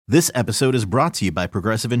This episode is brought to you by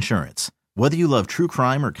Progressive Insurance. Whether you love true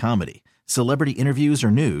crime or comedy, celebrity interviews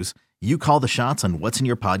or news, you call the shots on what's in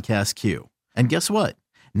your podcast queue. And guess what?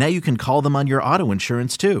 Now you can call them on your auto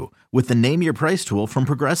insurance too with the Name Your Price tool from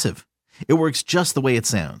Progressive. It works just the way it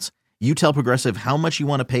sounds. You tell Progressive how much you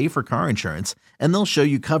want to pay for car insurance, and they'll show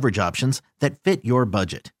you coverage options that fit your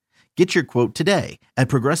budget. Get your quote today at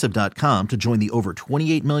Progressive.com to join the over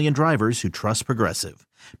 28 million drivers who trust Progressive.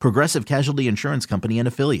 Progressive Casualty Insurance Company and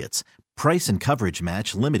Affiliates. Price and coverage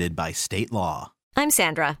match limited by state law. I'm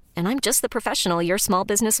Sandra, and I'm just the professional your small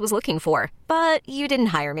business was looking for. But you didn't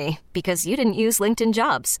hire me because you didn't use LinkedIn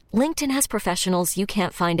Jobs. LinkedIn has professionals you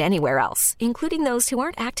can't find anywhere else, including those who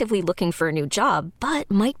aren't actively looking for a new job, but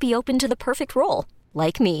might be open to the perfect role,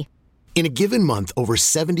 like me. In a given month, over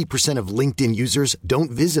 70% of LinkedIn users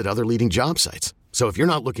don't visit other leading job sites. So if you're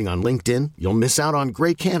not looking on LinkedIn, you'll miss out on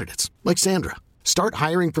great candidates like Sandra. Start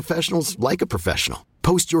hiring professionals like a professional.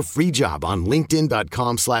 Post your free job on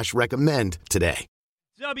linkedin.com/recommend today.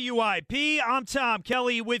 WIP, I'm Tom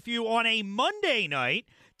Kelly with you on a Monday night,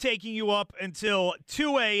 taking you up until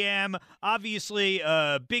 2 a.m. Obviously,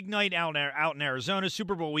 a big night out in Arizona.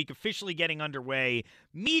 Super Bowl week officially getting underway.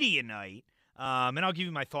 Media night. And I'll give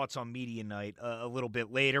you my thoughts on Media Night a little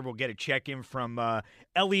bit later. We'll get a check-in from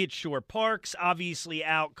Elliott Shore-Parks, obviously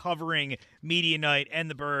out covering Media Night and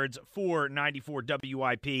the Birds for 94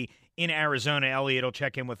 WIP in Arizona. Elliott will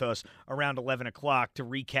check in with us around 11 o'clock to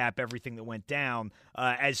recap everything that went down.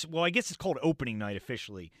 I guess it's called opening night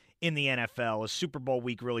officially in the NFL as Super Bowl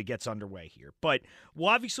week really gets underway here. But we'll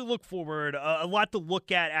obviously look forward. A lot to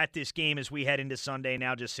look at this game as we head into Sunday,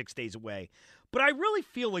 now just 6 days away. But I really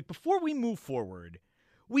feel like before we move forward,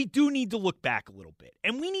 we do need to look back a little bit.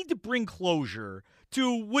 And we need to bring closure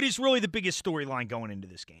to what is really the biggest storyline going into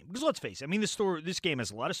this game. Because let's face it, I mean, this game has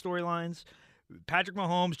a lot of storylines. Patrick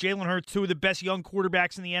Mahomes, Jalen Hurts, two of the best young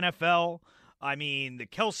quarterbacks in the NFL. I mean, the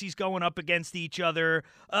Kelce's going up against each other.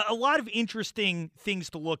 A lot of interesting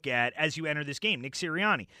things to look at as you enter this game. Nick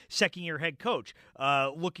Sirianni, second-year head coach,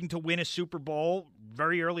 looking to win a Super Bowl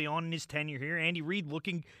very early on in his tenure here. Andy Reid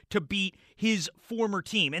looking to beat his former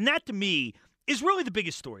team. And that, to me, is really the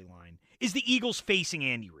biggest storyline, is the Eagles facing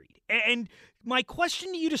Andy Reid. And my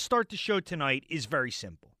question to you to start the show tonight is very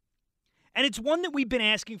simple. And it's one that we've been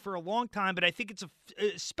asking for a long time, but I think it's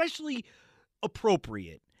especially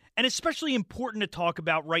appropriate and especially important to talk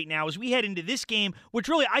about right now as we head into this game, which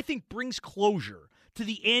really I think brings closure to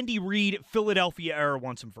the Andy Reid Philadelphia era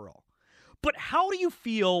once and for all. But how do you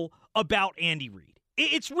feel about Andy Reid?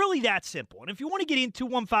 It's really that simple. And if you want to get in,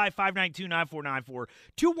 215-592-9494,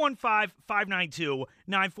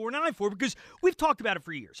 215-592-9494, because we've talked about it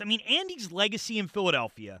for years. I mean, Andy's legacy in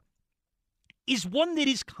Philadelphia is one that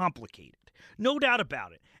is complicated. No doubt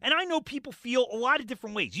about it. And I know people feel a lot of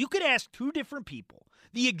different ways. You could ask two different people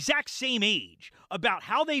the exact same age about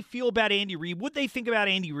how they feel about Andy Reid, what they think about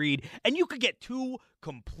Andy Reid, and you could get two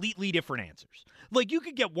completely different answers. Like, you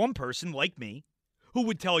could get one person, like me, who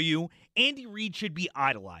would tell you Andy Reid should be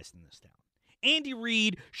idolized in this town. Andy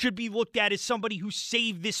Reid should be looked at as somebody who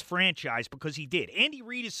saved this franchise because he did. Andy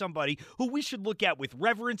Reid is somebody who we should look at with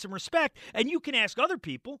reverence and respect, and you can ask other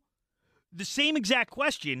people the same exact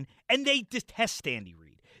question, and they detest Andy Reid.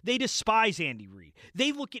 They despise Andy Reid.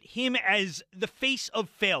 They look at him as the face of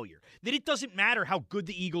failure, that it doesn't matter how good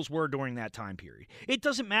the Eagles were during that time period. It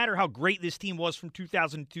doesn't matter how great this team was from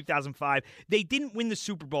 2000 to 2005. They didn't win the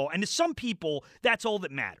Super Bowl, and to some people, that's all that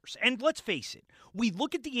matters. And let's face it, we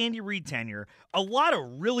look at the Andy Reid tenure, a lot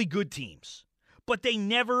of really good teams, but they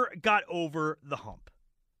never got over the hump.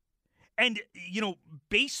 And,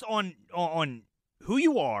 based on who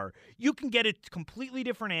you are, you can get a completely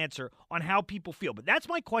different answer on how people feel. But that's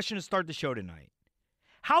my question to start the show tonight.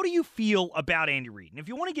 How do you feel about Andy Reid? And if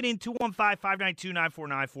you want to get in,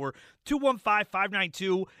 215-592-9494,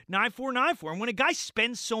 215-592-9494. And when a guy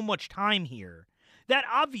spends so much time here, that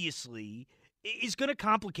obviously is going to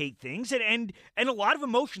complicate things and a lot of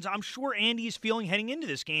emotions I'm sure Andy is feeling heading into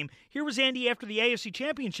this game. Here was Andy after the AFC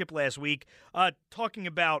Championship last week talking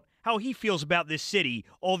about how he feels about this city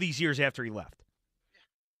all these years after he left.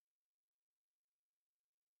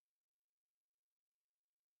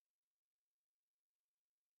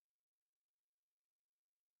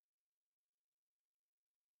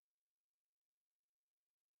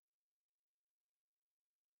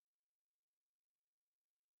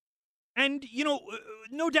 And,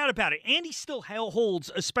 no doubt about it, Andy still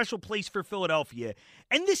holds a special place for Philadelphia,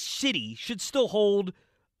 and this city should still hold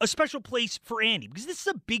a special place for Andy, because this is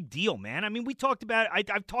a big deal, man. I mean, we talked about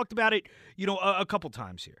it. I've talked about it, a couple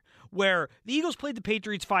times here, where the Eagles played the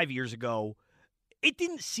Patriots 5 years ago. It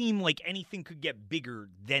didn't seem like anything could get bigger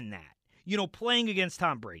than that. playing against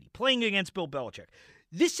Tom Brady, playing against Bill Belichick.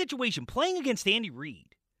 This situation, playing against Andy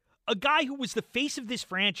Reid, a guy who was the face of this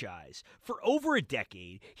franchise for over a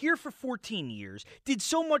decade, here for 14 years, did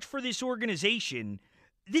so much for this organization.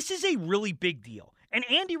 This is a really big deal. And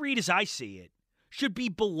Andy Reid, as I see it, should be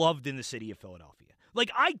beloved in the city of Philadelphia.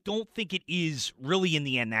 I don't think it is really in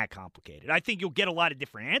the end that complicated. I think you'll get a lot of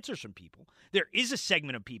different answers from people. There is a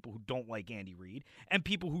segment of people who don't like Andy Reid and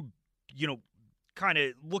people who, kind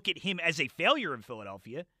of look at him as a failure in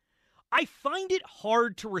Philadelphia. I find it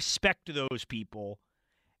hard to respect those people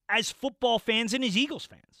as football fans and as Eagles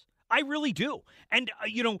fans. I really do. And,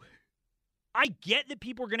 I get that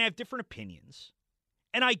people are going to have different opinions.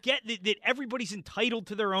 And I get that everybody's entitled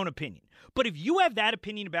to their own opinion. But if you have that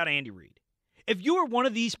opinion about Andy Reid, if you are one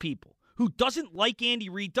of these people who doesn't like Andy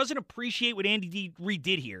Reid, doesn't appreciate what Andy Reid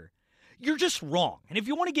did here, you're just wrong. And if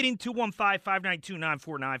you want to get in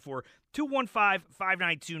 215-592-9494,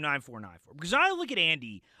 215-592-9494. Because I look at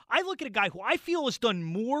Andy, I look at a guy who I feel has done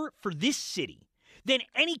more for this city than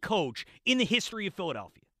any coach in the history of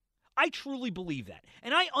Philadelphia. I truly believe that.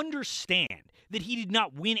 And I understand that he did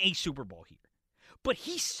not win a Super Bowl here. But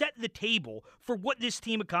he set the table for what this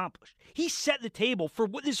team accomplished. He set the table for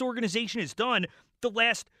what this organization has done the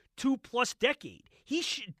last 2+ decades.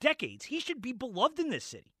 He should be beloved in this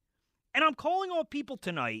city. And I'm calling on people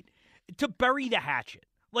tonight to bury the hatchet.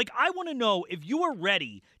 I want to know if you are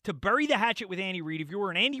ready to bury the hatchet with Andy Reid. If you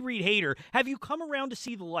were an Andy Reid hater, have you come around to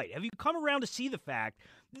see the light? Have you come around to see the fact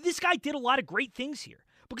that this guy did a lot of great things here?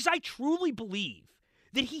 Because I truly believe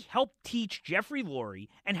that he helped teach Jeffrey Lurie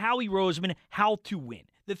and Howie Roseman how to win.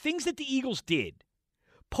 The things that the Eagles did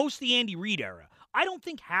post the Andy Reid era, I don't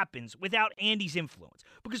think happens without Andy's influence.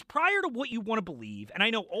 Because prior to what you want to believe, and I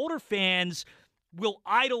know older fans will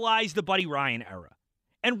idolize the Buddy Ryan era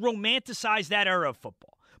and romanticize that era of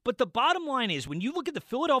football. But the bottom line is, when you look at the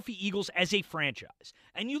Philadelphia Eagles as a franchise,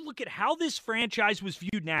 and you look at how this franchise was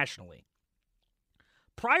viewed nationally,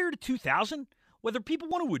 prior to 2000, whether people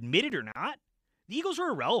want to admit it or not, the Eagles were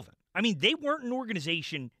irrelevant. I mean, they weren't an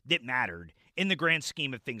organization that mattered in the grand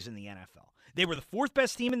scheme of things in the NFL. They were the 4th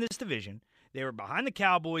best team in this division. They were behind the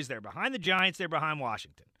Cowboys. They were behind the Giants. They were behind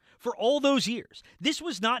Washington. For all those years, this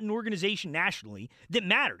was not an organization nationally that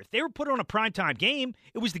mattered. If they were put on a primetime game,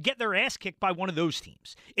 it was to get their ass kicked by one of those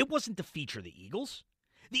teams. It wasn't to feature the Eagles.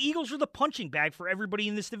 The Eagles were the punching bag for everybody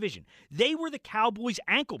in this division. They were the Cowboys'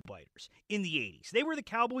 ankle biters in the 80s. They were the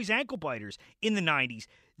Cowboys' ankle biters in the 90s.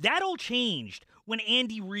 That all changed when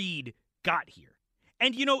Andy Reid got here.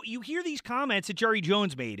 And, you hear these comments that Jerry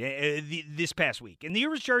Jones made this past week. And here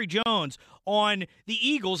was Jerry Jones on the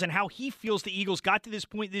Eagles and how he feels the Eagles got to this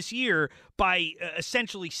point this year by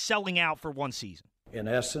essentially selling out for one season. In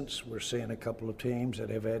essence, we're seeing a couple of teams that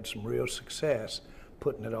have had some real success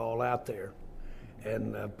putting it all out there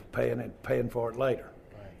and paying for it later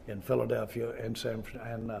in Philadelphia and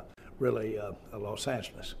really Los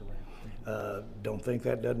Angeles. Don't think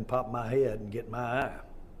that doesn't pop my head and get my eye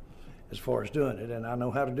as far as doing it, and I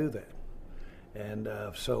know how to do that. And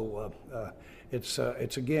so it's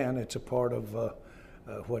a part of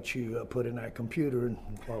what you put in that computer and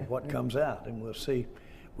what comes out, and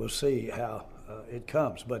we'll see how it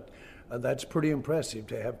comes. But that's pretty impressive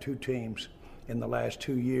to have two teams in the last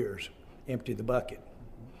 2 years empty the bucket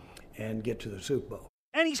and get to the Super Bowl.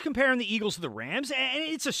 And he's comparing the Eagles to the Rams, and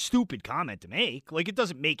it's a stupid comment to make. It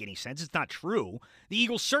doesn't make any sense. It's not true. The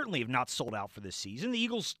Eagles certainly have not sold out for this season. The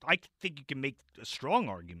Eagles, I think you can make a strong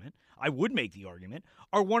argument, I would make the argument,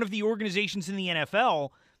 are one of the organizations in the NFL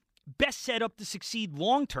best set up to succeed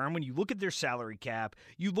long-term when you look at their salary cap,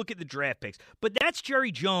 you look at the draft picks. But that's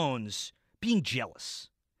Jerry Jones being jealous.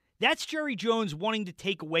 That's Jerry Jones wanting to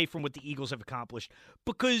take away from what the Eagles have accomplished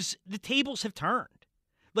because the tables have turned.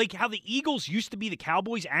 Like how the Eagles used to be the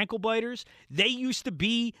Cowboys' ankle biters, they used to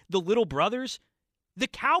be the little brothers. The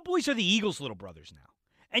Cowboys are the Eagles' little brothers now.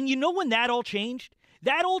 And you know when that all changed?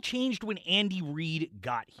 That all changed when Andy Reid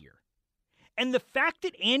got here. And the fact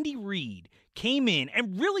that Andy Reid came in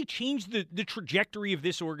and really changed the trajectory of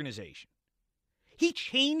this organization. He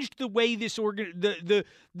changed the way the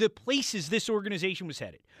places this organization was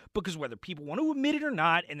headed. Because whether people want to admit it or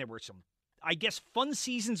not, and there were some, I guess, fun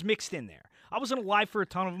seasons mixed in there. I wasn't alive for a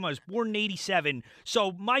ton of them. I was born in 87,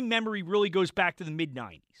 so my memory really goes back to the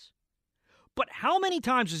mid-90s. But how many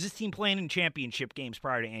times was this team playing in championship games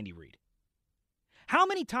prior to Andy Reid? How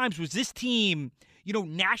many times was this team,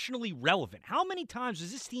 nationally relevant? How many times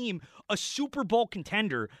was this team a Super Bowl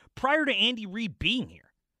contender prior to Andy Reid being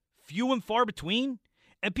here? Few and far between.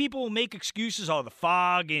 And people will make excuses, the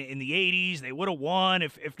fog in the 80s, they would have won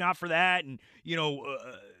if not for that. And,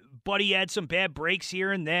 Buddy had some bad breaks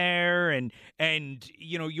here and there, and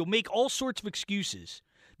you'll make all sorts of excuses.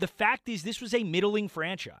 The fact is, this was a middling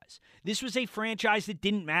franchise. This was a franchise that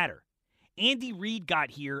didn't matter. Andy Reid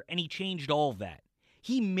got here, and he changed all of that.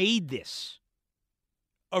 He made this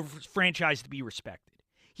a franchise to be respected.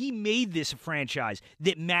 He made this a franchise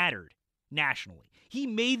that mattered nationally. He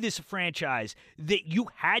made this a franchise that you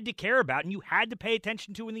had to care about and you had to pay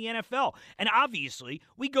attention to in the NFL. And obviously,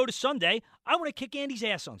 we go to Sunday. I want to kick Andy's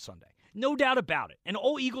ass on Sunday. No doubt about it. And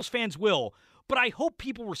all Eagles fans will. But I hope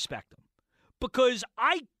people respect him. Because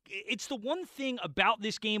it's the one thing about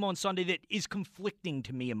this game on Sunday that is conflicting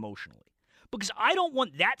to me emotionally. Because I don't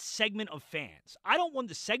want that segment of fans. I don't want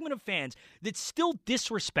the segment of fans that still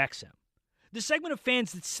disrespects him. The segment of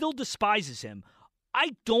fans that still despises him.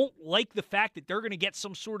 I don't like the fact that they're going to get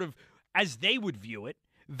some sort of, as they would view it,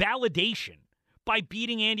 validation by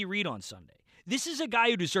beating Andy Reid on Sunday. This is a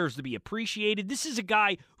guy who deserves to be appreciated. This is a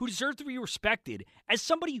guy who deserves to be respected as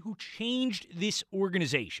somebody who changed this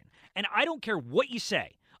organization. And I don't care what you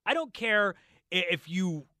say. I don't care if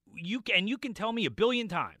you can tell me a billion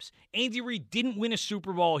times, Andy Reid didn't win a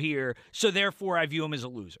Super Bowl here, so therefore I view him as a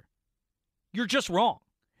loser. You're just wrong.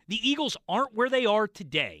 The Eagles aren't where they are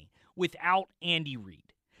today without Andy Reid.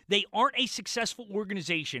 They aren't a successful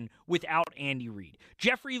organization without Andy Reid.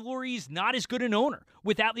 Jeffrey Lurie is not as good an owner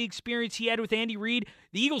without the experience he had with Andy Reid.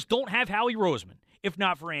 The Eagles don't have Howie Roseman, if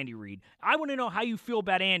not for Andy Reid. I want to know how you feel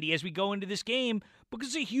about Andy as we go into this game,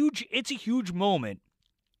 because it's a huge moment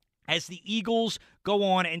as the Eagles go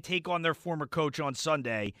on and take on their former coach on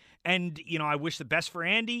Sunday. And, I wish the best for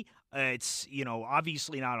Andy. It's,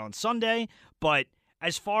 obviously not on Sunday, but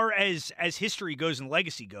as far as history goes and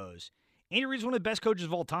legacy goes, Andy Reid's one of the best coaches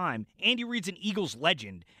of all time. Andy Reid's an Eagles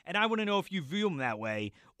legend, and I want to know if you view him that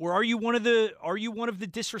way, or are you one of the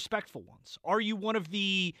disrespectful ones? Are you one of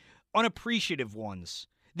the unappreciative ones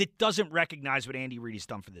that doesn't recognize what Andy Reid has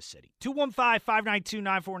done for this city?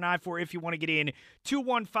 215-592-9494 if you want to get in.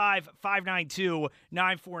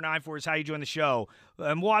 215-592-9494 is how you join the show.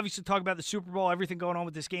 We'll obviously talk about the Super Bowl, everything going on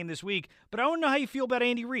with this game this week, but I want to know how you feel about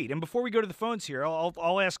Andy Reid. And before we go to the phones here,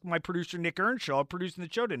 I'll ask my producer, Nick Earnshaw, producing the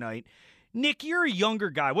show tonight. Nick, you're a younger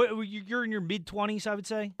guy. You're in your mid-20s, I would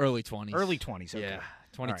say? Early 20s. Early 20s, okay. Yeah,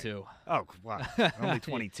 22. Right. Oh, wow. Only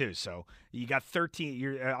 22. So you got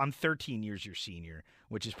 13. I'm 13 years your senior,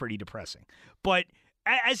 which is pretty depressing. But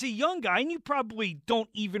as a young guy, and you probably don't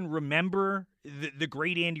even remember the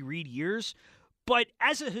great Andy Reid years, but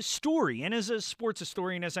as a historian, as a sports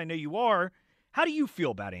historian, as I know you are, how do you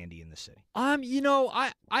feel about Andy in the city?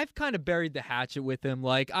 I've kind of buried the hatchet with him.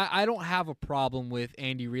 Like, I don't have a problem with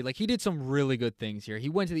Andy Reid. Like, he did some really good things here. He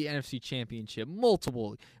went to the NFC Championship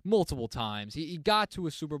multiple times. He got to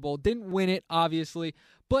a Super Bowl, didn't win it, obviously.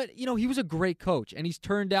 But, he was a great coach, and he's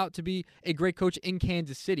turned out to be a great coach in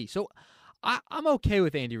Kansas City. So I'm okay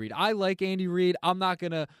with Andy Reid. I like Andy Reid. I'm not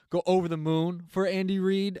going to go over the moon for Andy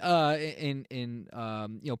Reid in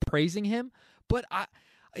praising him. But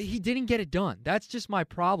he didn't get it done. That's just my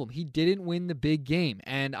problem. He didn't win the big game.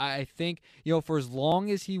 And I think, for as long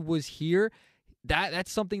as he was here, that's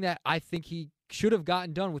something that I think he should have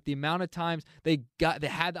gotten done with the amount of times they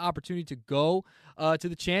had the opportunity to go to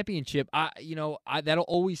the championship. That'll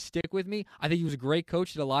always stick with me. I think he was a great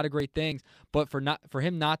coach, did a lot of great things, but for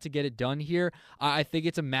him not to get it done here, I think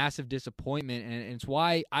it's a massive disappointment, and it's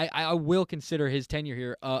why I will consider his tenure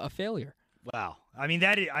here a failure. Wow. I mean,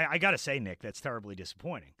 I got to say, Nick, that's terribly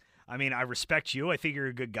disappointing. I mean, I respect you. I think you're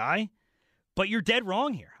a good guy. But you're dead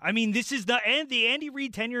wrong here. I mean, the Andy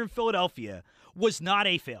Reid tenure in Philadelphia was not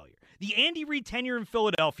a failure. The Andy Reid tenure in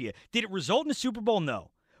Philadelphia, did it result in a Super Bowl? No.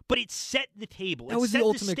 But it set the table. That was the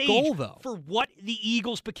ultimate goal, though, for what the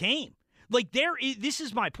Eagles became. Like, this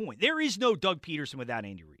is my point. There is no Doug Peterson without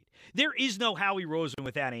Andy Reid. There is no Howie Roseman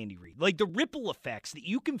without Andy Reid. Like, the ripple effects that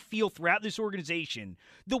you can feel throughout this organization,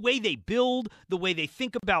 the way they build, the way they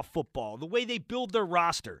think about football, the way they build their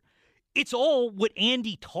roster, it's all what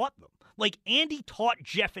Andy taught them. Like, Andy taught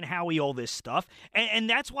Jeff and Howie all this stuff, and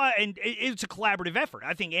that's why, and it's a collaborative effort.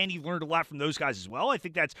 I think Andy learned a lot from those guys as well. I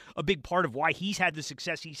think that's a big part of why he's had the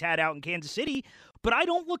success he's had out in Kansas City, but I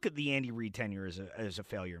don't look at the Andy Reid tenure as a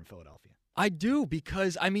failure in Philadelphia. I do,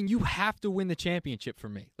 because, you have to win the championship for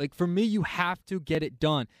me. Like, for me, you have to get it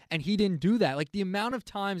done, and he didn't do that. Like, the amount of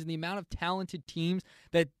times and the amount of talented teams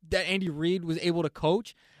that Andy Reid was able to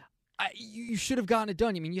coach, you should have gotten it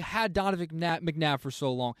done. You had Donovan McNabb for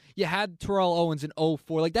so long. You had Terrell Owens in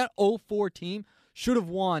 2004. Like, that 2004 team should have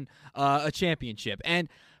won a championship. And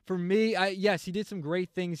for me, yes, he did some great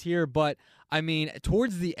things here, but I mean,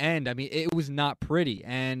 towards the end, I mean, it was not pretty,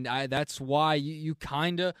 and that's why you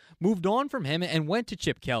kind of moved on from him and went to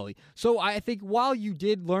Chip Kelly. So I think while you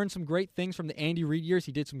did learn some great things from the Andy Reid years,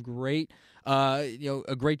 he did some great,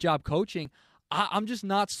 a great job coaching. I'm just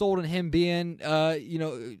not sold on him being,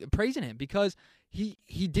 praising him because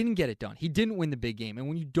he didn't get it done. He didn't win the big game, and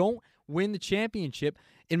when you don't win the championship,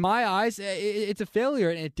 in my eyes, it's a failure,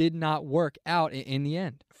 and it did not work out in the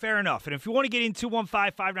end. Fair enough. And if you want to get in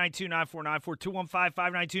 215-592-9494,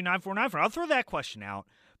 215-592-9494, I'll throw that question out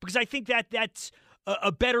because I think that's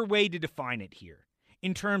a better way to define it here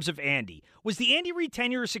in terms of Andy. Was the Andy Reid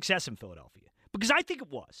tenure a success in Philadelphia? Because I think it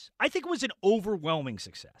was. I think it was an overwhelming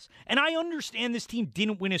success. And I understand this team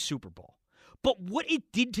didn't win a Super Bowl. But what it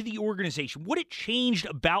did to the organization, what it changed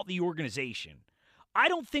about the organization, I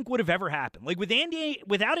don't think would have ever happened. Like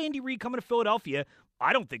without Andy Reid coming to Philadelphia,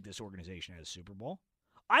 I don't think this organization has a Super Bowl.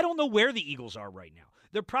 I don't know where the Eagles are right now.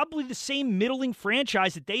 They're probably the same middling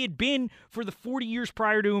franchise that they had been for the 40 years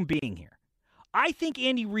prior to him being here. I think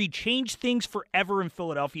Andy Reid changed things forever in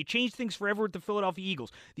Philadelphia, changed things forever with the Philadelphia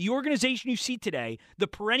Eagles. The organization you see today, the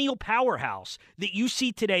perennial powerhouse that you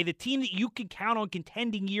see today, the team that you can count on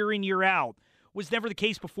contending year in, year out, was never the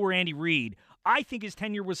case before Andy Reid. I think his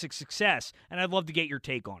tenure was a success, and I'd love to get your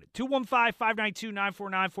take on it.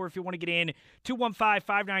 215-592-9494 if you want to get in.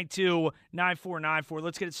 215-592-9494.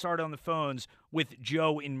 Let's get it started on the phones with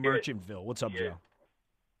Joe in Merchantville. What's up, Joe?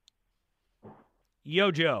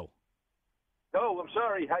 Yo, Joe. No, I'm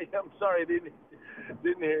sorry. I'm sorry. I didn't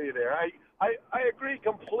hear you there. I agree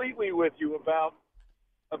completely with you about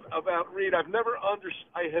Reid. I have never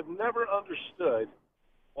understood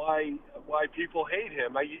why people hate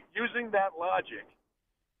him. Using that logic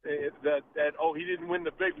that he didn't win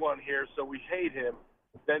the big one here, so we hate him.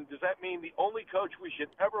 Then does that mean the only coach we should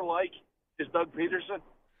ever like is Doug Peterson?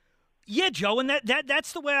 Yeah, Joe, and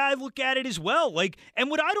that's the way I look at it as well. Like, and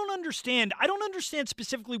what I don't understand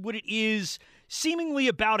specifically what it is seemingly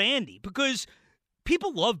about Andy, because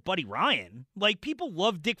people love Buddy Ryan. Like, people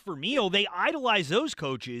love Dick Vermeil. They idolize those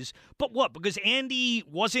coaches. But what? Because Andy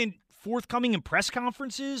wasn't forthcoming in press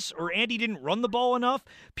conferences or Andy didn't run the ball enough,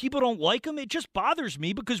 people don't like him? It just bothers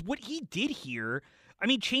me because what he did here, I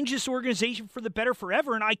mean, changed this organization for the better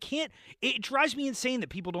forever, and it drives me insane that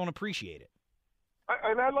people don't appreciate it.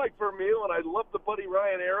 I like Vermeil, and I love the Buddy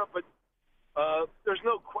Ryan era, but there's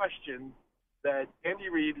no question that Andy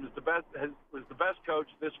Reid was the best coach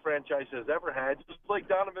this franchise has ever had, just like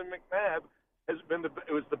Donovan McNabb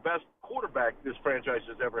was the best quarterback this franchise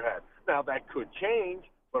has ever had. Now, that could change,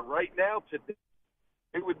 but right now, today,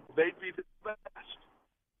 they'd be the best.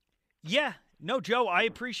 Yeah. No, Joe, I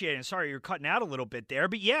appreciate it. Sorry, you're cutting out a little bit there.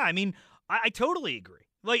 But, yeah, I mean, I totally agree.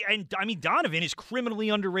 Like, and I mean, Donovan is criminally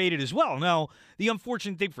underrated as well. Now, the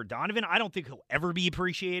unfortunate thing for Donovan, I don't think he'll ever be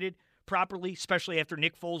appreciated properly, especially after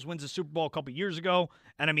Nick Foles wins the Super Bowl a couple years ago.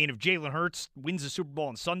 And, I mean, if Jalen Hurts wins the Super Bowl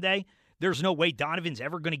on Sunday, there's no way Donovan's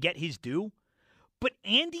ever going to get his due. But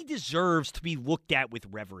Andy deserves to be looked at with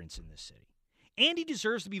reverence in this city. Andy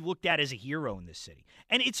deserves to be looked at as a hero in this city.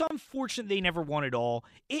 And it's unfortunate they never won it all.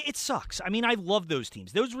 It sucks. I mean, I love those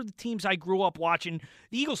teams. Those were the teams I grew up watching.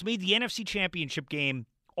 The Eagles made the NFC Championship game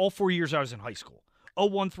all 4 years I was in high school,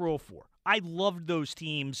 01 through 04. I loved those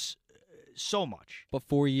teams so much. But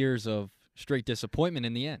 4 years of straight disappointment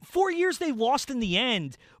in the end. 4 years they lost in the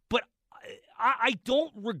end, but I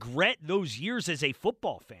don't regret those years as a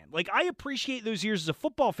football fan. Like, I appreciate those years as a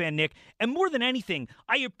football fan, Nick, and more than anything,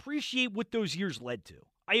 I appreciate what those years led to.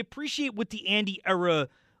 I appreciate what the Andy era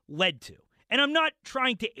led to. And I'm not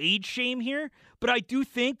trying to age shame here, but I do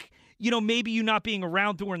think, maybe you not being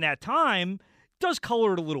around during that time does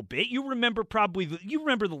color it a little bit. You remember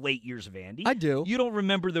the late years of Andy. I do. You don't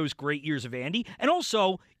remember those great years of Andy. And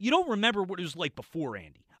also, you don't remember what it was like before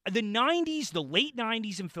Andy. The 90s, the late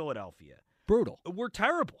 90s in Philadelphia. Brutal. Were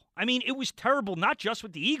terrible. I mean, it was terrible not just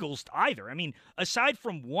with the Eagles either. I mean, aside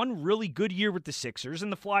from one really good year with the Sixers,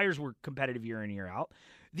 and the Flyers were competitive year in, year out,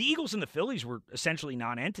 the Eagles and the Phillies were essentially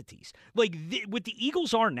non-entities. Like, what the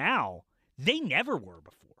Eagles are now, they never were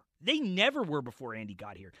before. They never were before Andy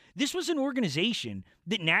got here. This was an organization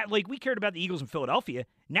that, we cared about the Eagles in Philadelphia.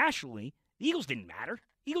 Nationally, the Eagles didn't matter.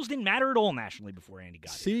 Eagles didn't matter at all nationally before Andy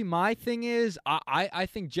got here. See, my thing is, I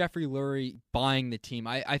think Jeffrey Lurie buying the team,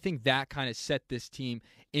 I think that kind of set this team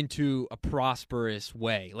into a prosperous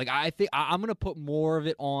way. Like, I think I'm going to put more of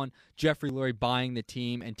it on Jeffrey Lurie buying the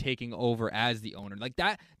team and taking over as the owner. Like,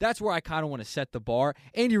 that's where I kind of want to set the bar.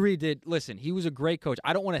 Andy Reid listen, he was a great coach.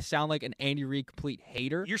 I don't want to sound like an Andy Reid complete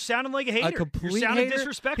hater. You're sounding like a hater. A complete You're sounding hater.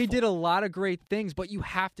 Disrespectful. He did a lot of great things, but you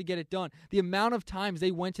have to get it done. The amount of times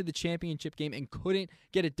they went to the championship game and couldn't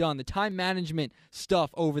get it done. The time management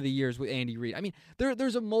stuff over the years with Andy Reid. I mean,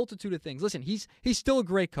 there's a multitude of things. Listen, he's still a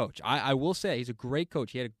great coach. I will say he's a great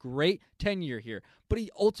coach. He had a great tenure here, but he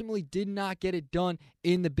ultimately did not get it done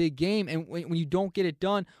in the big game. And when you don't get it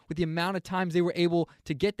done with the amount of times they were able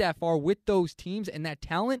to get that far with those teams and that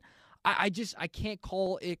talent, I can't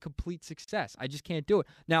call it complete success. I just can't do it.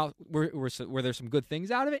 Now, were there some good things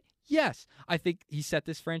out of it? Yes. I think he set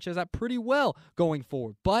this franchise up pretty well going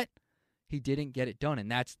forward, but he didn't get it done, and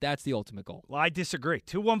that's the ultimate goal. Well, I disagree.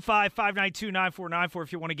 215-592-9494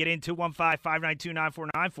 if you want to get in.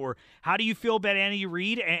 215-592-9494. How do you feel about Andy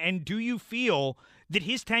Reid, and do you feel that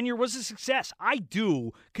his tenure was a success? I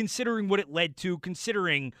do, considering what it led to,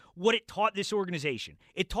 considering what it taught this organization.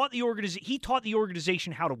 He taught the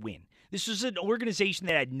organization how to win. This was an organization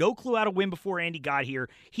that had no clue how to win before Andy got here.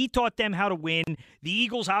 He taught them how to win. The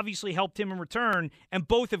Eagles obviously helped him in return, and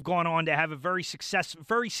both have gone on to have a very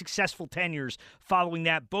successful tenures following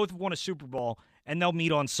that. Both have won a Super Bowl, and they'll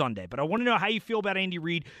meet on Sunday. But I want to know how you feel about Andy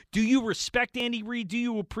Reid. Do you respect Andy Reid? Do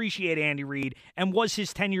you appreciate Andy Reid? And was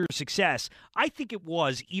his tenure a success? I think it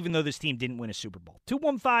was, even though this team didn't win a Super Bowl.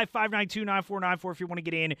 215-592-9494 if you want to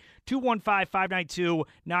get in.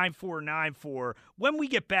 215-592-9494. When we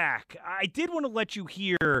get back, I did want to let you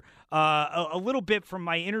hear a little bit from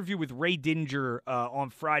my interview with Ray Didinger on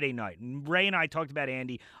Friday night. And Ray and I talked about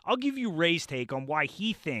Andy. I'll give you Ray's take on why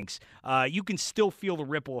he thinks you can still feel the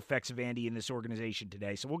ripple effects of Andy in this organization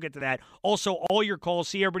today. So we'll get to that. Also, all your calls.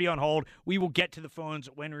 See everybody on hold. We will get to the phones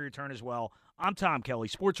when we return as well. I'm Tom Kelly,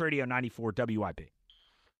 Sports Radio 94 WIP.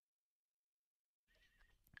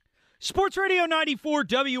 Sports Radio 94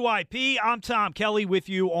 WIP. I'm Tom Kelly with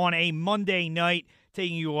you on a Monday night,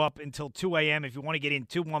 taking you up until 2 a.m. If you want to get in,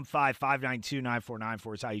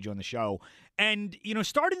 215-592-9494 is how you join the show. And,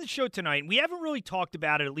 starting the show tonight, we haven't really talked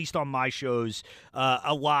about it, at least on my shows,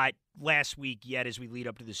 a lot last week yet as we lead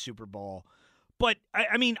up to the Super Bowl. But,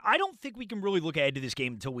 I mean, I don't think we can really look ahead to this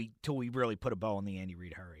game until we really put a bow on the Andy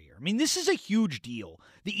Reid hurry here. I mean, this is a huge deal,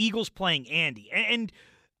 the Eagles playing Andy. And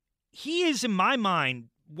he is, in my mind,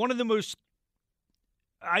 one of the most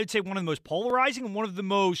polarizing and one of the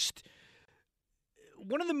most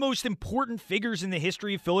important figures in the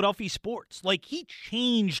history of Philadelphia sports. Like, he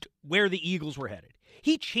changed where the Eagles were headed.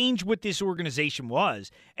 He changed what this organization was.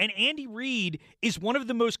 And Andy Reid is one of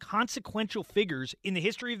the most consequential figures in the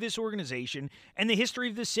history of this organization and the history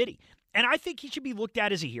of this city. And I think he should be looked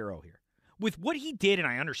at as a hero here. With what he did, and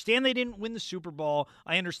I understand they didn't win the Super Bowl.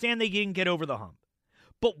 I understand they didn't get over the hump.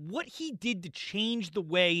 But what he did to change the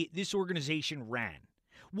way this organization ran,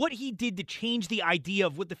 what he did to change the idea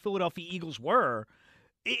of what the Philadelphia Eagles were,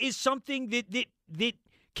 is something that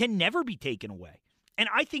can never be taken away. And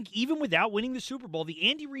I think even without winning the Super Bowl, the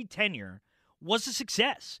Andy Reid tenure was a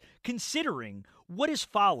success, considering what has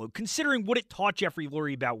followed, considering what it taught Jeffrey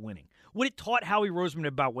Lurie about winning, what it taught Howie Roseman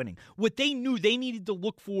about winning, what they knew they needed to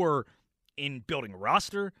look for in building a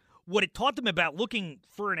roster, what it taught them about looking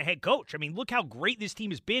for a head coach. I mean, look how great this team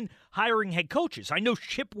has been hiring head coaches. I know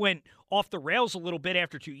Chip went off the rails a little bit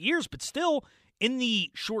after 2 years, but still, in the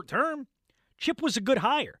short term, Chip was a good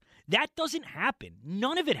hire. That doesn't happen.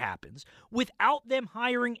 None of it happens without them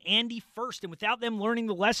hiring Andy first and without them learning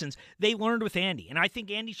the lessons they learned with Andy. And I think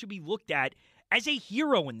Andy should be looked at as a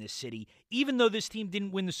hero in this city, even though this team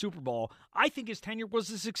didn't win the Super Bowl. I think his tenure was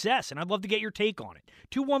a success, and I'd love to get your take on it.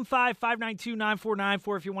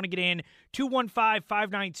 215-592-9494 if you want to get in.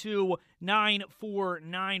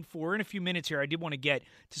 215-592-9494. In a few minutes here, I did want to get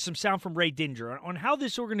to some sound from Ray Didinger on how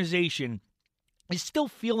this organization is still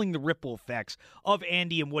feeling the ripple effects of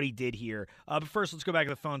Andy and what he did here. But first, let's go back to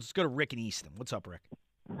the phones. Let's go to Rick in Easton. What's up, Rick?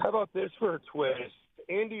 How about this for a twist?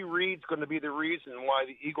 Andy Reid's going to be the reason why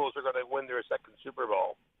the Eagles are going to win their second Super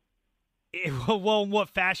Bowl. Well, in what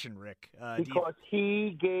fashion, Rick? Because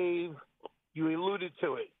he gave, you alluded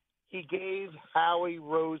to it, he gave Howie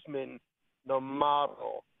Roseman the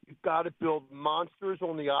model. You've got to build monsters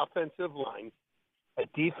on the offensive line, a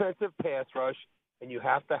defensive pass rush, and you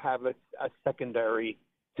have to have a secondary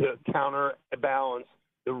to counterbalance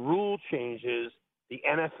the rule changes the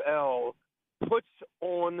NFL puts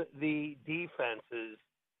on the defenses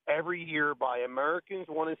every year by Americans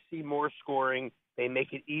want to see more scoring. They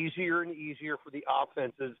make it easier and easier for the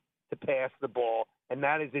offenses to pass the ball, and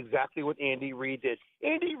that is exactly what Andy Reid did.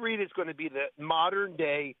 Andy Reid is going to be the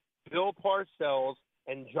modern-day Bill Parcells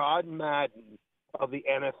and John Madden of the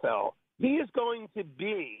NFL. He is going to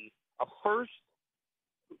be a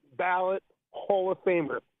first-ballot Hall of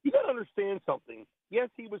Famer. You got to understand something. Yes,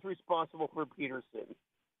 he was responsible for Peterson.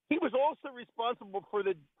 He was also responsible for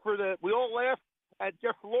the. We all laughed at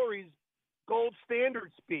Jeff Lurie's gold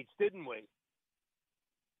standard speech, didn't we?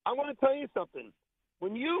 I want to tell you something.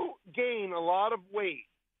 when you gain a lot of weight,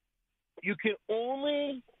 you can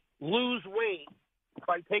only lose weight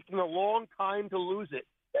by taking a long time to lose it.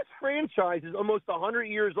 This franchise is almost 100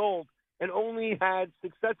 years old and only had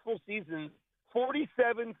successful seasons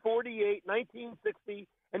 47, 48, 1960,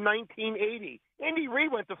 and 1980. Andy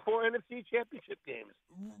Reid went to 4 NFC championship games.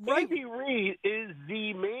 Right. Andy Reid is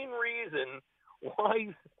the main reason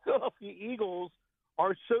why Philadelphia Eagles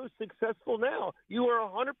are so successful now. You are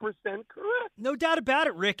 100% correct. No doubt about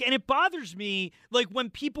it, Rick. And it bothers me, like, when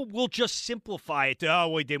people will just simplify it to, oh,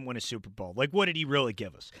 well, he didn't win a Super Bowl. Like, what did he really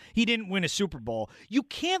give us? He didn't win a Super Bowl. You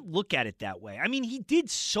can't look at it that way. I mean, he did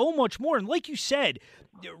so much more. And like you said,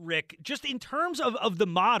 Rick, just in terms of the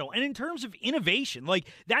model and in terms of innovation, like,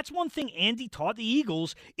 that's one thing Andy taught the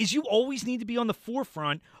Eagles is you always need to be on the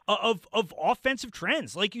forefront of offensive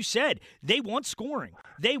trends. Like you said, they want scoring.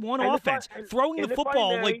 They want offense. Throwing the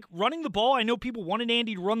football, like running the ball. I know people wanted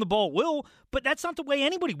Andy to run the ball, but that's not the way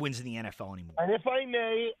anybody wins in the NFL anymore. And if I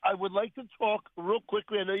may, I would like to talk real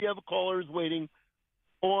quickly. I know you have a caller who's waiting.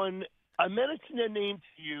 I mentioned a name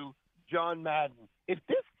to you, John Madden. If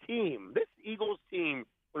this Eagles team,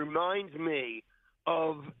 reminds me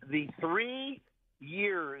of the 3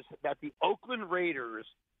 years that the Oakland Raiders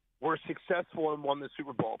were successful and won the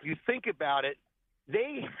Super Bowl. If you think about it,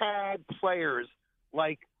 they had players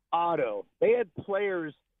like Otto. They had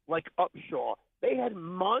players like Upshaw. They had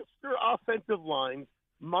monster offensive lines,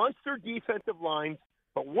 monster defensive lines.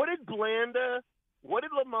 But what did Blanda, what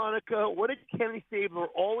did LaMonica, what did Kenny Stabler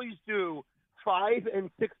always do 5 and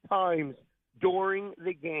 6 times during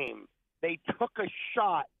the game? They took a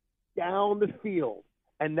shot down the field.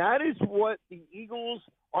 And that is what the Eagles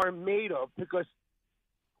are made of, because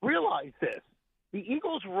realize this. The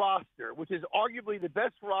Eagles roster, which is arguably the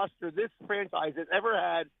best roster this franchise has ever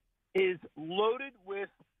had, is loaded with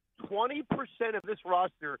 20% of this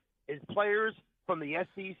roster is players from the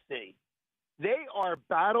SEC. They are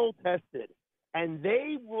battle-tested, and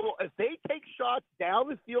they will, if they take shots down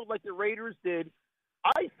the field like the Raiders did,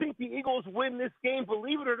 I think the Eagles win this game,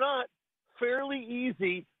 believe it or not, fairly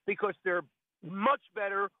easy, because they're much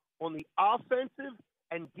better on the offensive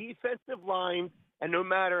and defensive lines. And no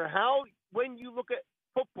matter how, when you look at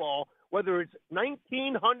football, whether it's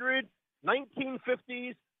 1900,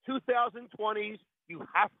 1950s, 2020s, you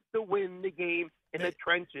have to win the game in the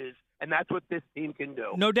trenches, and that's what this team can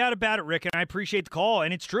do. No doubt about it, Rick, and I appreciate the call,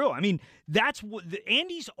 and it's true. I mean, that's what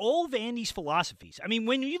all of Andy's philosophies. I mean,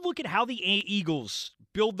 when you look at how the Eagles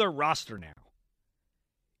build their roster now,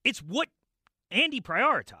 it's what Andy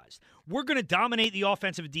prioritized. We're going to dominate the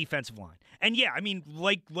offensive and defensive line. And yeah, I mean,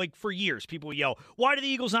 like for years, people yell, why do the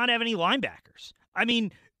Eagles not have any linebackers? I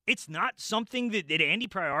mean, it's not something that Andy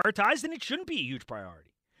prioritized, and it shouldn't be a huge priority.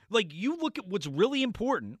 Like, you look at what's really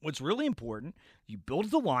important, you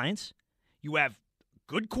build the lines, you have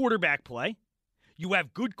good quarterback play, you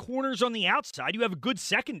have good corners on the outside, you have a good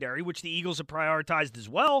secondary, which the Eagles have prioritized as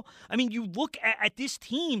well. I mean, you look at this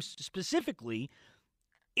team specifically,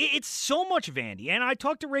 it's so much of Andy. And I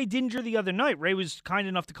talked to Ray Dinger the other night. Ray was kind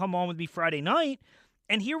enough to come on with me Friday night,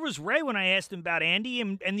 and here was Ray when I asked him about Andy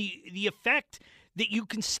and the effect that you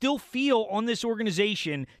can still feel on this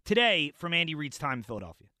organization today from Andy Reid's time in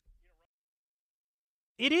Philadelphia.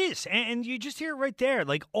 It is, and you just hear it right there,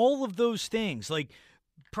 like all of those things, like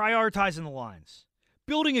prioritizing the lines,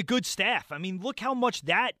 building a good staff. I mean, look how much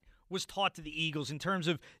that was taught to the Eagles in terms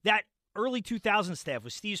of that early 2000 staff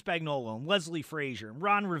with Steve Spagnuolo and Leslie Frazier and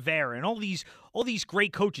Ron Rivera and all these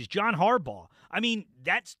great coaches, John Harbaugh. I mean,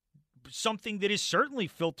 that's something that is certainly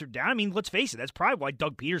filtered down. I mean, let's face it, that's probably why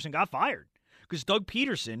Doug Peterson got fired, because Doug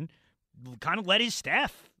Peterson kind of let his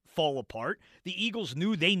staff fall apart. The Eagles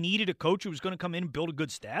knew they needed a coach who was going to come in and build a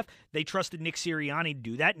good staff. They trusted Nick Sirianni to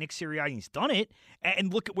do that. Nick Sirianni's done it,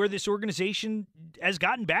 and look at where this organization has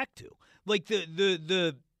gotten back to. Like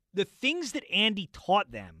the things that Andy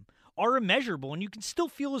taught them are immeasurable, and you can still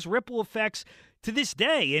feel his ripple effects to this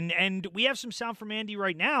day. And we have some sound from Andy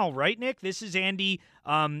right now, right, Nick? This is Andy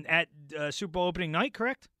at Super Bowl opening night,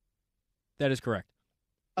 correct? That is correct.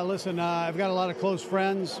 Listen, I've got a lot of close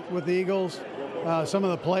friends with the Eagles. Some of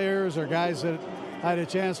the players are guys that I had a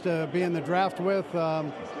chance to be in the draft with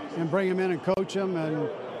and bring them in and coach them. And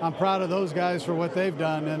I'm proud of those guys for what they've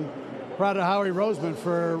done, and proud of Howie Roseman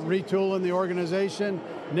for retooling the organization.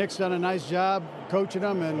 Nick's done a nice job coaching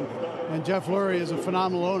them, and Jeff Lurie is a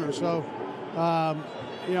phenomenal owner. So,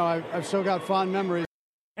 I've still got fond memories.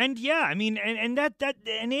 And yeah, I mean, and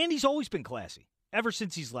Andy's always been classy ever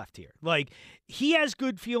since he's left here. Like, he has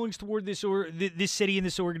good feelings toward this city and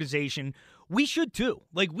this organization. We should too.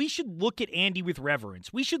 Like, we should look at Andy with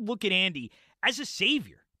reverence. We should look at Andy as a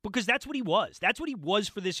savior because that's what he was. That's what he was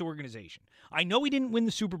for this organization. I know he didn't win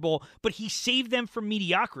the Super Bowl, but he saved them from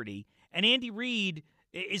mediocrity. And Andy Reid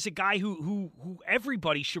is a guy who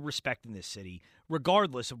everybody should respect in this city,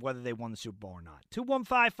 regardless of whether they won the Super Bowl or not.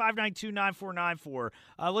 215-592-9494.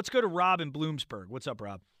 Let's go to Rob in Bloomsburg. What's up,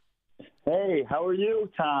 Rob? Hey, how are you,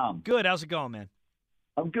 Tom? Good. How's it going, man?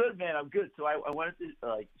 I'm good, man. I'm good. So I wanted to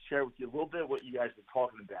share with you a little bit of what you guys were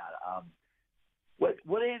talking about.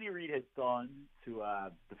 What Andy Reid has done to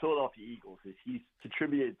the Philadelphia Eagles is he's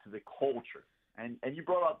contributed to the culture. And you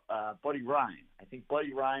brought up Buddy Ryan. I think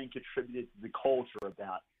Buddy Ryan contributed to the culture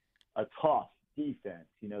about a tough defense,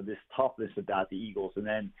 this toughness about the Eagles. And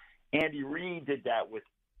then Andy Reid did that with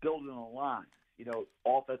building a line,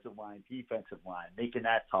 offensive line, defensive line, making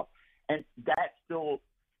that tough. And that still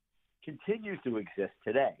continues to exist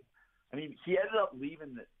today. I mean, he ended up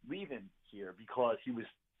leaving here because he was,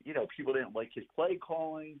 people didn't like his play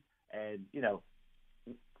calling, and,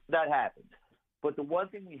 that happened. But the one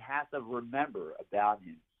thing we have to remember about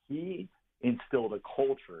him, he instilled a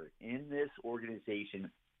culture in this organization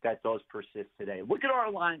that does persist today. Look at our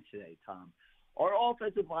line today, Tom. Our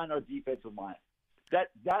offensive line, our defensive line,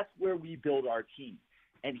 that's where we build our team.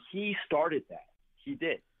 And he started that. He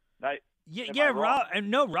did. Rob.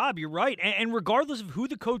 No, Rob, you're right. And regardless of who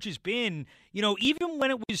the coach has been, even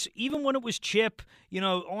when it was Chip,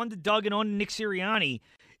 on to Doug and on to Nick Sirianni,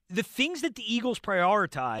 the things that the Eagles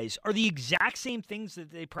prioritize are the exact same things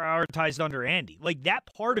that they prioritized under Andy. Like, that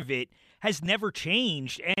part of it has never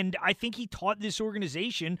changed, and I think he taught this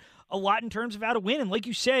organization a lot in terms of how to win. And like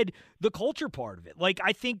you said, the culture part of it. Like,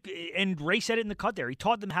 I think, and Ray said it in the cut there, he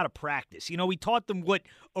taught them how to practice. He taught them what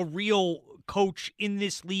a real coach in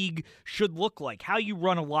this league should look like, how you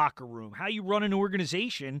run a locker room, how you run an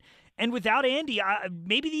organization. And without Andy,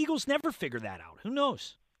 maybe the Eagles never figure that out. Who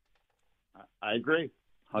knows? I agree.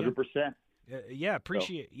 100%.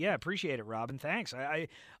 Appreciate it, Robin. Thanks. I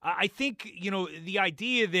think, the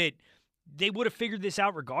idea that they would have figured this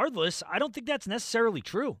out regardless, I don't think that's necessarily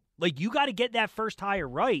true. Like, you got to get that first hire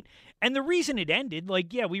right. And the reason it ended,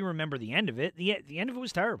 we remember the end of it. The end of it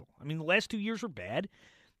was terrible. I mean, the last 2 years were bad.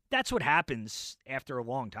 That's what happens after a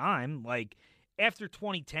long time. Like, after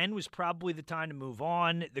 2010 was probably the time to move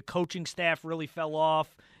on. The coaching staff really fell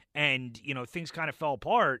off, and, things kind of fell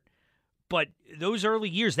apart. But those early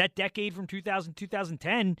years, that decade from 2000 to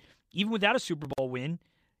 2010, even without a Super Bowl win,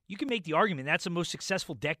 you can make the argument that's the most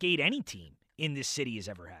successful decade any team in this city has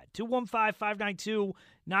ever had.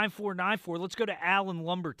 215-592-9494. Let's go to Al in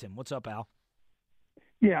Lumberton. What's up, Al?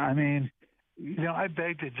 Yeah, I mean, I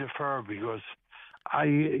beg to differ because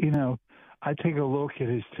I take a look at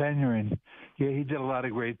his tenure, and, he did a lot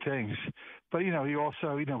of great things. But, he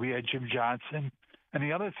also, we had Jim Johnson. And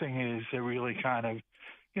the other thing is that really kind of,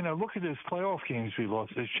 look at those playoff games we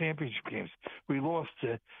lost, those championship games. We lost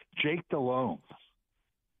to Jake Delhomme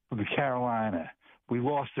from Carolina. We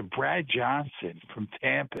lost to Brad Johnson from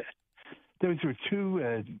Tampa. Those were two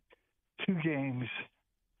games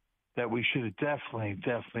that we should have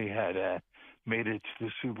definitely had made it to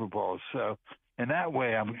the Super Bowl. So in that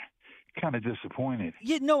way, I'm kind of disappointed.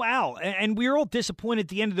 Yeah, no, Al, and we were all disappointed at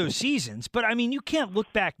the end of those seasons. But, I mean, you can't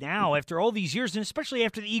look back now after all these years, and especially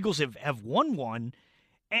after the Eagles have won one,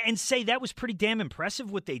 and say that was pretty damn impressive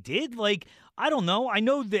what they did. Like, I don't know. I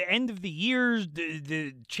know the end of the year,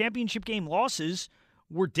 the championship game losses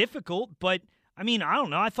were difficult, but, I mean, I don't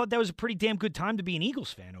know. I thought that was a pretty damn good time to be an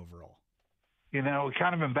Eagles fan overall.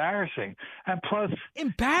 Kind of embarrassing. And plus,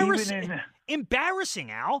 embarrassing,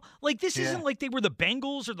 Al. Like, this isn't like they were the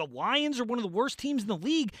Bengals or the Lions or one of the worst teams in the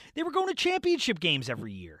league. They were going to championship games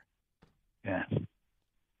every year. Yeah.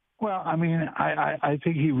 Well, I mean, I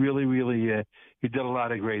think he really, he did a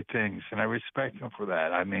lot of great things, and I respect him for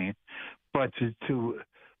that. I mean, but to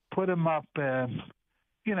put him up, Dick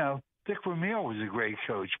Vermeil was a great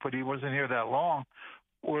coach, but he wasn't here that long.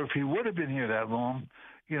 Or if he would have been here that long,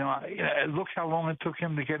 look how long it took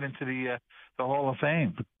him to get into the Hall of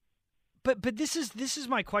Fame. But this is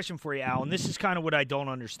my question for you, Al, and this is kind of what I don't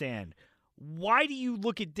understand. Why do you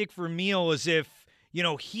look at Dick Vermeil as if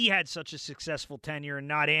he had such a successful tenure and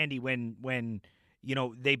not Andy when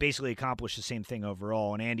they basically accomplished the same thing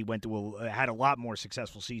overall, and Andy had a lot more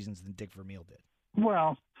successful seasons than Dick Vermeil did?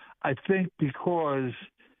 Well, I think because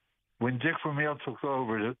when Dick Vermeil took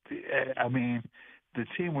over, the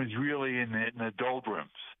team was really in the doldrums.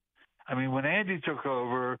 I mean, when Andy took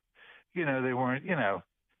over, they weren't,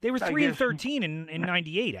 They were 3-13 in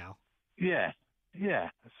 '98, Al. Yeah.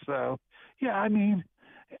 So, I mean,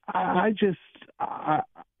 I just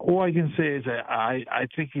all I can say is that I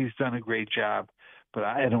think he's done a great job,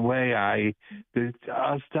 but in a way, us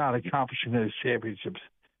not accomplishing those championships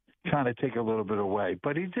kind of take a little bit away.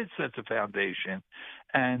 But he did set the foundation,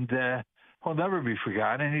 and he'll never be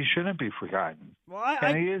forgotten, and he shouldn't be forgotten. Well,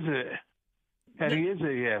 he is a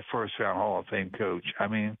first-round Hall of Fame coach. I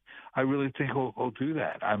mean, I really think he'll do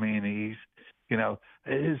that. I mean, he's,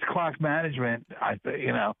 his clock management. I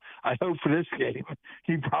hope for this game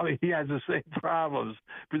he has the same problems.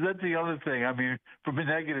 But that's the other thing. I mean, from a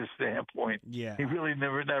negative standpoint, he really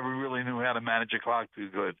never really knew how to manage a clock too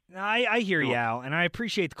good. I hear you, Al, and I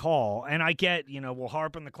appreciate the call. And I get, we'll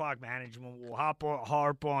harp on the clock management. We'll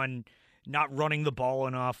harp on not running the ball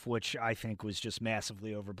enough, which I think was just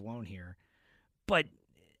massively overblown here. But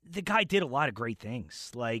the guy did a lot of great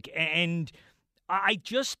things. And I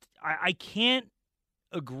can't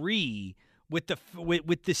agree with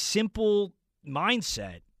the simple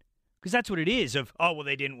mindset, because that's what it is of,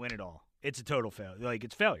 they didn't win it all. It's a total failure.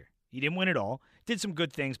 It's failure. You didn't win it all. Did some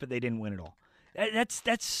good things, but they didn't win it all.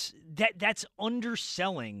 That's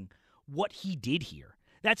underselling what he did here.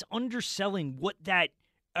 That's underselling what that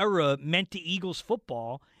era meant to Eagles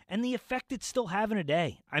football and the effect it's still having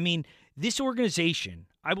today. I mean, this organization,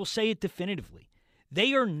 I will say it definitively,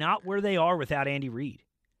 they are not where they are without Andy Reid.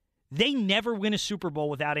 They never win a Super Bowl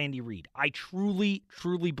without Andy Reid. I truly,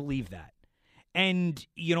 truly believe that. And,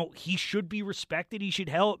 he should be respected. He should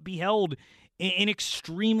be held in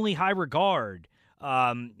extremely high regard,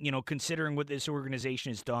 considering what this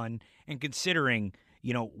organization has done and considering,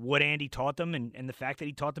 what Andy taught them and the fact that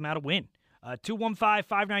he taught them how to win.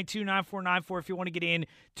 215-592-9494 if you want to get in.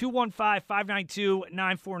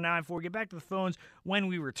 215-592-9494. Get back to the phones when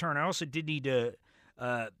we return. I also did need to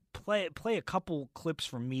play a couple clips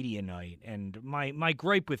from Media Night and my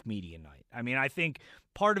gripe with Media Night. I mean, I think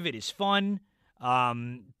part of it is fun,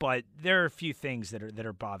 but there are a few things that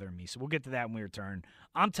are bothering me. So we'll get to that when we return.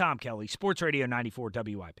 I'm Tom Kelly, Sports Radio 94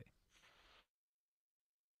 WIP.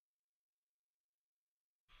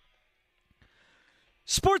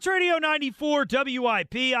 Sports Radio 94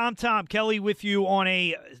 WIP. I'm Tom Kelly with you on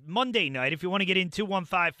a Monday night. If you want to get in,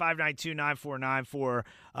 215-592-9494.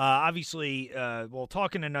 Obviously,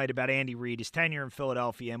 talking tonight about Andy Reid, his tenure in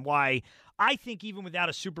Philadelphia, and why I think even without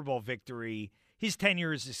a Super Bowl victory, his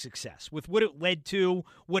tenure is a success. With what it led to,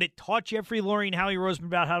 what it taught Jeffrey Lurie and Howie Roseman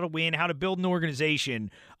about how to win, how to build an organization,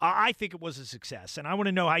 I think it was a success. And I want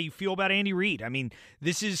to know how you feel about Andy Reid. I mean,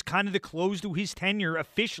 this is kind of the close to his tenure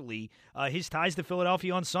officially, his ties to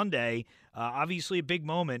Philadelphia on Sunday. Obviously a big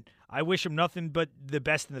moment. I wish him nothing but the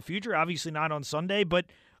best in the future. Obviously not on Sunday, but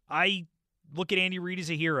I look at Andy Reid as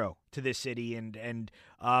a hero to this city. And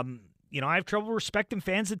I have trouble respecting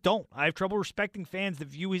fans that don't. I have trouble respecting fans that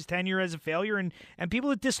view his tenure as a failure and people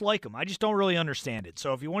that dislike him. I just don't really understand it.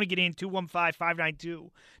 So if you want to get in,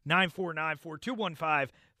 215-592-9494,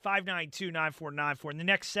 215-592-9494. In the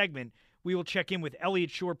next segment, we will check in with Elliot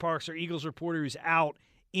Shore-Parks, our Eagles reporter who's out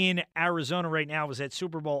in Arizona right now, was at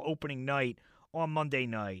Super Bowl opening night on Monday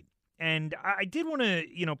night. And I did want to,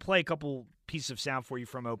 play a couple pieces of sound for you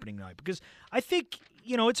from opening night because I think,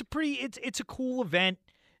 it's a cool event.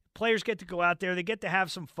 Players get to go out there, they get to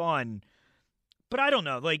have some fun. But I don't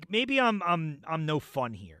know, maybe I'm no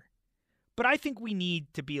fun here. But I think we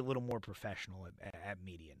need to be a little more professional at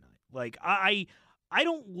Media Night. I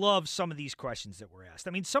don't love some of these questions that were asked.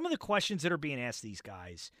 I mean, some of the questions that are being asked these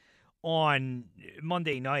guys on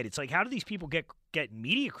Monday night, it's how do these people get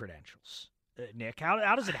media credentials? Nick,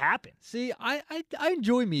 how does it happen? See, I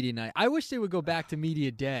enjoy Media Night. I wish they would go back to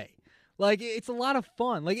Media Day. It's a lot of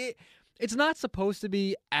fun. It's not supposed to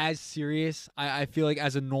be as serious, I feel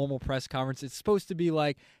as a normal press conference. It's supposed to be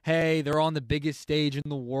hey, they're on the biggest stage in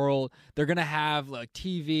the world. They're going to have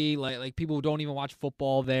TV, like people who don't even watch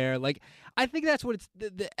football there. I think that's what it's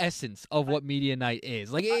the essence of what Media Night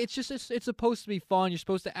is. It's supposed to be fun. You're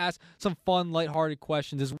supposed to ask some fun, lighthearted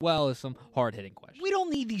questions as well as some hard-hitting questions. We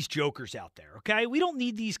don't need these jokers out there, okay? We don't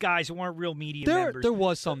need these guys who aren't real media members. There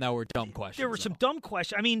was some that were dumb questions. There were some dumb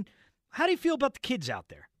questions. I mean, how do you feel about the kids out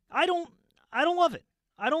there? I don't love it.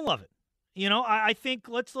 I don't love it. I think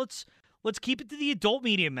let's keep it to the adult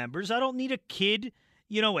media members. I don't need a kid,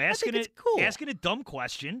 asking a dumb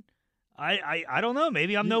question. I don't know.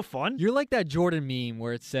 Maybe I'm no fun. You're like that Jordan meme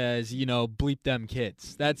where it says, bleep them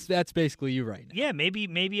kids. That's basically you right now. Yeah,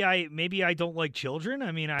 maybe I don't like children.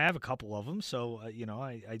 I mean, I have a couple of them, so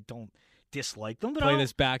I don't dislike them. But play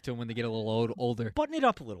this back to them when they get a little older. Button it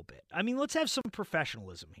up a little bit. I mean, let's have some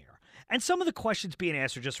professionalism here. And some of the questions being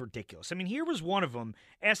asked are just ridiculous. I mean, here was one of them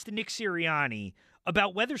asked to Nick Sirianni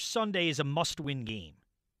about whether Sunday is a must-win game.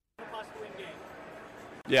 Must-win game.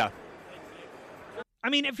 Yeah. I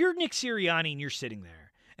mean, if you're Nick Sirianni and you're sitting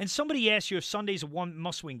there, and somebody asks you if Sunday's a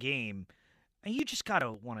must-win game, you just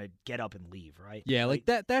gotta want to get up and leave, right? Yeah,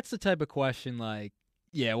 that's the type of question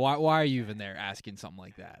Yeah, why are you even there asking something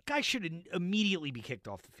like that? Guy should immediately be kicked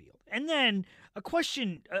off the field. And then a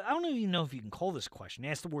question, I don't even know if you can call this a question.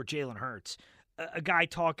 Ask the word Jalen Hurts, a guy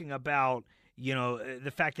talking about,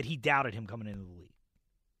 the fact that he doubted him coming into the league.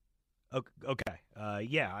 Okay.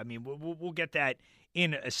 Yeah, I mean, we'll get that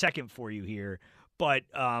in a second for you here. But,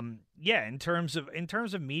 in terms of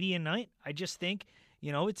media night, I just think,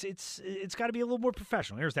 it's got to be a little more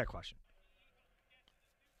professional. Here's that question.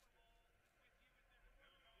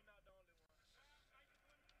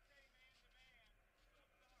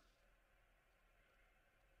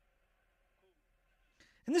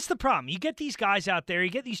 And this is the problem. You get these guys out there, you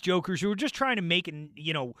get these jokers who are just trying to make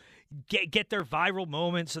get their viral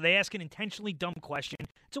moment, so they ask an intentionally dumb question.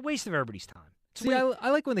 It's a waste of everybody's time. See, I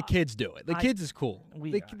like when the kids do it. The kids is cool.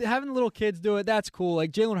 Having the little kids do it, that's cool.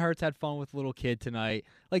 Like Jalen Hurts had fun with the little kid tonight.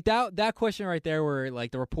 Like that question right there, where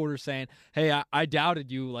like the reporter's saying, "Hey, I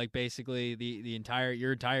doubted you," like basically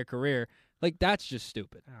your entire career. Like that's just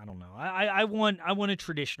stupid. I don't know. I want a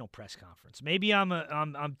traditional press conference. Maybe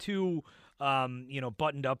I'm too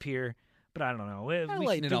buttoned up here, but I don't know. We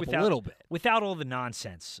lighten it up a little bit without all the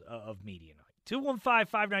nonsense of media night.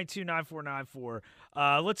 215-592-9494.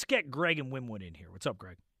 Let's get Greg and Wynwood in here. What's up,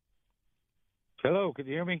 Greg? Hello, can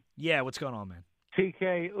you hear me? Yeah, what's going on, man?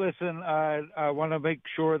 TK, listen, I want to make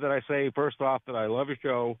sure that I say first off that I love your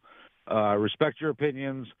show, respect your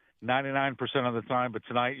opinions 99% of the time, but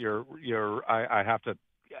tonight I have to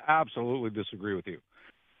absolutely disagree with you.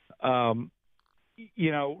 Right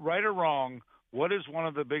or wrong, what is one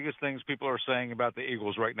of the biggest things people are saying about the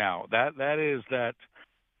Eagles right now? That is that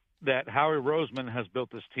Howie Roseman has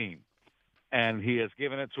built this team, and he has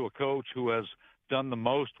given it to a coach who has done the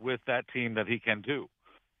most with that team that he can do.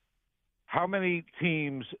 How many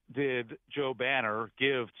teams did Joe Banner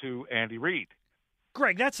give to Andy Reid?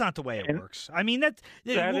 Greg, that's not the way it works. I mean, that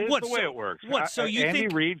is the way it works. What? So you Andy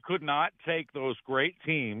think Reid could not take those great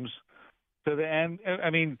teams to the end? I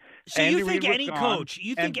mean, so Andy you think Reid any was gone, coach?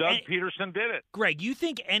 You and think Doug Peterson did it? Greg, you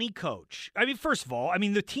think any coach? I mean, first of all,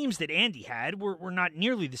 the teams that Andy had were not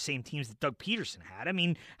nearly the same teams that Doug Peterson had. I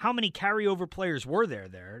mean, how many carryover players were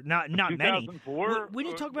there? Not many. 2004. We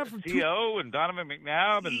didn't talk about from T.O. and Donovan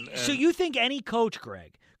McNabb. And so you think any coach,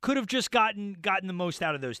 Greg, could have just gotten the most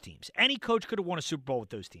out of those teams? Any coach could have won a Super Bowl with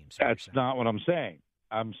those teams. That's not what I'm saying.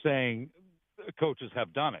 I'm saying coaches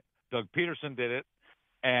have done it. Doug Peterson did it,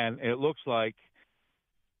 and it looks like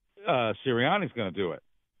Sirianni's going to do it.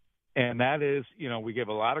 And that is, we give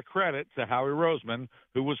a lot of credit to Howie Roseman,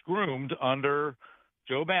 who was groomed under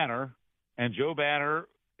Joe Banner, and Joe Banner,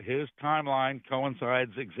 his timeline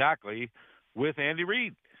coincides exactly with Andy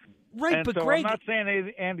Reid. Right, and but so Greg, I'm not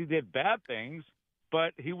saying Andy did bad things,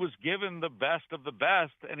 but he was given the best of the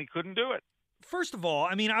best, and he couldn't do it. First of all,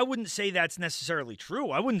 I wouldn't say that's necessarily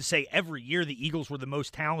true. I wouldn't say every year the Eagles were the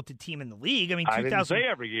most talented team in the league. I didn't say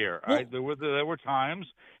every year. Well, there were times,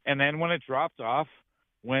 and then when it dropped off,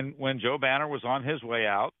 when Joe Banner was on his way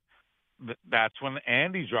out, that's when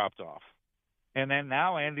Andy dropped off. And then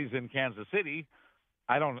now Andy's in Kansas City.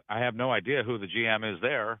 I have no idea who the GM is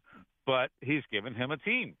there, but he's given him a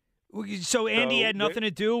team. So Andy had nothing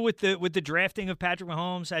to do with the drafting of Patrick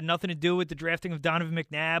Mahomes, had nothing to do with the drafting of Donovan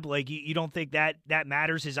McNabb. Like you don't think that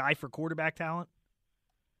matters, his eye for quarterback talent?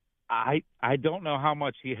 I don't know how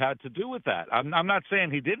much he had to do with that. I'm not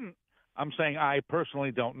saying he didn't. I'm saying I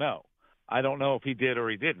personally don't know. I don't know if he did or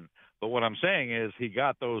he didn't. But what I'm saying is he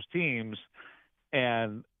got those teams,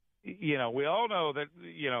 and we all know that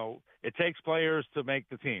it takes players to make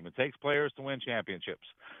the team. It takes players to win championships.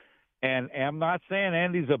 And I'm not saying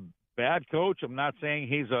Andy's a bad coach. I'm not saying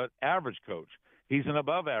he's an average coach. He's an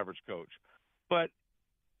above-average coach. But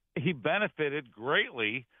he benefited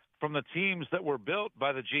greatly from the teams that were built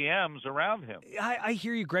by the GMs around him. I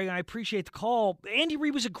hear you, Greg, and I appreciate the call. Andy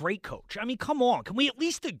Reid was a great coach. Come on. Can we at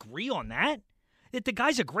least agree on that? That the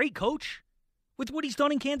guy's a great coach with what he's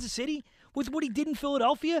done in Kansas City, with what he did in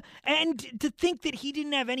Philadelphia, and to think that he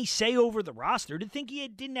didn't have any say over the roster, to think he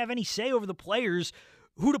didn't have any say over the players,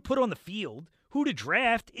 who to put on the field, who to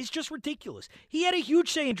draft, is just ridiculous. He had a huge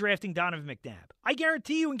say in drafting Donovan McNabb. I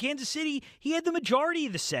guarantee you in Kansas City, he had the majority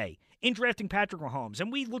of the say in drafting Patrick Mahomes.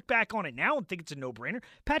 And we look back on it now and think it's a no-brainer.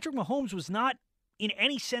 Patrick Mahomes was not, in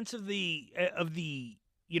any sense of the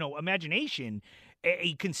imagination,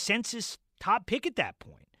 a consensus top pick at that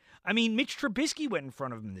point. Mitch Trubisky went in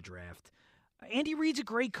front of him in the draft. Andy Reid's a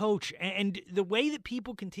great coach, and the way that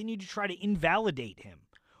people continue to try to invalidate him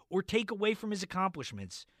or take away from his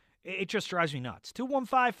accomplishments It just drives me nuts.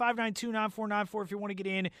 215-592-9494 if you want to get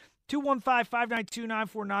in.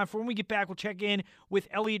 215-592-9494. When we get back, we'll check in with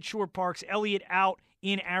Elliot Shorr-Parks. Elliot out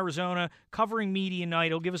in Arizona covering media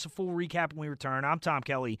night. He'll give us a full recap when we return. I'm Tom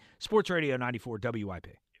Kelly, Sports Radio 94 WIP.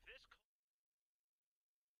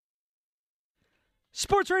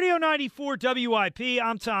 Sports Radio 94 WIP.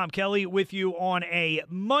 I'm Tom Kelly with you on a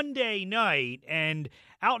Monday night. And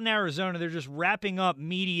out in Arizona, they're just wrapping up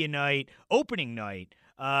media night, opening night,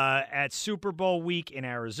 at Super Bowl week in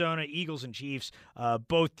Arizona. Eagles and Chiefs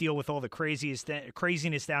both deal with all the craziness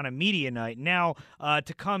down at media night. Now,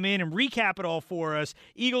 to come in and recap it all for us,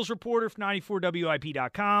 Eagles reporter for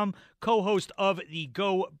 94WIP.com, co-host of the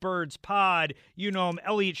Go Birds pod. You know him,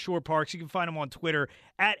 Elliot Shorr-Parks. You can find him on Twitter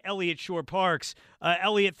at Elliot Shorr-Parks.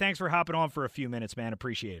 Elliot, thanks for hopping on for a few minutes, man.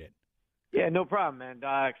 Appreciate it. Yeah, no problem, man.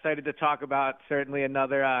 Excited to talk about certainly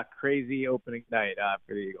another crazy opening night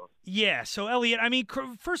for the Eagles. Yeah, so Elliot, I mean,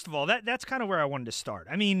 first of all, that's kind of where I wanted to start.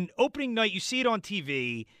 I mean, opening night, you see it on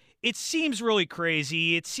TV. It seems really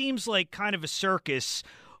crazy. It seems like kind of a circus.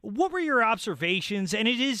 What were your observations? And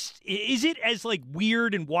is it as like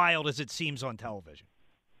weird and wild as it seems on television?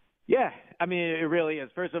 Yeah, I mean, it really is.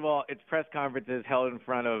 First of all, it's press conferences held in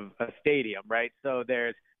front of a stadium, right? So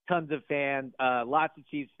there's tons of fans, lots of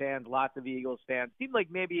Chiefs fans, lots of Eagles fans. Seemed like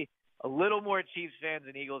maybe a little more Chiefs fans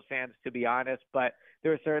than Eagles fans, to be honest, but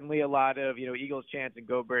there were certainly a lot of, Eagles chants and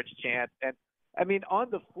Go Birds chants. And, I mean, on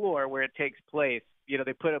the floor where it takes place,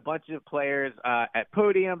 they put a bunch of players at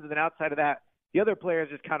podiums, and then outside of that, the other players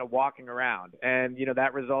just kind of walking around. And,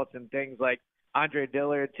 that results in things like Andre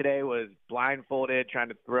Dillard today was blindfolded trying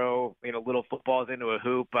to throw, little footballs into a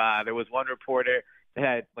hoop. There was one reporter that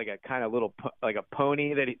had like a kind of little like a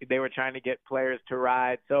pony that they were trying to get players to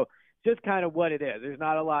ride. So just kind of what it is. There's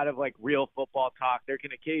not a lot of like real football talk. There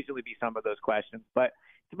can occasionally be some of those questions, but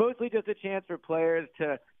it's mostly just a chance for players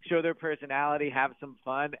to show their personality, have some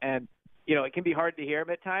fun, and it can be hard to hear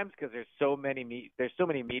them at times because there's so many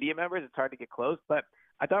media members. It's hard to get close, but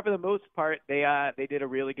I thought for the most part they did a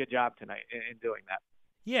really good job tonight in doing that.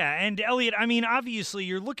 Yeah, and Elliot, I mean, obviously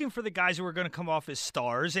you're looking for the guys who are going to come off as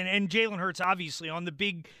stars, and Jalen Hurts obviously on the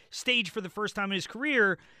big stage for the first time in his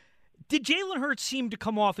career. Did Jalen Hurts seem to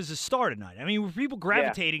come off as a star tonight? I mean, were people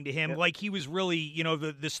gravitating to him like he was really,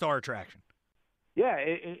 the star attraction? Yeah,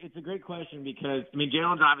 it's a great question because, I mean,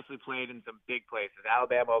 Jalen's obviously played in some big places,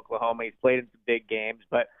 Alabama, Oklahoma. He's played in some big games,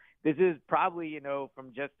 but this is probably,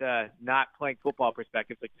 from just a not playing football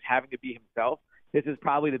perspective, like just having to be himself, this is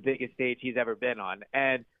probably the biggest stage he's ever been on.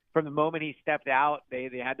 And from the moment he stepped out, they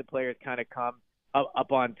had the players kind of come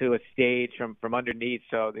up onto a stage from underneath,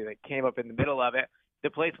 so they came up in the middle of it. The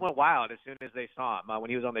place went wild as soon as they saw him. When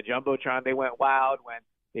he was on the Jumbotron, they went wild. When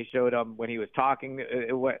they showed him when he was talking,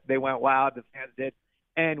 they went wild, the fans did.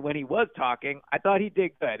 And when he was talking, I thought he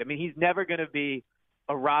did good. I mean, he's never going to be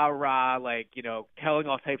a rah-rah, telling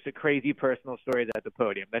all types of crazy personal stories at the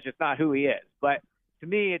podium. That's just not who he is. But to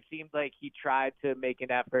me, it seemed like he tried to make an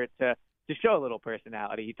effort to show a little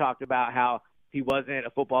personality. He talked about how if he wasn't a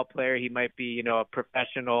football player, he might be, a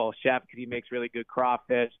professional chef because he makes really good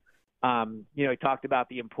crawfish. He talked about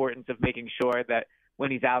the importance of making sure that when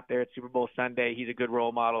he's out there at Super Bowl Sunday, he's a good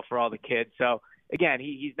role model for all the kids. So, again,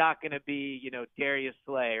 he's not going to be, Darius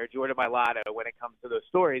Slay or Jordan Mailata when it comes to those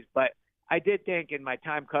stories. But I did think in my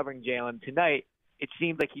time covering Jalen tonight, it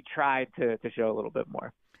seemed like he tried to show a little bit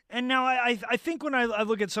more. And now I think when I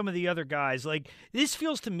look at some of the other guys, like this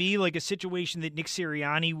feels to me like a situation that Nick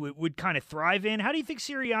Sirianni would kind of thrive in. How do you think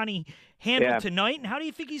Sirianni handled tonight, and how do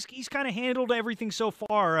you think he's kind of handled everything so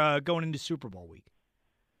far going into Super Bowl week?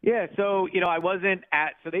 Yeah, so, I wasn't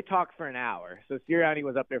so they talked for an hour. So Sirianni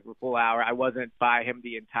was up there for a full hour. I wasn't by him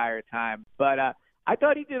the entire time. But I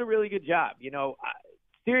thought he did a really good job.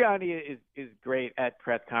 Sirianni is great at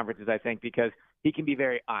press conferences, I think, because he can be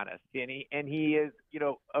very honest. And he is,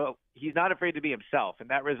 he's not afraid to be himself. And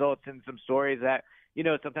that results in some stories that,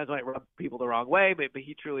 sometimes might rub people the wrong way, but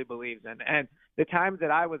he truly believes in. And the times that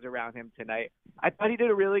I was around him tonight, I thought he did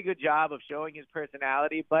a really good job of showing his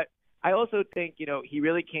personality. But I also think, he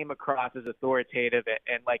really came across as authoritative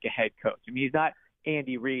and like a head coach. I mean, he's not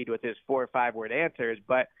Andy Reid with his 4 or 5 word answers,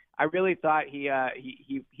 but I really thought he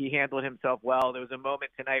handled himself well. There was a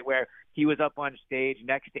moment tonight where he was up on stage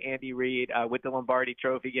next to Andy Reid with the Lombardi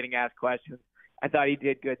Trophy getting asked questions. I thought he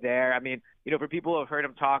did good there. I mean, for people who have heard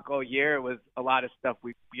him talk all year, it was a lot of stuff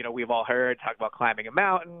we've all heard, talk about climbing a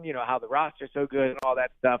mountain, how the roster's so good and all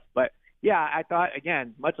that stuff. But, yeah, I thought,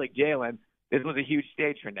 again, much like Jalen, this was a huge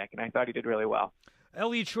stage for Nick, and I thought he did really well.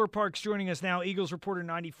 Elliot Shore-Parks joining us now, Eagles reporter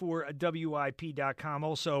 94 at WIP.com,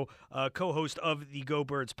 also co-host of the Go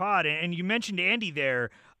Birds pod. And you mentioned Andy there,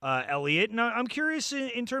 Elliot, and I'm curious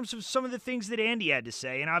in terms of some of the things that Andy had to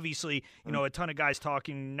say. And obviously, a ton of guys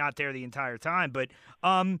talking, not there the entire time. But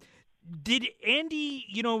did Andy,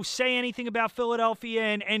 say anything about Philadelphia?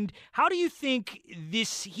 And how do you think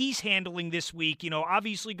he's handling this week?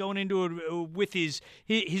 Obviously going into it with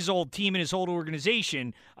his old team and his old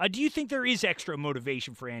organization. Do you think there is extra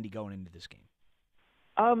motivation for Andy going into this game?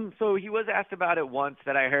 So he was asked about it once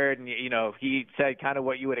that I heard, and he said kind of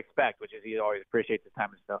what you would expect, which is he always appreciates his time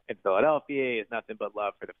in Philadelphia. He has nothing but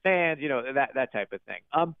love for the fans, that type of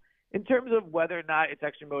thing. In terms of whether or not it's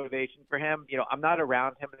extra motivation for him, I'm not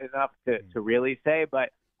around him enough to really say,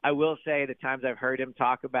 but I will say the times I've heard him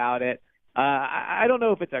talk about it, I don't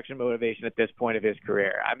know if it's extra motivation at this point of his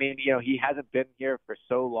career. I mean, he hasn't been here for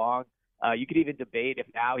so long. You could even debate if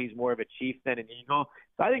now he's more of a Chief than an Eagle.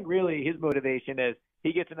 So I think really his motivation is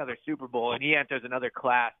he gets another Super Bowl and he enters another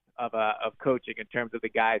class of coaching in terms of the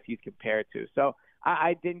guys he's compared to. So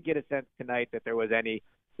I didn't get a sense tonight that there was any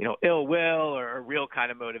ill will or a real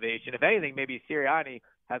kind of motivation. If anything, maybe Sirianni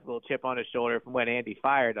has a little chip on his shoulder from when Andy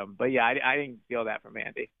fired him. But, yeah, I didn't feel that from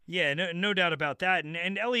Andy. Yeah, no doubt about that.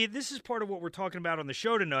 And Elliot, this is part of what we're talking about on the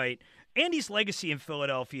show tonight. Andy's legacy in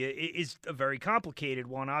Philadelphia is a very complicated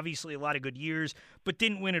one. Obviously, a lot of good years, but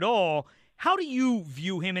didn't win at all. How do you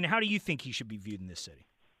view him, and how do you think he should be viewed in this city?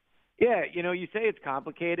 Yeah, you say it's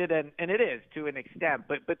complicated, and it is to an extent,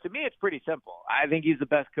 but to me it's pretty simple. I think he's the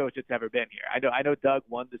best coach that's ever been here. I know Doug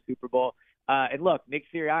won the Super Bowl, and look, Nick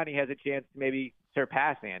Sirianni has a chance to maybe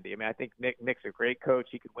surpass Andy. I mean, I think Nick's a great coach.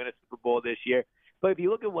 He could win a Super Bowl this year. But if you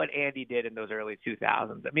look at what Andy did in those early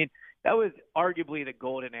 2000s, I mean, that was arguably the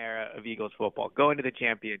golden era of Eagles football, going to the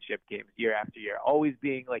championship games year after year, always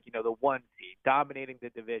being like, the one seed, dominating the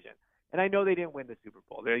division. And I know they didn't win the Super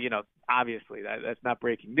Bowl. They're, obviously that's not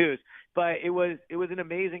breaking news, but it was an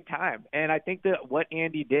amazing time. And I think that what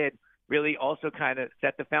Andy did really also kind of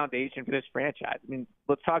set the foundation for this franchise. I mean,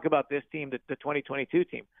 let's talk about this team, the 2022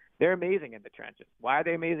 team. They're amazing in the trenches. Why are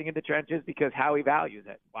they amazing in the trenches? Because Howie values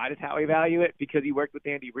it. Why does Howie value it? Because he worked with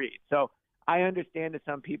Andy Reid. So I understand to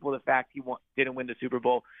some people the fact he didn't win the Super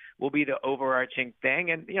Bowl will be the overarching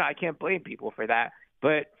thing. And, I can't blame people for that.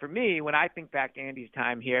 But for me, when I think back to Andy's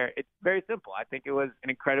time here, it's very simple. I think it was an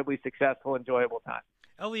incredibly successful, enjoyable time.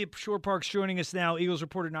 Elliot Shore-Parks joining us now, Eagles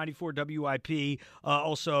reporter 94 WIP,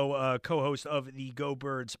 also co-host of the Go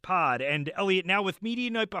Birds pod. And Elliot, now with media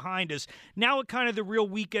night behind us, now kind of the real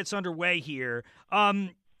week gets underway here.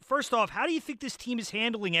 First off, how do you think this team is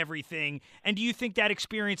handling everything? And do you think that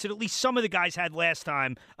experience that at least some of the guys had last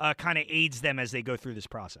time kind of aids them as they go through this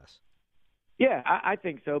process? Yeah, I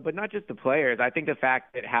think so, but not just the players. I think the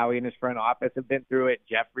fact that Howie and his front office have been through it,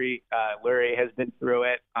 Jeffrey Lurie has been through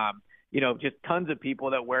it, just tons of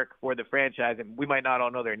people that work for the franchise, and we might not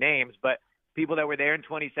all know their names, but people that were there in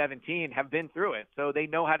 2017 have been through it, so they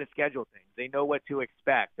know how to schedule things. They know what to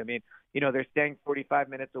expect. I mean, they're staying 45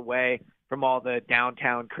 minutes away from all the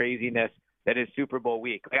downtown craziness that is Super Bowl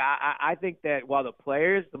week. Like, I think that while the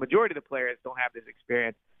majority of the players don't have this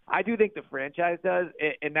experience, I do think the franchise does,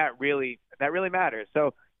 and that really matters.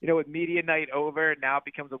 So, with media night over, now it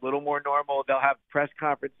becomes a little more normal. They'll have press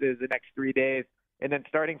conferences the next 3 days, and then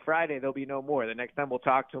starting Friday, there'll be no more. The next time we'll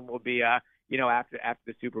talk to them will be, after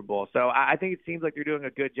the Super Bowl. So I think it seems like they're doing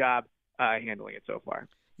a good job handling it so far.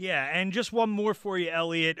 Yeah, and just one more for you,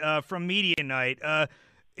 Elliot, from media night.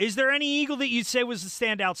 Is there any Eagle that you'd say was the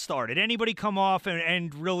standout star? Did anybody come off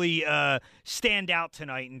and really stand out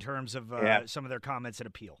tonight in terms of some of their comments and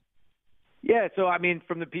appeal? Yeah, so, I mean,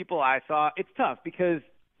 from the people I saw, it's tough because,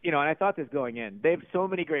 and I thought this going in, they have so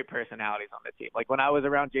many great personalities on the team. Like when I was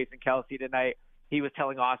around Jason Kelce tonight, he was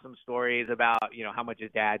telling awesome stories about, how much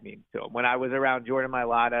his dad means to him. When I was around Jordan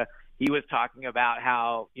Mailata, he was talking about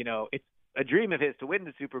how, it's a dream of his to win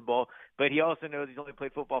the Super Bowl, but he also knows he's only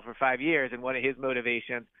played football for 5 years, and one of his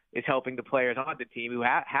motivations is helping the players on the team who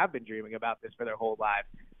have been dreaming about this for their whole lives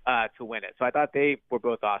to win it. So I thought they were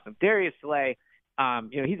both awesome. Darius Slay,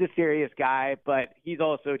 he's a serious guy, but he's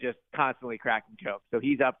also just constantly cracking jokes. So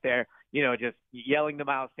he's up there, just yelling to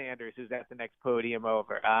Miles Sanders, who's at the next podium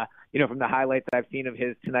over. From the highlights I've seen of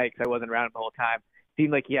his tonight, because I wasn't around him the whole time,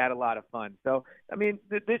 seemed like he had a lot of fun. So, I mean,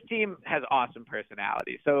 this team has awesome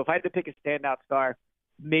personalities. So if I had to pick a standout star,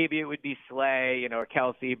 maybe it would be Slay, or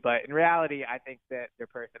Kelce. But in reality, I think that their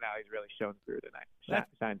personalities really shine through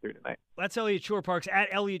tonight. That's Elliot Shore-Parks, at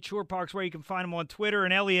Elliot Shore-Parks, where you can find him on Twitter.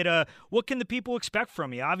 And Elliot, what can the people expect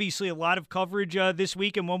from you? Obviously, a lot of coverage this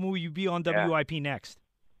week, and when will you be on WIP next?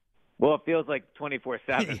 Well, it feels like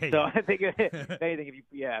 24/7. So I think if anything,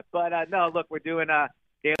 But no, look, we're doing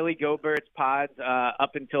daily Go Birds pods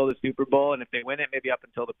up until the Super Bowl, and if they win it, maybe up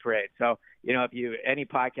until the parade. So if you any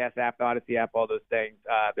podcast app, Odyssey app, all those things,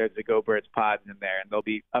 there's the Go Birds pods in there, and they'll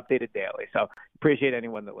be updated daily. So appreciate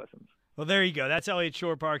anyone that listens. Well, there you go. That's Elliot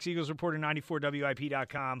Shorr-Parks, Eagles reporter,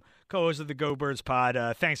 94WIP.com, co-host of the Go Birds pod.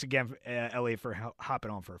 Thanks again, Elliot, for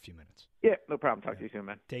hopping on for a few minutes. Yeah, no problem. Talk to you soon,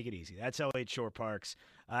 man. Take it easy. That's Elliot Shorr-Parks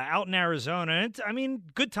out in Arizona.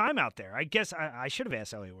 Good time out there. I guess I should have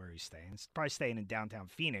asked Elliot where he's staying. He's probably staying in downtown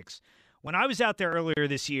Phoenix. When I was out there earlier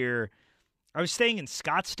this year, I was staying in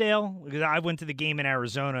Scottsdale because I went to the game in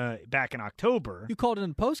Arizona back in October. You called in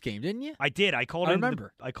the post game, didn't you? I did. I called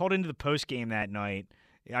into the post game that night.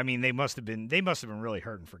 I mean, they must have been really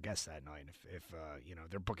hurting for guests that night if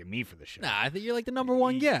they're booking me for the show. Nah, I think you're like the number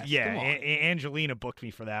one guest. Yeah, Angelina booked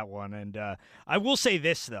me for that one, and I will say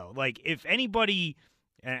this though, like if anybody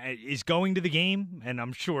is going to the game, and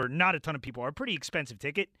I'm sure not a ton of people are, pretty expensive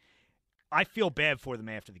ticket. I feel bad for them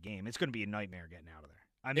after the game. It's going to be a nightmare getting out of there.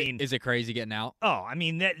 I mean, is it crazy getting out? Oh, I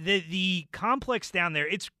mean the complex down there,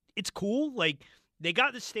 it's cool. Like they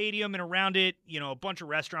got the stadium and around it, a bunch of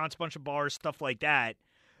restaurants, a bunch of bars, stuff like that.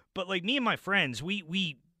 But like me and my friends,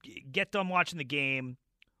 we get done watching the game.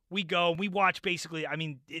 We go, we watch basically. I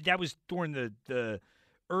mean, that was during the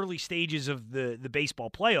early stages of the baseball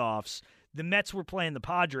playoffs. The Mets were playing the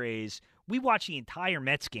Padres. We watched the entire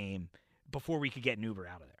Mets game before we could get an Uber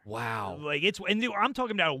out of there. Wow! Like I'm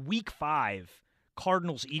talking about a Week 5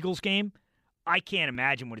 Cardinals-Eagles game. I can't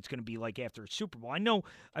imagine what it's going to be like after a Super Bowl.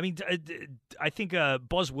 I think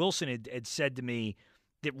Buzz Wilson had said to me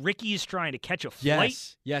that Ricky is trying to catch a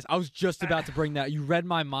flight. Yes. I was just about to bring that. You read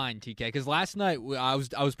my mind, TK, because last night I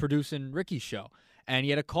was producing Ricky's show, and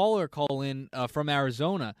he had a caller call in from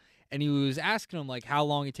Arizona, and he was asking him like how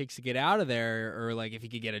long it takes to get out of there, or like if he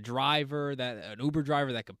could get an Uber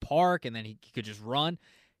driver that could park, and then he could just run.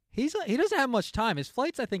 He doesn't have much time. His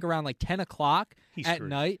flight's I think around like 10 o'clock at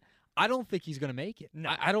night. I don't think he's going to make it.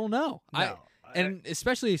 No. I don't know. No. And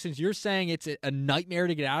especially since you're saying it's a nightmare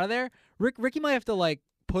to get out of there, Ricky might have to like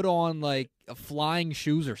put on like a flying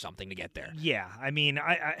shoes or something to get there. Yeah, I mean,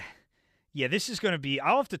 this is going to be.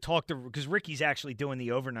 I'll have to talk to because Ricky's actually doing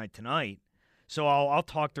the overnight tonight, so I'll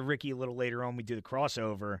talk to Ricky a little later on. We do the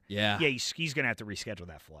crossover. Yeah, he's going to have to reschedule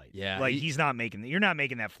that flight. Yeah, like he's not making. You're not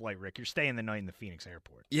making that flight, Rick. You're staying the night in the Phoenix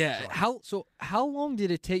airport. Yeah. How long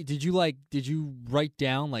did it take? Did you write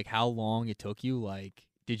down like how long it took you? Like,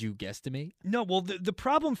 did you guesstimate? No, well, the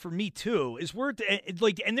problem for me, too, is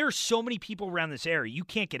and there are so many people around this area, you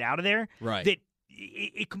can't get out of there. Right. That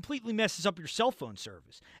it completely messes up your cell phone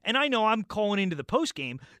service. And I know I'm calling into the post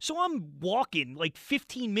game, so I'm walking like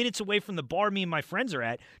 15 minutes away from the bar me and my friends are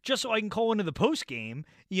at just so I can call into the post game,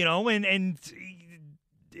 and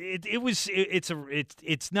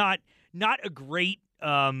it's not a great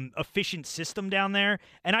efficient system down there,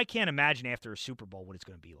 and I can't imagine after a Super Bowl what it's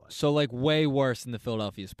going to be like. So, like, way worse than the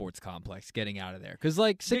Philadelphia sports complex getting out of there. Because,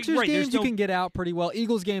 like, Sixers games, you can get out pretty well.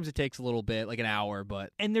 Eagles games, it takes a little bit, like an hour, but...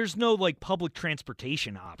 And there's no, like, public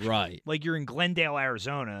transportation option. Right. Like, you're in Glendale,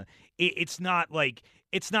 Arizona. It's not like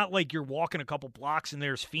you're walking a couple blocks and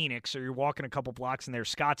there's Phoenix, or you're walking a couple blocks and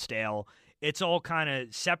there's Scottsdale. It's all kind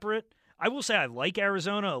of separate. I will say I like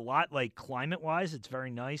Arizona a lot, like climate-wise. It's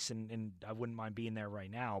very nice, and I wouldn't mind being there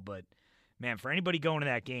right now. But, man, for anybody going to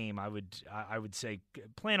that game, I would say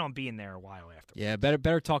plan on being there a while after. Yeah,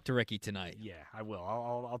 better talk to Ricky tonight. Yeah, I will.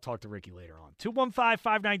 I'll talk to Ricky later on.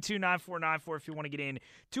 215-592-9494 if you want to get in.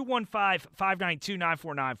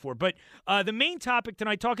 215-592-9494. But the main topic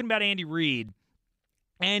tonight, talking about Andy Reid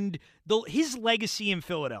and his legacy in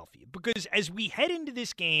Philadelphia. Because as we head into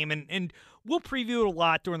this game, and we'll preview it a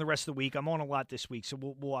lot during the rest of the week. I'm on a lot this week, so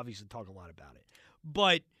we'll obviously talk a lot about it.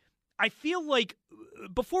 But I feel like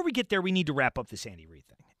before we get there, we need to wrap up this Andy Reid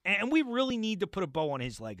thing. And we really need to put a bow on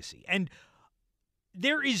his legacy. And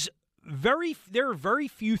there are very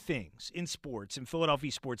few things in sports, in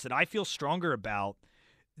Philadelphia sports, that I feel stronger about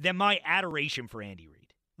than my adoration for Andy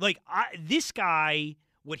Reid. Like, this guy,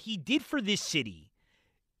 what he did for this city,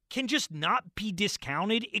 can just not be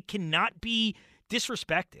discounted. It cannot be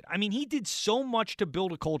disrespected. I mean, he did so much to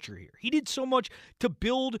build a culture here. He did so much to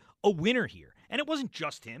build a winner here. And it wasn't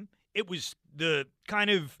just him. It was the kind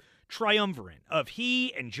of triumvirate of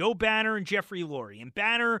he and Joe Banner and Jeffrey Lurie. And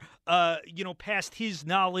Banner, passed his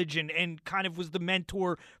knowledge and kind of was the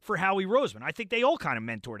mentor for Howie Roseman. I think they all kind of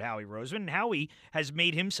mentored Howie Roseman. And Howie has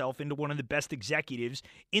made himself into one of the best executives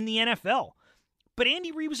in the NFL. But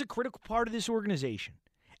Andy Reid was a critical part of this organization.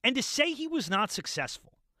 And to say he was not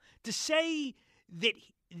successful, to say that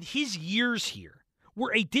his years here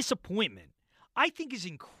were a disappointment, I think is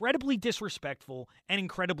incredibly disrespectful and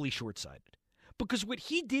incredibly short-sighted. Because what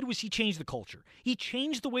he did was he changed the culture. He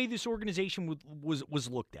changed the way this organization was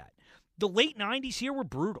looked at. The late 90s here were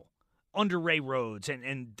brutal under Ray Rhodes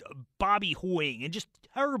and Bobby Hoying, and just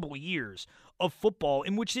terrible years of football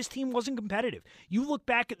in which this team wasn't competitive. You look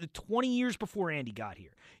back at the 20 years before Andy got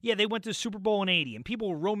here. Yeah, they went to the Super Bowl in 80, and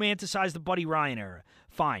people romanticize the Buddy Ryan era.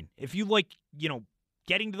 Fine. If you like,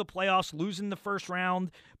 getting to the playoffs, losing the first round,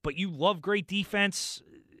 but you love great defense,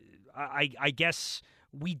 I guess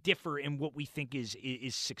we differ in what we think is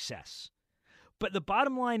success. But the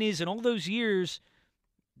bottom line is, in all those years,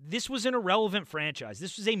 this was an irrelevant franchise.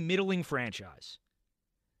 This was a middling franchise.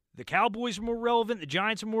 The Cowboys were more relevant. The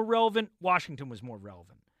Giants were more relevant. Washington was more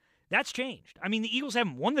relevant. That's changed. I mean, the Eagles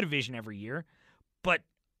haven't won the division every year, but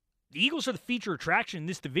the Eagles are the feature attraction in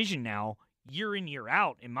this division now, year in, year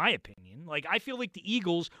out, in my opinion. Like, I feel like the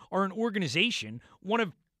Eagles are an organization, one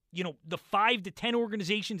of, the 5 to 10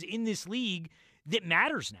 organizations in this league that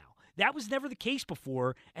matters now. That was never the case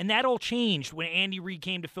before, and that all changed when Andy Reid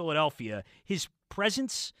came to Philadelphia. His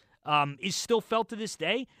presence is still felt to this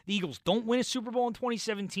day. The Eagles don't win a Super Bowl in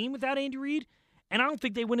 2017 without Andy Reid, and I don't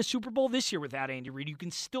think they win a Super Bowl this year without Andy Reid. You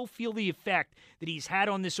can still feel the effect that he's had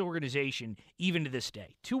on this organization even to this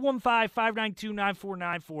day.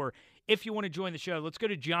 215-592-9494 if you want to join the show. Let's go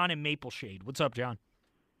to John in Mapleshade. What's up, John?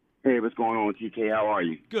 Hey, what's going on, TK? How are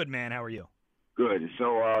you? Good, man. How are you? Good.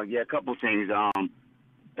 So, a couple things.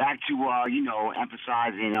 Back to,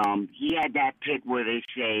 emphasizing, he had that pick where they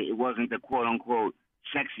say it wasn't the quote-unquote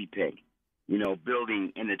sexy pick,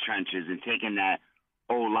 building in the trenches and taking that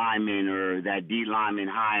O lineman or that D lineman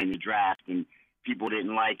high in the draft, and people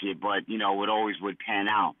didn't like it, but, it always would pan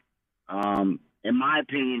out. In my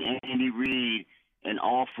opinion, Andy Reid in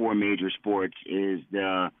all 4 major sports is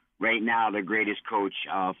right now the greatest coach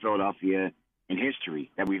Philadelphia in history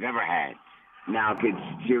that we've ever had. Now, could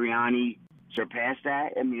Sirianni surpass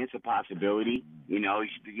that? I mean, it's a possibility. He's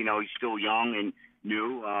still young and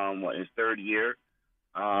new. His 3rd year.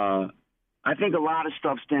 I think a lot of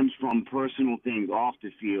stuff stems from personal things off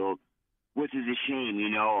the field, which is a shame.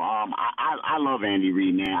 I love Andy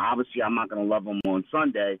Reid, man. Obviously, I'm not going to love him on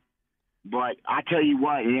Sunday, but I tell you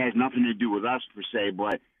what, it has nothing to do with us per se.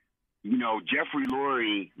 But Jeffrey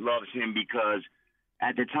Lurie loves him because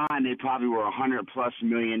at the time, they probably were $100+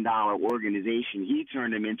 million organization. He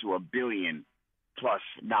turned them into $1 billion+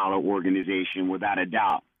 organization without a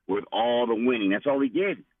doubt, with all the winning. That's all he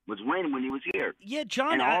did was win when he was here. Yeah,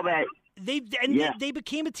 John. And all that. They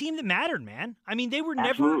became a team that mattered, man. I mean, they were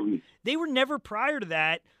never prior to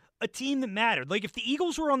that a team that mattered. Like if the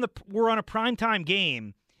Eagles were on a primetime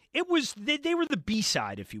game, it was they were the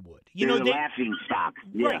B-side, if you would. They were the laughing stock.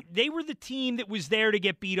 Yeah. Right. They were the team that was there to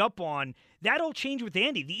get beat up on. That all changed with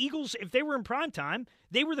Andy. The Eagles, if they were in primetime,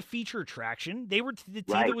 they were the feature attraction. They were the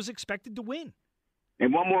team that was expected to win.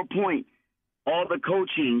 And one more point. All the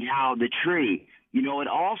coaching, how the tree, it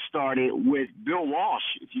all started with Bill Walsh,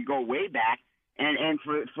 if you go way back. And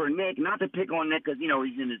for Nick, not to pick on Nick because,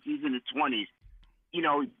 he's in his 20s.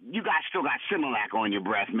 You guys still got Similac on your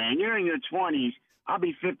breath, man. You're in your 20s. I'll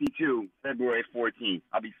be 52 February 14th.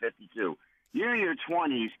 I'll be 52. You're in your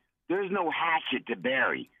 20s. There's no hatchet to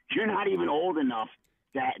bury. You're not even old enough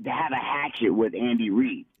to have a hatchet with Andy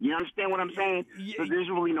Reid. You understand what I'm saying? So there's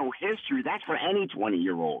really no history. That's for any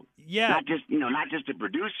 20-year-old. Yeah. Not just a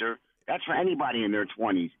producer. That's for anybody in their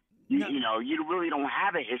 20s. You really don't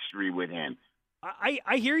have a history with him.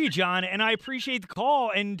 I hear you, John, and I appreciate the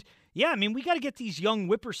call. And yeah, I mean, we got to get these young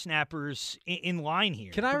whippersnappers in line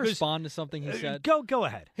here. Can I respond to something he said? Go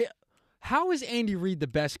ahead. Hey, how is Andy Reid the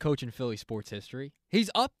best coach in Philly sports history? He's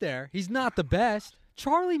up there. He's not the best.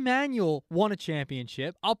 Charlie Manuel won a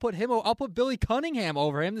championship. I'll put Billy Cunningham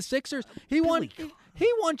over him. The Sixers. He won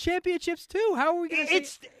championships too. How are we going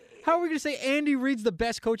to say Andy Reid's the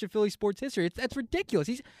best coach in Philly sports history? That's ridiculous.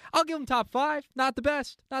 I'll give him top 5. Not the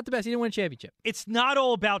best. Not the best. He didn't win a championship. It's not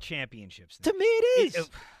all about championships. To me, it is.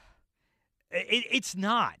 It's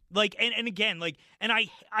not. Like, and again, like, and I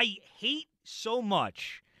hate so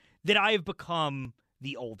much that I have become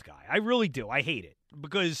the old guy. I really do. I hate it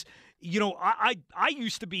because, I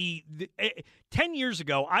used to be 10 years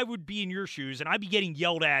ago, I would be in your shoes and I'd be getting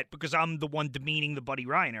yelled at because I'm the one demeaning the Buddy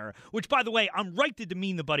Ryan era, which, by the way, I'm right to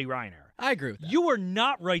demean the Buddy Ryan era. I agree with that. You are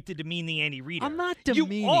not right to demean the Andy Reid era. I'm not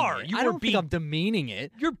demeaning it. I don't think I'm demeaning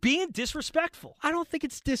it. You're being disrespectful. I don't think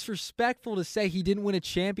it's disrespectful to say he didn't win a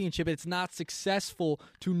championship. It's not successful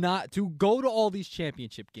to go to all these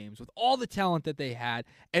championship games with all the talent that they had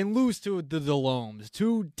and lose to the Dolomes,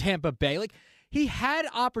 to Tampa Bay. Like, he had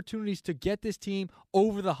opportunities to get this team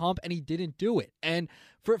over the hump, and he didn't do it. And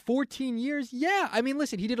for 14 years, yeah, I mean,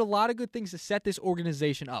 listen, he did a lot of good things to set this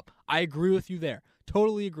organization up. I agree with you there.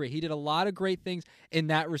 Totally agree. He did a lot of great things in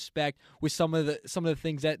that respect with some of the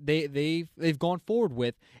things that they've gone forward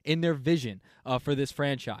with in their vision for this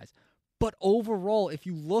franchise. But overall, if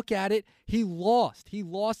you look at it, he lost. He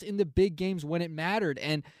lost in the big games when it mattered.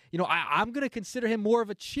 And, I'm going to consider him more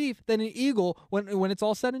of a Chief than an Eagle when it's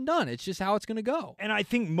all said and done. It's just how it's going to go. And I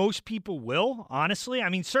think most people will, honestly. I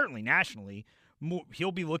mean, certainly nationally,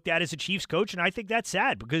 he'll be looked at as a Chiefs coach, and I think that's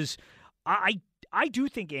sad because I do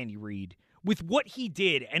think Andy Reid, with what he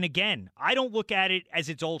did, and again, I don't look at it as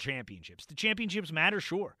it's all championships. The championships matter,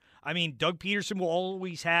 sure. I mean, Doug Peterson will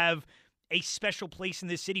always have a special place in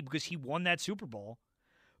this city because he won that Super Bowl.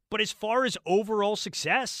 But as far as overall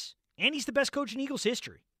success, Andy's the best coach in Eagles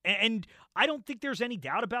history. And I don't think there's any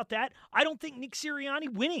doubt about that. I don't think Nick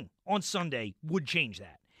Sirianni winning on Sunday would change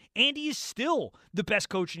that. Andy is still the best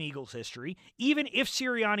coach in Eagles history, even if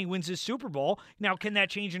Sirianni wins his Super Bowl. Now, can that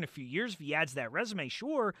change in a few years if he adds that resume?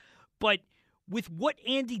 Sure. But with what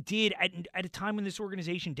Andy did at a time when this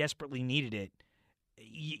organization desperately needed it,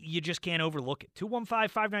 you just can't overlook it.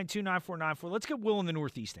 215-592-9494. Let's get Will in the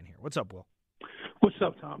Northeast in here. What's up, Will? What's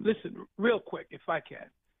up, Tom? Listen, real quick, if I can,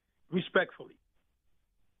 respectfully.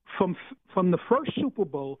 From the first Super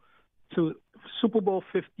Bowl to Super Bowl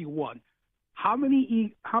 51, how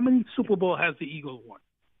many Super Bowl has the Eagles won?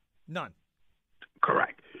 None.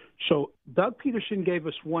 Correct. So Doug Peterson gave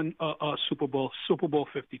us one Super Bowl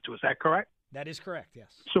 52. Is that correct? That is correct, yes.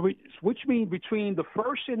 So, which means between the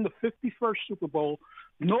first and the 51st Super Bowl,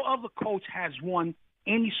 no other coach has won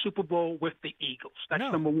any Super Bowl with the Eagles. That's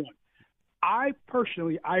number one. I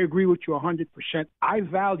agree with you 100%. I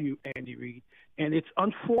value Andy Reid, and it's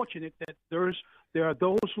unfortunate that there are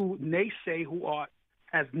those who naysay who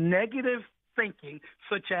has negative thinking,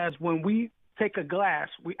 such as when we take a glass,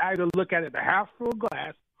 we either look at it a half full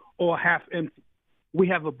glass or half empty. We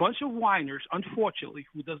have a bunch of whiners, unfortunately,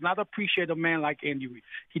 who does not appreciate a man like Andy Reid.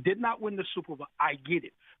 He did not win the Super Bowl. I get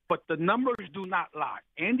it. But the numbers do not lie.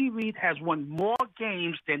 Andy Reid has won more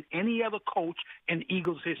games than any other coach in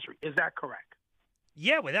Eagles history. Is that correct?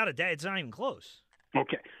 Yeah, without a doubt. It's not even close.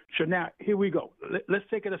 Okay. So now, here we go. Let's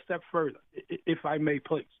take it a step further, if I may,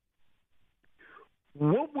 please.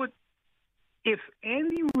 If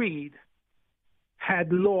Andy Reid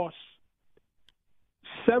had lost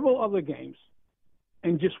several other games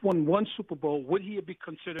and just won one Super Bowl, would he be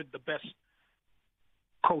considered the best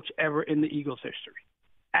coach ever in the Eagles history,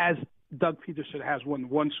 as Doug Peterson has won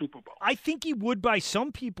one Super Bowl? I think he would by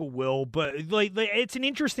some people, Will, but it's an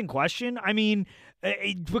interesting question. I mean,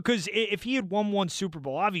 because if he had won one Super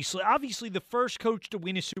Bowl, obviously the first coach to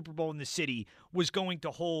win a Super Bowl in the city was going to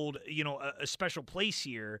hold, a special place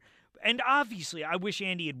here. And obviously, I wish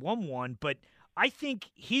Andy had won one, but I think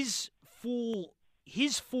his full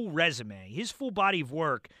resume, his full body of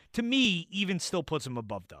work, to me, even still puts him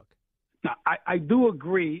above Doug. Now, I do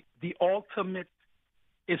agree the ultimate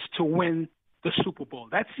is to win the Super Bowl.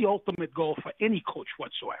 That's the ultimate goal for any coach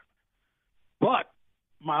whatsoever. But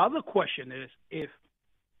my other question is,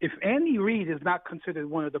 if Andy Reid is not considered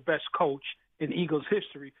one of the best coach in Eagles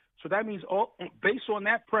history, so that means, based on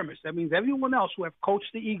that premise, that means everyone else who have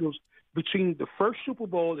coached the Eagles between the first Super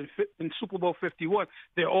Bowl and Super Bowl 51,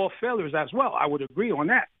 they're all failures as well. I would agree on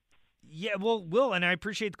that. Yeah, well, Will, and I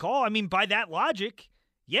appreciate the call. I mean, by that logic,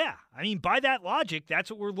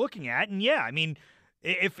 that's what we're looking at. And yeah, I mean,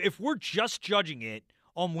 if we're just judging it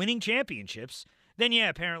on winning championships, then yeah,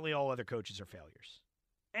 apparently all other coaches are failures.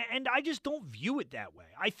 And I just don't view it that way.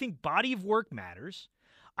 I think body of work matters.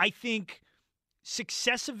 I think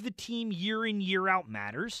success of the team year in, year out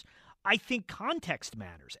matters. I think context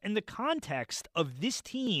matters, and the context of this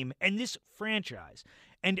team and this franchise.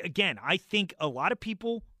 And again, I think a lot of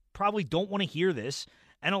people probably don't want to hear this,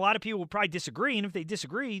 and a lot of people will probably disagree, and if they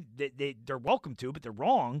disagree, they're welcome to, but they're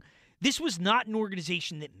wrong. This was not an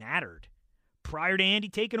organization that mattered prior to Andy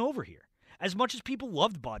taking over here. As much as people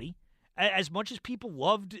loved Buddy, as much as people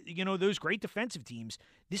loved, those great defensive teams,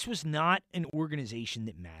 this was not an organization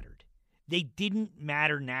that mattered. They didn't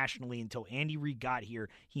matter nationally until Andy Reid got here.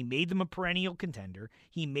 He made them a perennial contender.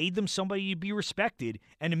 He made them somebody to be respected.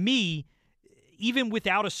 And to me, even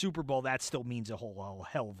without a Super Bowl, that still means a whole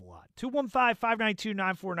hell of a lot.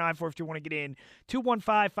 215-592-9494 if you want to get in.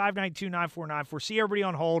 215-592-9494. See everybody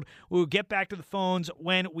on hold. We'll get back to the phones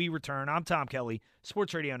when we return. I'm Tom Kelly,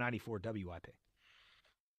 Sports Radio 94 WIP.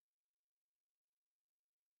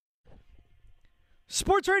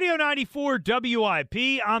 Sports Radio 94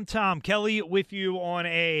 WIP. I'm Tom Kelly with you on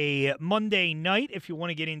a Monday night. If you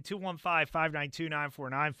want to get in,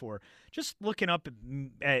 215-592-9494. Just looking up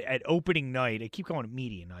at opening night. I keep calling it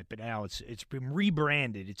media night, but now it's been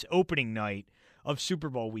rebranded. It's opening night of Super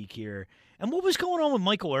Bowl week here. And what was going on with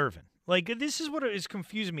Michael Irvin? Like, this is what is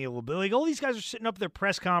confusing me a little bit. Like, all these guys are sitting up at their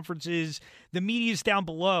press conferences. The media's down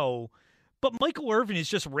below. But Michael Irvin is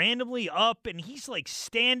just randomly up, and he's, like,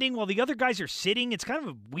 standing while the other guys are sitting. It's kind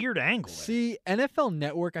of a weird angle. See, NFL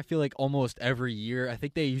Network, I feel like almost every year, I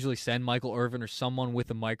think they usually send Michael Irvin or someone with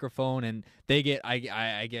a microphone, and they get,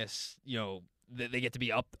 I guess, you know, they get to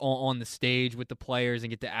be up on the stage with the players and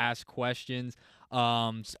get to ask questions.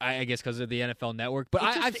 I guess because of the NFL Network. But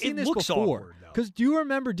I've seen this before. Because do you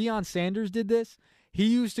remember Deion Sanders did this? He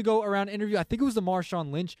used to go around interview. I think it was the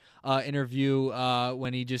Marshawn Lynch interview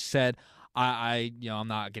when he just said, I'm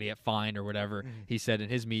not going to get fined or whatever he said in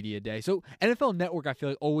his media day. So NFL Network, I feel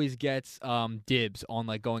like, always gets dibs on,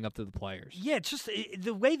 like, going up to the players. Yeah, it's just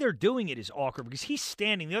the way they're doing it is awkward because he's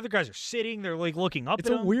standing. The other guys are sitting. They're, like, looking up. It's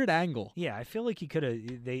a weird angle. Yeah, I feel like they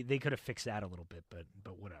could have fixed that a little bit, but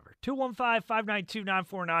whatever.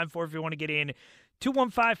 215-592-9494 if you want to get in.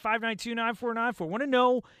 215-592-9494. Want to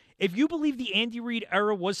know if you believe the Andy Reid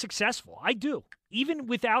era was successful. I do. Even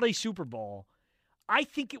without a Super Bowl, I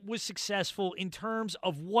think it was successful in terms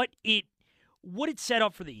of what it set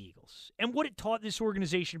up for the Eagles and what it taught this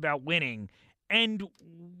organization about winning and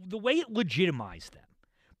the way it legitimized them.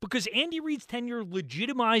 Because Andy Reid's tenure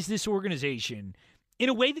legitimized this organization in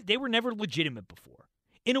a way that they were never legitimate before,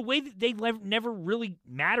 in a way that they never really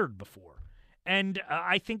mattered before. And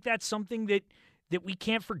I think that's something that we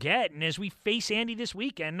can't forget. And as we face Andy this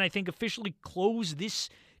weekend, I think officially close this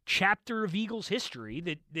chapter of Eagles history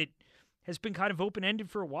that has been kind of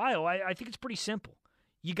open-ended for a while, I think it's pretty simple.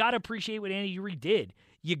 You got to appreciate what Andy Reid did.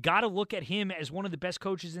 You got to look at him as one of the best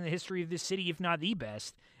coaches in the history of this city, if not the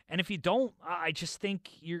best. And if you don't, I just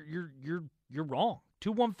think you're wrong.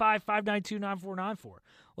 215-592-9494.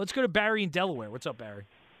 Let's go to Barry in Delaware. What's up, Barry?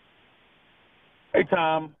 Hey,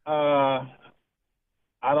 Tom. I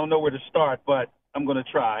don't know where to start, but I'm going to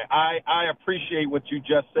try. I appreciate what you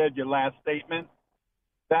just said, your last statement.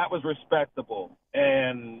 That was respectable.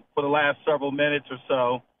 And for the last several minutes or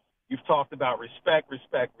so, you've talked about respect.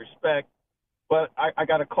 But I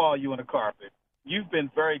got to call you on the carpet. You've been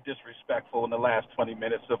very disrespectful in the last 20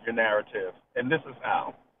 minutes of your narrative, and this is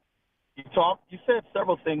how. You said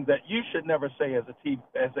several things that you should never say as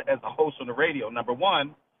a host on the radio. Number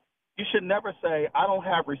one, you should never say, I don't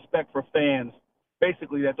have respect for fans,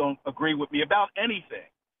 basically, that don't agree with me about anything.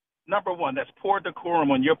 Number one, that's poor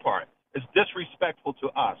decorum on your part. It's disrespectful to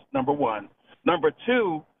us, number one. Number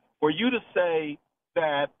two, for you to say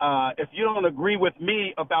that if you don't agree with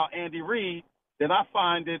me about Andy Reid, then I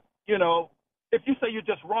find it, if you say you're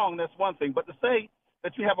just wrong, that's one thing. But to say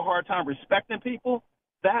that you have a hard time respecting people,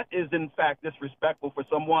 that is, in fact, disrespectful for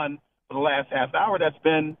someone for the last half hour that's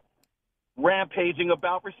been rampaging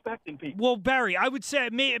about respecting people. Well, Barry, I would say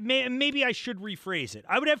maybe I should rephrase it.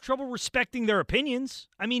 I would have trouble respecting their opinions.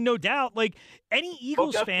 I mean, no doubt. Like any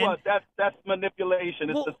Eagles fan, what? That's manipulation.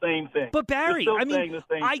 It's the same thing. But Barry, I mean,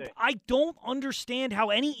 I don't understand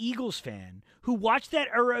how any Eagles fan who watched that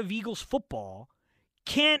era of Eagles football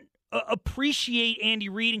can't appreciate Andy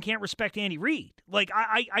Reid and can't respect Andy Reid. Like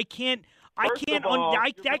I can't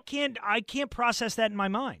process that in my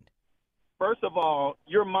mind. First of all,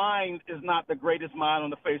 your mind is not the greatest mind on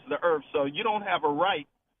the face of the earth, so you don't have a right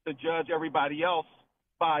to judge everybody else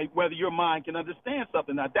by whether your mind can understand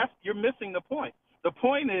something. Now, you're missing the point. The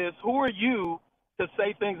point is, who are you to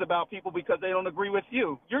say things about people because they don't agree with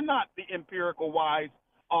you? You're not the empirical wise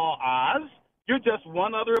all Oz. You're just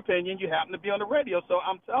one other opinion. You happen to be on the radio. So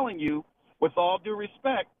I'm telling you, with all due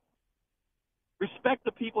respect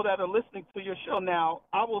the people that are listening to your show. Now,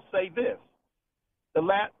 I will say this. The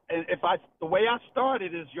way I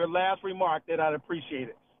started is your last remark that I'd appreciate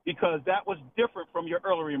it because that was different from your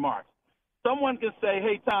earlier remarks. Someone can say,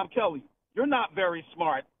 hey, Tom Kelly, you're not very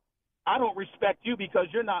smart. I don't respect you because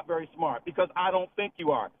you're not very smart because I don't think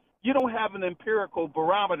you are. You don't have an empirical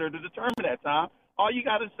barometer to determine that, Tom. All you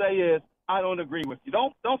got to say is, I don't agree with you.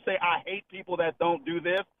 Don't say I hate people that don't do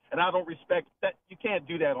this and I don't respect that. You can't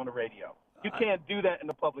do that on the radio. You can't do that in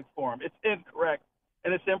the public forum. It's incorrect.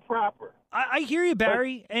 And it's improper. I hear you,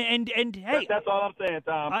 Barry. And hey, that's all I'm saying,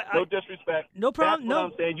 Tom. No disrespect. No problem. That's what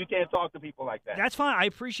I'm saying. You can't talk to people like that. That's fine. I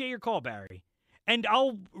appreciate your call, Barry. And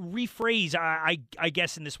I'll rephrase, I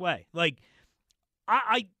guess, in this way. Like,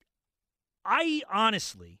 I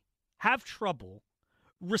honestly have trouble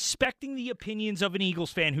respecting the opinions of an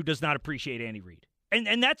Eagles fan who does not appreciate Andy Reid.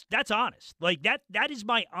 And that's honest. Like, that is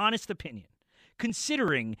my honest opinion.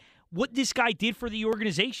 considering what this guy did for the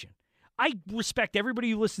organization. I respect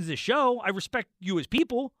everybody who listens to the show. I respect you as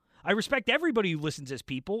people. I respect everybody who listens as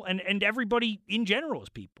people and everybody in general as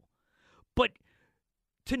people. But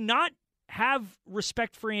to not have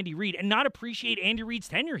respect for Andy Reid and not appreciate Andy Reid's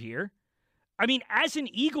tenure here, I mean, as an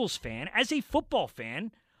Eagles fan, as a football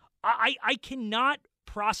fan, I cannot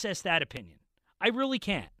process that opinion. I really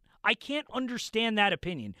can't. I can't understand that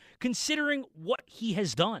opinion, considering what he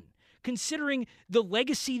has done, considering the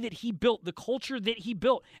legacy that he built, the culture that he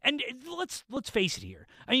built. And let's face it here.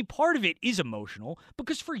 I mean, part of it is emotional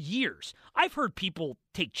because for years, I've heard people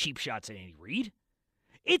take cheap shots at Andy Reid.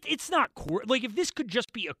 It's not like if this could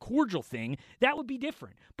just be a cordial thing, that would be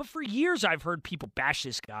different. But for years, I've heard people bash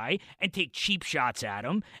this guy and take cheap shots at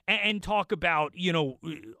him and talk about,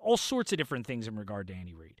 all sorts of different things in regard to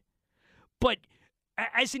Andy Reid. But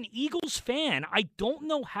as an Eagles fan, I don't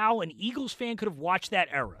know how an Eagles fan could have watched that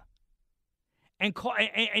era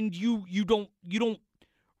and you don't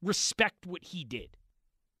respect what he did.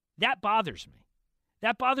 That bothers me.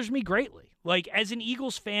 That bothers me greatly. Like, as an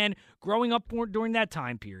Eagles fan growing up during that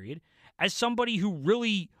time period, as somebody who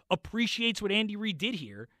really appreciates what Andy Reid did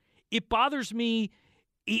here, it bothers me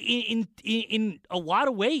in a lot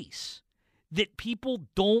of ways that people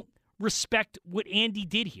don't respect what Andy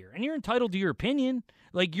did here. And you're entitled to your opinion.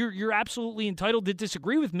 Like, you're absolutely entitled to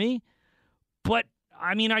disagree with me. But,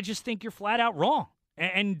 I mean, I just think you're flat out wrong.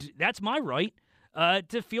 And that's my right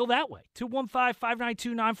to feel that way.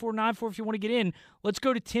 215-592-9494 if you want to get in. Let's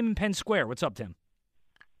go to Tim in Penn Square. What's up, Tim?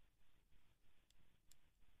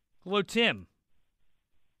 Hello, Tim.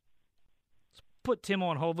 Let's put Tim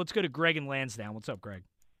on hold. Let's go to Greg in Lansdowne. What's up, Greg?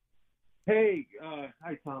 Hey,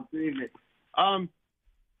 hi, Tom. Good evening.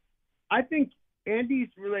 I think Andy's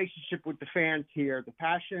relationship with the fans here, the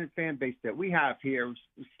passionate fan base that we have here,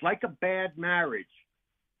 is like a bad marriage.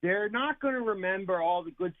 They're not going to remember all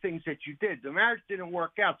the good things that you did. The marriage didn't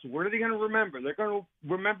work out, so what are they going to remember? They're going to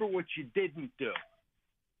remember what you didn't do.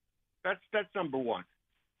 That's number one.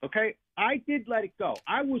 Okay? I did let it go.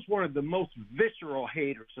 I was one of the most visceral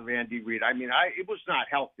haters of Andy Reid. I mean, it was not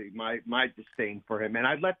healthy, my disdain for him, and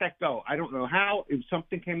I let that go. I don't know how. It was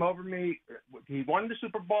something came over me. He won the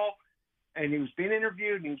Super Bowl, and he was being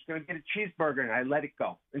interviewed, and he was going to get a cheeseburger, and I let it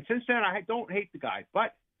go. And since then, I don't hate the guy.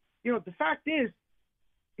 But, the fact is,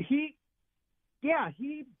 he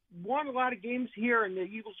won a lot of games here, and the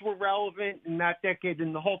Eagles were relevant in that decade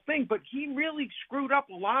and the whole thing, but he really screwed up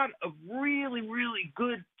a lot of really, really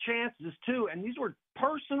good chances, too, and these were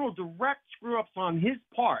personal, direct screw-ups on his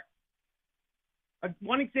part.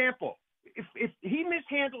 One example, if he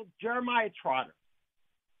mishandled Jeremiah Trotter,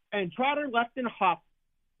 and Trotter left in a huff,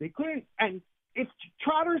 they couldn't, and if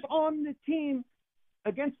Trotter's on the team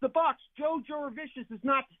against the Bucs, Joe Jurevicius is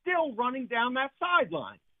not still running down that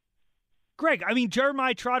sideline. Greg, I mean,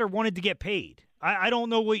 Jeremiah Trotter wanted to get paid. I don't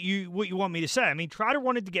know what you want me to say. I mean, Trotter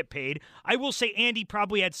wanted to get paid. I will say Andy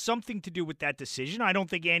probably had something to do with that decision. I don't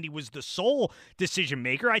think Andy was the sole decision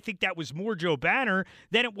maker. I think that was more Joe Banner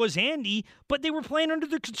than it was Andy, but they were playing under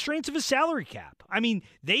the constraints of a salary cap. I mean,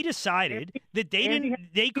 they decided that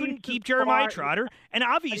they couldn't keep Jeremiah Trotter, and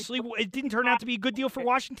obviously it didn't turn out to be a good deal for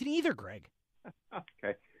Washington either, Greg.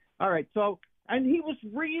 Okay. All right. So, and he was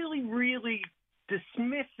really, really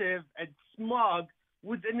dismissive and smug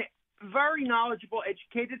with a very knowledgeable,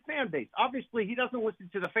 educated fan base. Obviously, he doesn't listen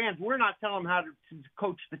to the fans. We're not telling him how to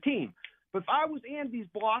coach the team. But if I was Andy's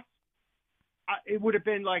boss, it would have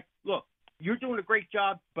been like, look, you're doing a great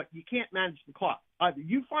job, but you can't manage the clock. Either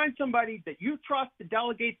you find somebody that you trust to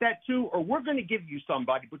delegate that to, or we're going to give you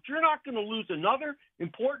somebody. But you're not going to lose another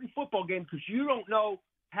important football game because you don't know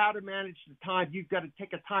how to manage the time. You've got to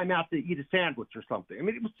take a time out to eat a sandwich or something. I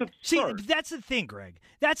mean, it was absurd. See, that's the thing, Greg.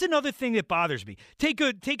 That's another thing that bothers me. Take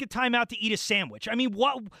a time out to eat a sandwich. I mean,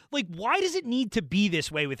 why does it need to be this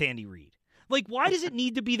way with Andy Reid? Like, why does it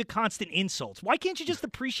need to be the constant insults? Why can't you just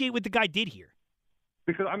appreciate what the guy did here?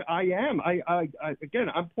 Because again,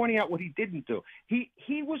 I'm pointing out what he didn't do. He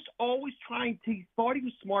was always he thought he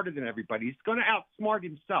was smarter than everybody. He's going to outsmart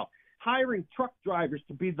himself, hiring truck drivers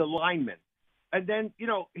to be the linemen. And then,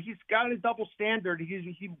 he's got a double standard.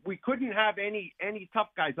 We couldn't have any tough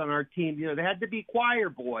guys on our team. They had to be choir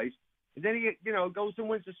boys. And then he, goes and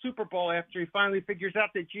wins the Super Bowl after he finally figures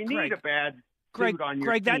out that you need a bad dude on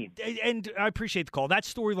your team. And I appreciate the call. That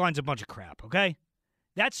storyline's a bunch of crap, okay?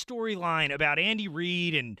 That storyline about Andy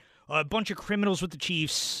Reid and a bunch of criminals with the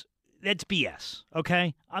Chiefs, that's BS,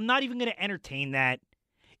 okay? I'm not even going to entertain that.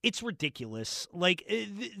 It's ridiculous. Like,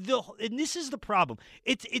 and this is the problem.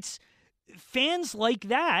 It's fans like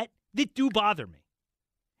that do bother me.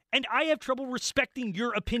 And I have trouble respecting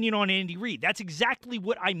your opinion on Andy Reid. That's exactly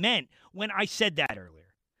what I meant when I said that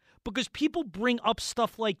earlier. Because people bring up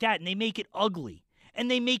stuff like that and they make it ugly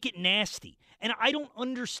and they make it nasty. And I don't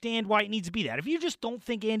understand why it needs to be that. If you just don't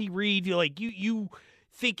think Andy Reid, you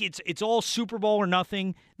think it's all Super Bowl or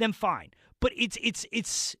nothing, then fine. But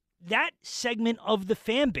it's that segment of the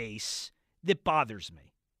fan base that bothers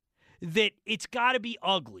me. That it's got to be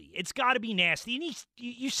ugly. It's got to be nasty. And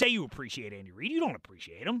you say you appreciate Andy Reid. You don't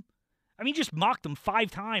appreciate him. I mean, you just mocked him 5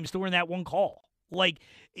 times during that one call. Like,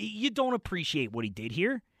 you don't appreciate what he did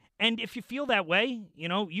here. And if you feel that way,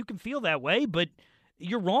 you can feel that way, but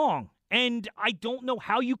you're wrong. And I don't know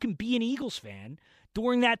how you can be an Eagles fan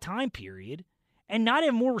during that time period and not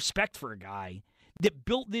have more respect for a guy that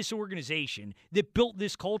built this organization, that built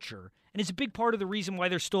this culture, and it's a big part of the reason why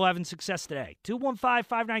they're still having success today.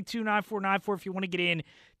 215-592-9494 if you want to get in.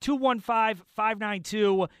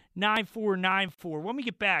 215-592-9494. When we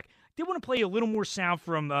get back, I did want to play a little more sound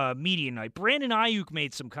from Media Night. Brandon Ayuk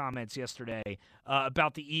made some comments yesterday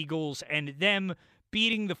about the Eagles and them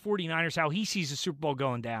beating the 49ers, how he sees the Super Bowl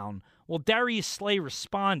going down. Well, Darius Slay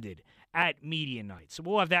responded at Media Night. So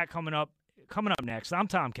we'll have that coming up next. I'm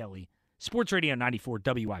Tom Kelly, Sports Radio 94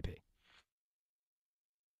 WIP.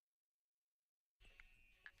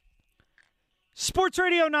 Sports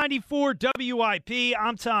Radio 94 WIP.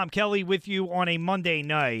 I'm Tom Kelly with you on a Monday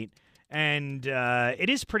night. And it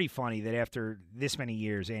is pretty funny that after this many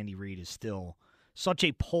years, Andy Reid is still such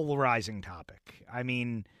a polarizing topic. I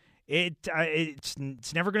mean, it's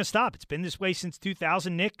never going to stop. It's been this way since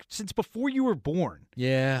 2000, Nick, since before you were born.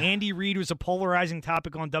 Yeah. Andy Reid was a polarizing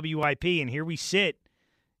topic on WIP, and here we sit,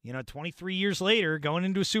 23 years later, going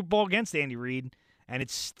into a Super Bowl against Andy Reid. And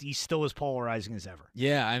he's still as polarizing as ever.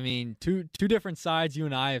 Yeah, I mean, two different sides you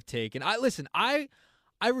and I have taken. I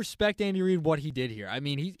respect Andy Reid, what he did here. I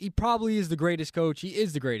mean, he probably is the greatest coach. He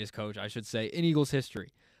is the greatest coach, I should say, in Eagles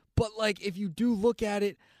history. But, if you do look at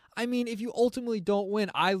it, I mean, if you ultimately don't win,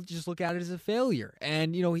 I just look at it as a failure.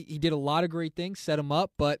 And, he did a lot of great things, set him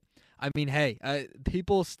up, but I mean, hey,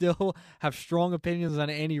 people still have strong opinions on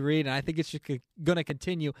Andy Reid, and I think it's just going to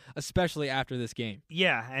continue, especially after this game.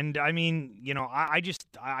 Yeah, and I mean, I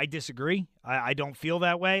disagree. I don't feel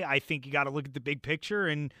that way. I think you got to look at the big picture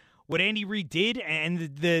and what Andy Reid did,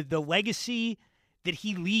 and the legacy that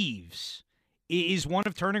he leaves is one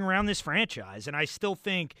of turning around this franchise. And I still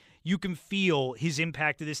think you can feel his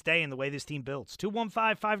impact to this day and the way this team builds.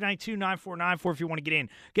 215-592-9494 if you want to get in.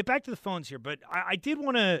 Get back to the phones here, but I did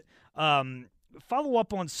want to follow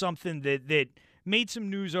up on something that made some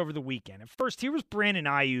news over the weekend. At first, here was Brandon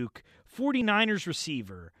Ayuk, 49ers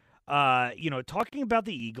receiver, talking about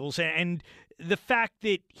the Eagles and the fact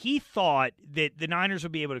that he thought that the Niners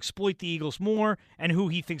would be able to exploit the Eagles more and who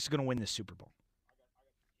he thinks is going to win this Super Bowl.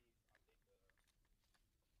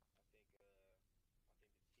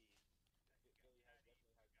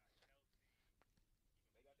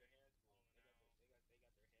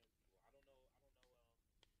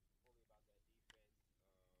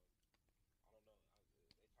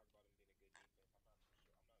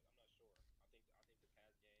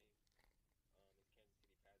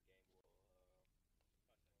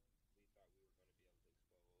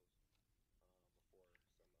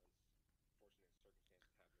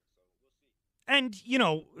 And,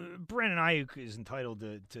 Brandon Ayuk is entitled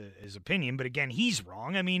to his opinion, but again, he's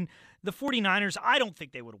wrong. I mean, the 49ers, I don't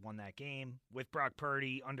think they would have won that game with Brock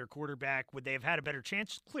Purdy under quarterback. Would they have had a better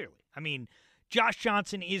chance? Clearly. I mean, Josh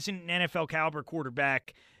Johnson isn't an NFL caliber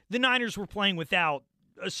quarterback. The Niners were playing without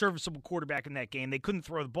a serviceable quarterback in that game. They couldn't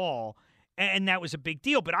throw the ball, and that was a big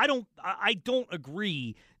deal. But I don't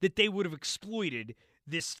agree that they would have exploited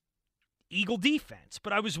this Eagle defense.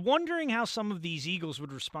 But I was wondering how some of these Eagles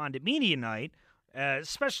would respond at Media Night,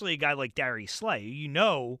 especially a guy like Darius Slay,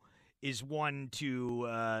 who is one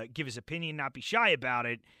to give his opinion, not be shy about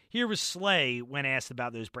it. Here was Slay when asked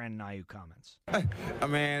about those Brandon Ayuk comments. I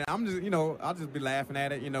mean, I'm just, I'll just be laughing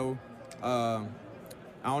at it, I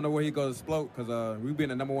don't know where he goes to explode because we've been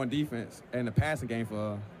the number one defense in the passing game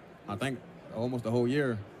for, I think, almost the whole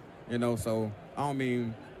year, so I don't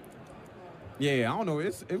mean... Yeah, I don't know.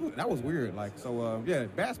 That was weird.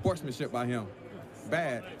 Bad sportsmanship by him.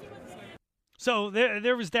 Bad. So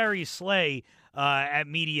there was Darius Slay at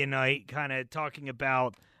Media Night kind of talking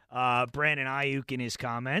about Brandon Ayuk in his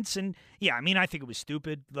comments. And, yeah, I mean, I think it was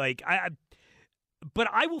stupid. But I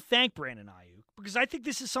will thank Brandon Ayuk because I think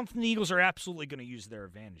this is something the Eagles are absolutely going to use to their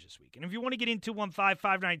advantage this week. And if you want to get in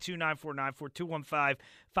 215-592-9494,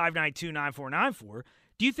 215-592-9494,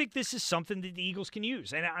 do you think this is something that the Eagles can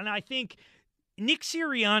use? And I think Nick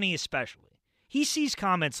Sirianni especially, he sees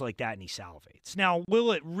comments like that and he salivates. Now,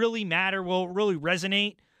 will it really matter? Will it really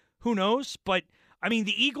resonate Who knows? But, I mean,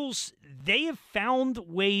 the Eagles, they have found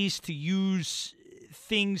ways to use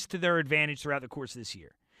things to their advantage throughout the course of this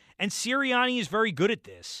year. And Sirianni is very good at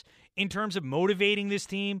this in terms of motivating this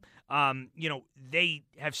team. They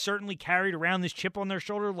have certainly carried around this chip on their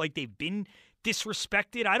shoulder like they've been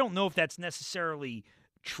disrespected. I don't know if that's necessarily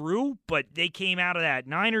true, but they came out of that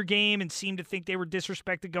Niner game and seemed to think they were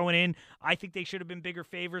disrespected going in. I think they should have been bigger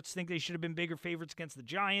favorites. Think they should have been bigger favorites against the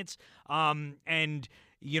Giants. That's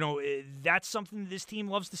something this team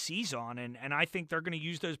loves to seize on, and I think they're going to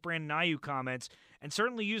use those Brandon Ayuk comments and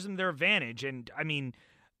certainly use them to their advantage. And, I mean,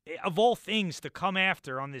 of all things to come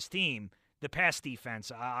after on this team, the pass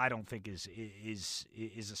defense, I don't think is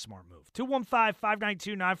a smart move.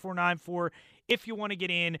 215-592-9494 if you want to get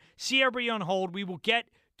in. See everybody on hold. We will get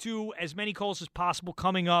to as many calls as possible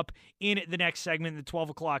coming up in the next segment, the 12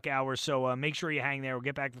 o'clock hour. So make sure you hang there. We'll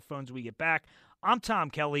get back to the phones when we get back. I'm Tom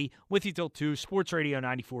Kelly with you till 2, Sports Radio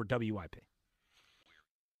 94 WIP.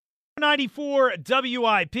 94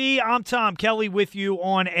 WIP. I'm Tom Kelly with you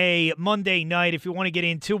on a Monday night. If you want to get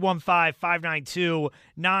in,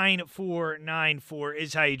 215-592-9494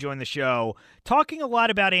 is how you join the show. Talking a lot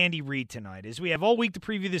about Andy Reid tonight, as we have all week to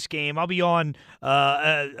preview this game. I'll be on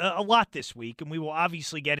a lot this week, and we will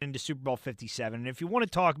obviously get into Super Bowl 57. And if you want to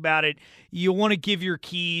talk about it, you want to give your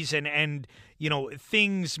keys and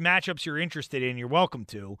things, matchups you're interested in, you're welcome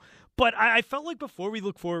to. But I felt like before we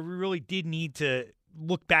look forward, we really did need to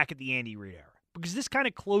look back at the Andy Reid era, because this kind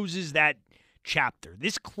of closes that chapter.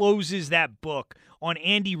 This closes that book on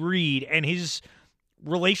Andy Reid and his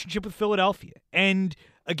relationship with Philadelphia. And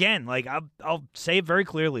again, I'll say it very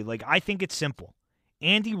clearly, I think it's simple.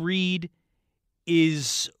 Andy Reid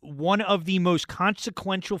is one of the most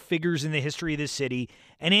consequential figures in the history of this city,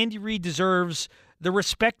 and Andy Reid deserves the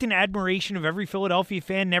respect and admiration of every Philadelphia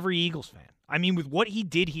fan and every Eagles fan. I mean, with what he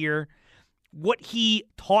did here, what he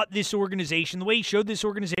taught this organization, the way he showed this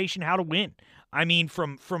organization how to win. I mean,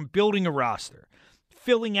 from building a roster,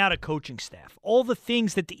 filling out a coaching staff, all the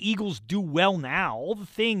things that the Eagles do well now, all the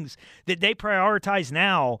things that they prioritize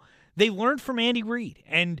now, they learned from Andy Reid.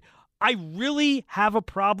 And I really have a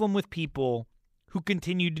problem with people who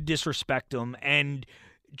continue to disrespect him and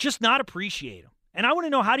just not appreciate him. And I want to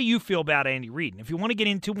know, how do you feel about Andy Reid? And if you want to get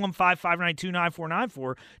in,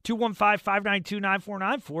 215-592-9494,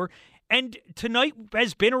 215-592-9494. And tonight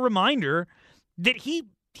has been a reminder that he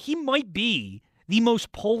might be the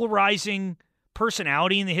most polarizing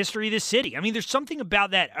personality in the history of this city. I mean, there's something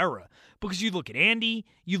about that era, because you look at Andy,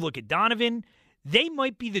 you look at Donovan, they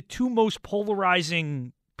might be the two most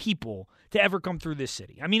polarizing people to ever come through this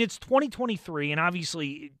city. I mean, it's 2023, and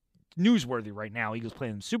obviously newsworthy right now. Eagles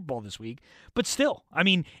playing the Super Bowl this week. But still, I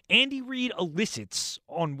mean, Andy Reid elicits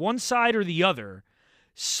on one side or the other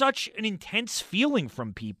such an intense feeling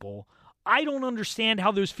from people. I don't understand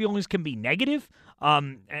how those feelings can be negative,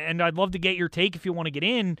 and I'd love to get your take if you want to get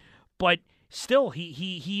in, but still,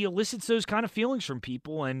 he elicits those kind of feelings from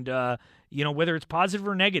people, and whether it's positive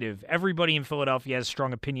or negative, everybody in Philadelphia has a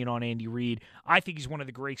strong opinion on Andy Reid. I think he's one of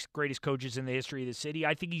the greatest coaches in the history of the city.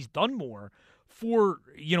 I think he's done more for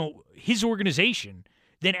his organization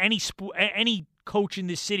than any coach in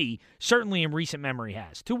this city, certainly in recent memory,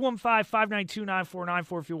 has.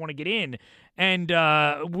 215-592-9494 if you want to get in. And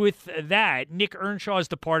with that, Nick Earnshaw has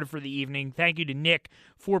departed for the evening. Thank you to Nick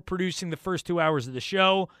for producing the first 2 hours of the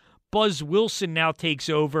show. Buzz Wilson now takes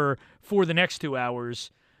over for the next 2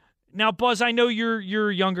 hours. Now, Buzz, I know you're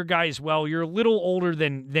a younger guy as well. You're a little older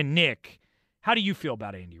than Nick. How do you feel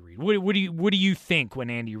about Andy Reid? What do you think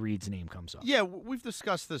when Andy Reid's name comes up? Yeah, we've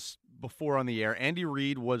discussed this before on the air. Andy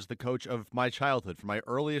Reid was the coach of my childhood. From my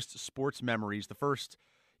earliest sports memories, the first,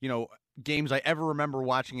 games I ever remember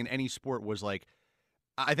watching in any sport was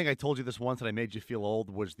I think I told you this once and I made you feel old,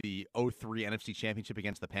 was the 2003 NFC Championship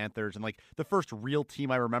against the Panthers. And the first real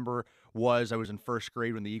team I remember I was in first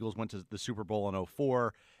grade when the Eagles went to the Super Bowl in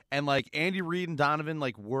 2004. And Andy Reid and Donovan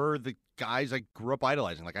were the guys I grew up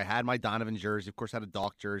idolizing. I had my Donovan jersey, of course, had a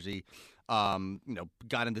Doc jersey.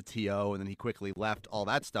 Got into TO, and then he quickly left, all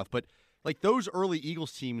that stuff. But those early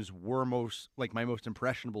Eagles teams were my most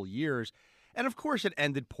impressionable years. And of course, it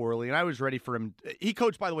ended poorly. And I was ready for him. He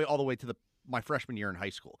coached, by the way, all the way to my freshman year in high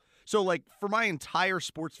school. So for my entire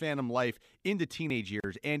sports fandom life into teenage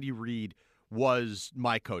years, Andy Reid was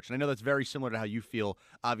my coach. And I know that's very similar to how you feel,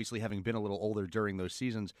 obviously having been a little older during those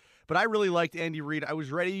seasons. But I really liked Andy Reid. I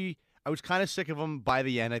was ready. I was kind of sick of him by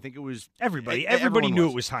the end. I think it was everybody knew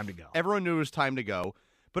it was time to go. Everyone knew it was time to go.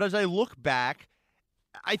 But as I look back,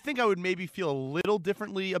 I think I would maybe feel a little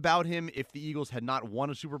differently about him if the Eagles had not won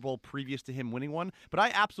a Super Bowl previous to him winning one. But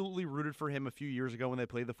I absolutely rooted for him a few years ago when they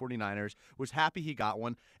played the 49ers, was happy he got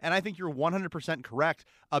one. And I think you're 100% correct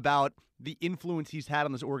about the influence he's had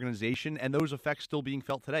on this organization and those effects still being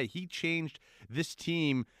felt today. He changed this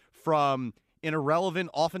team from an irrelevant,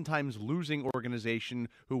 oftentimes losing organization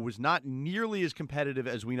who was not nearly as competitive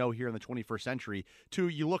as we know here in the 21st century to,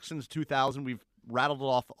 you look since 2000, we've rattled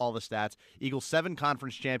off all the stats. Eagles 7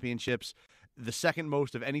 conference championships, the second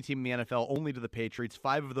most of any team in the NFL, only to the Patriots.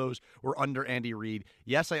 5 of those were under Andy Reid.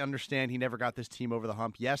 Yes, I understand he never got this team over the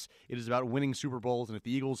hump. Yes, it is about winning Super Bowls, and if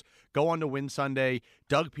the Eagles go on to win Sunday,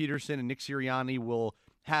 Doug Peterson and Nick Sirianni will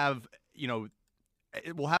have,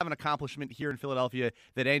 will have an accomplishment here in Philadelphia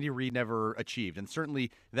that Andy Reid never achieved, and certainly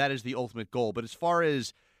that is the ultimate goal. But as far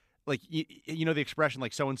as the expression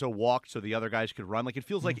so-and-so walked so the other guys could run. It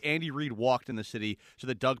feels like Andy Reid walked in the city so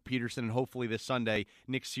that Doug Peterson and hopefully this Sunday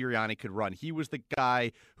Nick Sirianni could run. He was the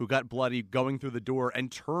guy who got bloody going through the door and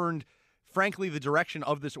turned, frankly, the direction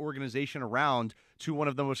of this organization around to one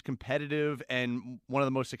of the most competitive and one of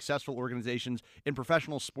the most successful organizations in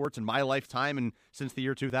professional sports in my lifetime and since the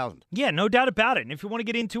year 2000. Yeah, no doubt about it. And if you want to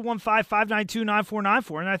get into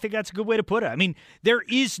 215-592-9494, and I think that's a good way to put it. I mean, there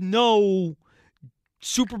is no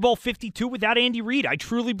Super Bowl 52 without Andy Reid. I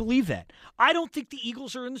truly believe that. I don't think the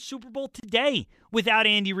Eagles are in the Super Bowl today without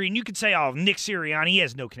Andy Reid. And you could say, Nick Sirianni, he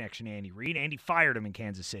has no connection to Andy Reid. Andy fired him in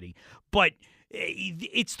Kansas City. But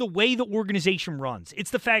it's the way the organization runs. It's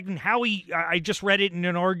the fact and how I just read it in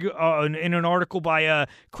an article by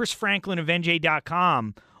Chris Franklin of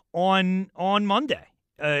NJ.com on Monday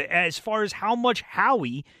as far as how much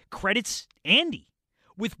Howie credits Andy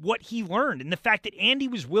with what he learned and the fact that Andy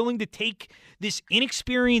was willing to take this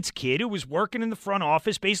inexperienced kid who was working in the front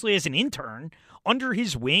office basically as an intern under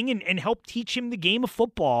his wing and help teach him the game of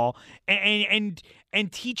football and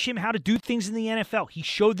teach him how to do things in the NFL. He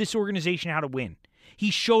showed this organization how to win.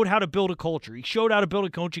 He showed how to build a culture. He showed how to build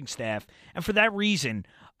a coaching staff. And for that reason,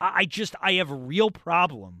 I have a real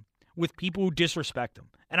problem with people who disrespect him.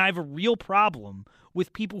 And I have a real problem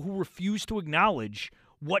with people who refuse to acknowledge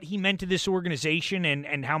what he meant to this organization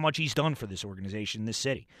and how much he's done for this organization in this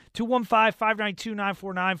city.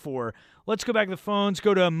 215-592-9494. Let's go back to the phones.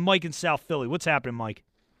 Go to Mike in South Philly. What's happening, Mike?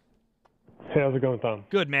 Hey, how's it going, Tom?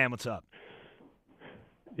 Good, man. What's up?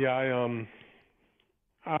 Yeah, I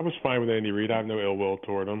was fine with Andy Reid. I have no ill will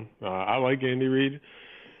toward him. I like Andy Reid.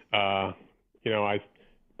 But I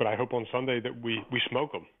hope on Sunday that we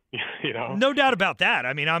smoke him. No doubt about that.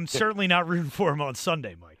 I mean, I'm certainly not rooting for him on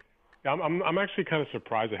Sunday, Mike. I'm actually kind of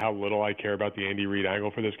surprised at how little I care about the Andy Reid angle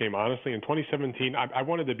for this game. Honestly, in 2017, I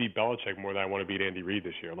wanted to beat Belichick more than I want to beat Andy Reid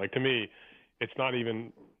this year. To me, it's not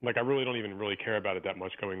even I really don't even really care about it that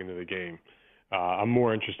much going into the game. I'm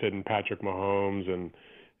more interested in Patrick Mahomes and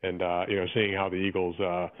seeing how the Eagles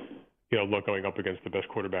look going up against the best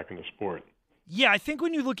quarterback in the sport. Yeah, I think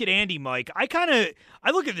when you look at Andy, Mike, I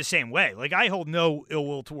look at it the same way. I hold no ill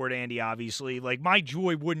will toward Andy, obviously. My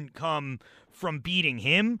joy wouldn't come from beating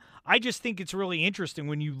him. I just think it's really interesting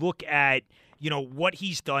when you look at, what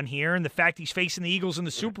he's done here and the fact he's facing the Eagles in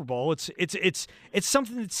the Super Bowl. It's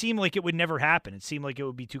something that seemed like it would never happen. It seemed like it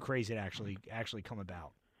would be too crazy to actually come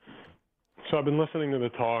about. So I've been listening to the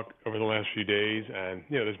talk over the last few days, and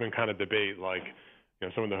there's been kind of debate.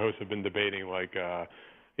 Some of the hosts have been debating are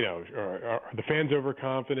the fans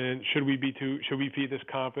overconfident? Should we be this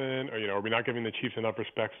confident? Or are we not giving the Chiefs enough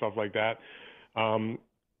respect? Stuff like that.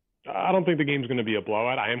 I don't think the game's going to be a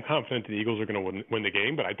blowout. I am confident the Eagles are going to win the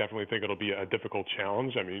game, but I definitely think it'll be a difficult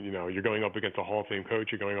challenge. I mean, you're going up against a Hall of Fame coach.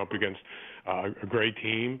 You're going up against a great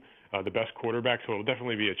team, the best quarterback. So it'll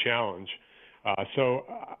definitely be a challenge. So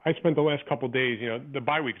I spent the last couple of days. The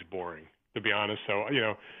bye week's boring, to be honest. So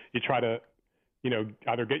you try to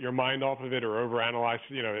either get your mind off of it or overanalyze,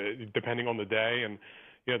 depending on the day. And,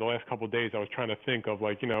 the last couple of days I was trying to think of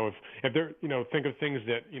if there, think of things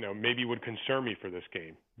that, maybe would concern me for this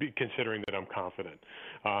game, considering that I'm confident.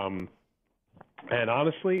 And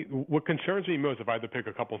honestly, what concerns me most, if I had to pick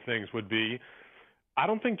a couple of things, would be I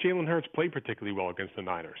don't think Jalen Hurts played particularly well against the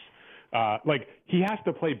Niners. He has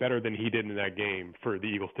to play better than he did in that game for the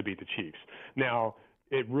Eagles to beat the Chiefs. Now,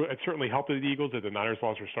 it certainly helped the Eagles that the Niners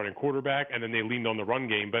lost their starting quarterback, and then they leaned on the run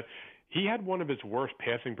game. But he had one of his worst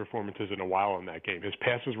passing performances in a while in that game. His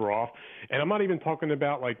passes were off. And I'm not even talking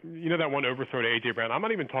about, that one overthrow to A.J. Brown. I'm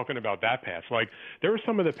not even talking about that pass. There were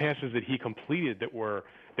some of the passes that he completed that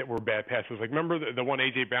that were bad passes. Like, remember the one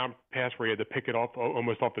A.J. Brown pass where he had to pick it off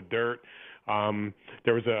almost off the dirt?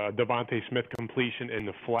 There was a Devontae Smith completion in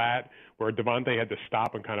the flat where Devontae had to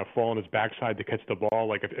stop and kind of fall on his backside to catch the ball.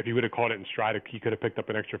 Like, if he would have caught it in stride, he could have picked up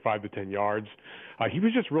an extra 5 to 10 yards. He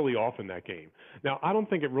was just really off in that game. Now, I don't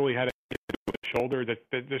think it really had shoulder. That's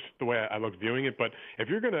just the way I look viewing it. But if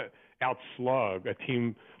you're going to outslug a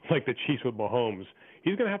team like the Chiefs with Mahomes,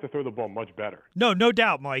 he's going to have to throw the ball much better. No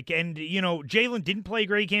doubt, Mike. And, Jalen didn't play a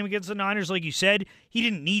great game against the Niners, like you said. He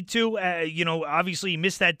didn't need to. Obviously he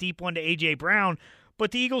missed that deep one to A.J. Brown,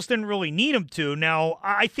 but the Eagles didn't really need him to. Now,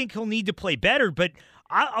 I think he'll need to play better, but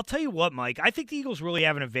I'll tell you what, Mike, I think the Eagles really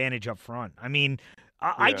have an advantage up front. I mean,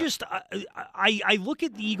 I look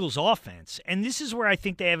at the Eagles' offense, and this is where I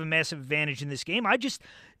think they have a massive advantage in this game.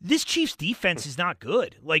 This Chiefs defense is not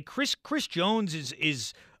good. Like, Chris Jones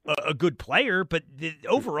is a good player, but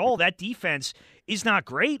overall that defense is not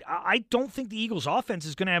great. I don't think the Eagles' offense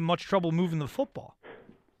is going to have much trouble moving the football.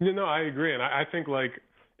 No, I agree, and I think, like,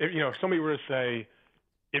 if somebody were to say,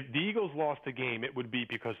 if the Eagles lost the game, it would be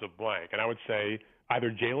because of blank, and I would say either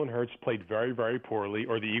Jalen Hurts played very, very poorly,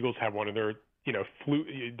 or the Eagles have one of their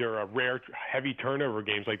their rare heavy turnover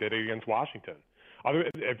games like they did against Washington.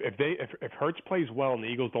 If Hurts plays well and the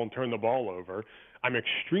Eagles don't turn the ball over, I'm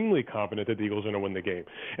extremely confident that the Eagles are going to win the game.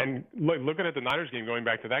 And looking at the Niners game, going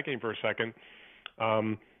back to that game for a second,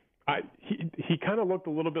 he kind of looked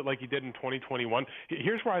a little bit like he did in 2021.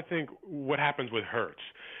 Here's where I think what happens with Hurts.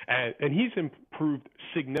 And he's improved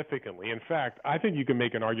significantly. In fact, I think you can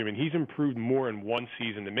make an argument he's improved more in one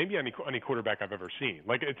season than maybe any quarterback I've ever seen.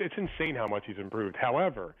 Like, it's insane how much he's improved.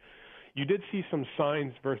 However, you did see some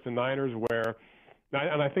signs versus the Niners where,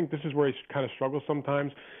 and I think this is where he kind of struggles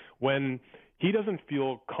sometimes, when he doesn't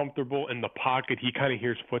feel comfortable in the pocket, he kind of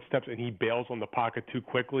hears footsteps and he bails on the pocket too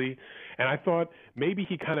quickly. And I thought maybe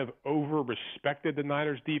he kind of over-respected the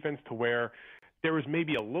Niners defense to where there was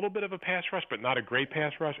maybe a little bit of a pass rush, but not a great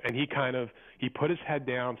pass rush. And he put his head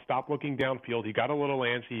down, stopped looking downfield. He got a little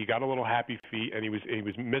antsy, he got a little happy feet, and he was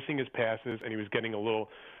missing his passes, and he was getting a little,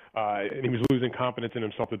 and he was losing confidence in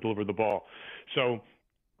himself to deliver the ball. So,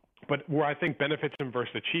 but where I think benefits him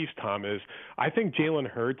versus the Chiefs, Tom, is I think Jalen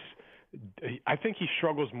Hurts, I think he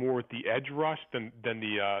struggles more with the edge rush than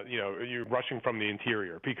the you're rushing from the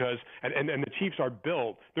interior, because and the Chiefs are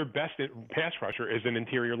built, their best pass rusher is an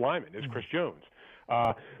interior lineman, is Chris Jones.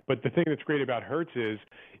 But the thing that's great about Hurts is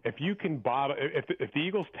if the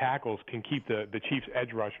Eagles tackles can keep the Chiefs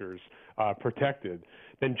edge rushers protected,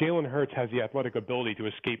 then Jalen Hurts has the athletic ability to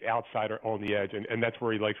escape outside or on the edge, and that's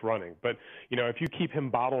where he likes running. But if you keep him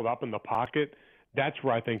bottled up in the pocket, that's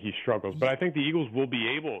where I think he struggles. But I think the Eagles will be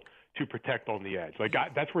able to protect on the edge. Like,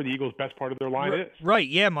 that's where the Eagles' best part of their line is. Right,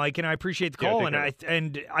 yeah, Mike, and I appreciate the call, and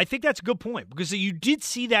I think that's a good point, because you did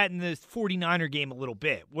see that in the 49er game a little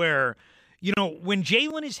bit, where, when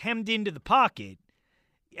Jalen is hemmed into the pocket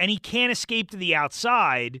and he can't escape to the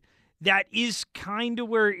outside, that is kind of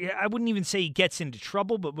where, I wouldn't even say he gets into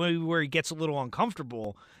trouble, but maybe where he gets a little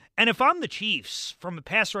uncomfortable. And if I'm the Chiefs, from a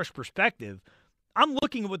pass rush perspective, I'm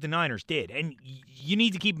looking at what the Niners did, and you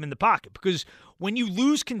need to keep him in the pocket, because when you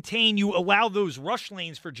lose contain, you allow those rush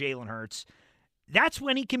lanes for Jalen Hurts, that's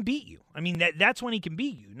when he can beat you. I mean, that's when he can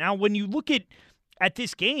beat you. Now, when you look at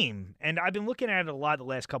this game, and I've been looking at it a lot the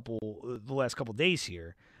last couple days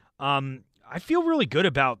here, I feel really good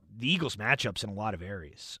about the Eagles' matchups in a lot of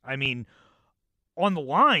areas. I mean, on the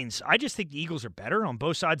lines, I just think the Eagles are better on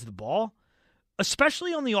both sides of the ball,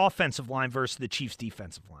 especially on the offensive line versus the Chiefs'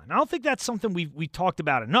 defensive line. I don't think that's something we talked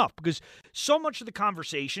about enough, because so much of the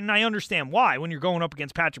conversation, and I understand why, when you're going up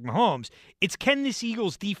against Patrick Mahomes, it's can this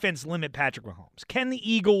Eagles defense limit Patrick Mahomes? Can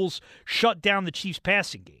the Eagles shut down the Chiefs'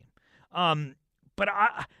 passing game? But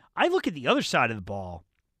I look at the other side of the ball,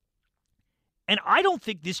 and I don't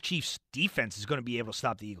think this Chiefs defense is going to be able to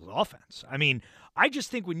stop the Eagles' offense. I mean, I just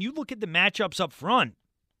think when you look at the matchups up front,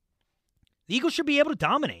 the Eagles should be able to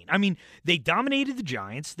dominate. I mean, they dominated the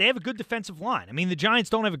Giants. They have a good defensive line. I mean, the Giants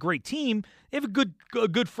don't have a great team. They have a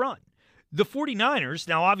good front. The 49ers,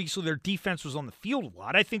 now obviously their defense was on the field a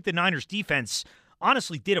lot. I think the Niners defense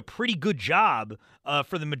honestly did a pretty good job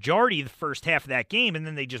for the majority of the first half of that game, and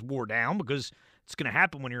then they just wore down, because it's going to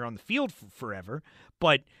happen when you're on the field forever.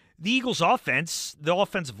 But the Eagles' offense, the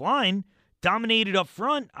offensive line, dominated up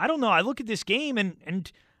front. I don't know. I look at this game,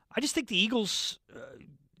 and I just think the Eagles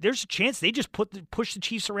there's a chance they just push the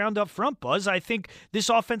Chiefs around up front, Buzz. I think this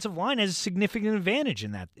offensive line has a significant advantage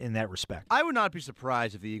in that respect. I would not be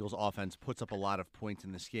surprised if the Eagles' offense puts up a lot of points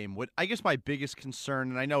in this game. What I guess my biggest concern,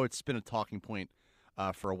 and I know it's been a talking point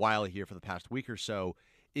for a while here for the past week or so,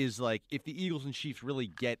 is like if the Eagles and Chiefs really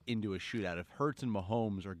get into a shootout, if Hurts and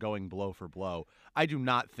Mahomes are going blow for blow, I do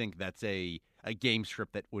not think that's a game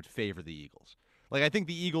script that would favor the Eagles. Like, I think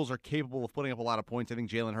the Eagles are capable of putting up a lot of points. I think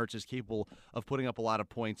Jalen Hurts is capable of putting up a lot of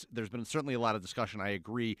points. There's been certainly a lot of discussion. I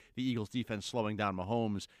agree, the Eagles' defense slowing down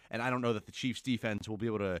Mahomes, and I don't know that the Chiefs' defense will be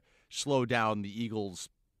able to slow down the Eagles'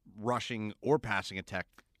 rushing or passing attack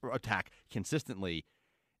consistently.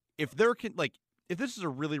 If this is a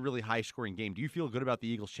really, really high-scoring game, do you feel good about the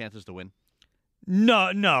Eagles' chances to win?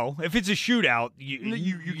 No. If it's a shootout,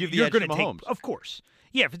 you give the edge to Mahomes. Of course.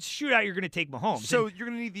 Yeah, if it's a shootout, you're going to take Mahomes. So you're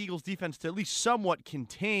going to need the Eagles' defense to at least somewhat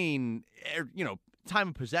contain, time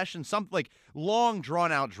of possession. Some long,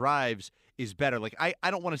 drawn-out drives is better. Like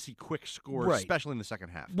I don't want to see quick scores, especially in the second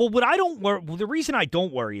half. Well, the reason I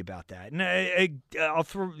don't worry about that, and I'll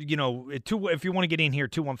throw, if you want to get in here,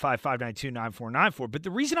 215-592-9494. But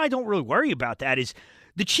the reason I don't really worry about that is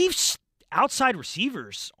the Chiefs' outside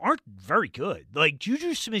receivers aren't very good. Like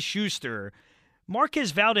Juju Smith-Schuster,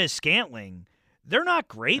 Marquez Valdes-Scantling. They're not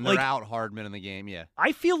great. And they're out Hardman in the game, yeah.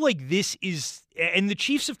 I feel like this is, and the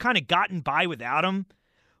Chiefs have kind of gotten by without him,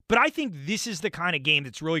 but I think this is the kind of game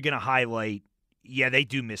that's really going to highlight, they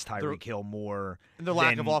do miss Tyreek Hill more. And the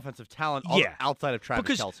lack of offensive talent outside of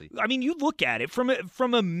Travis Kelce. I mean, you look at it from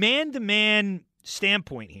a man-to-man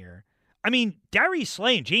standpoint here. I mean, Darius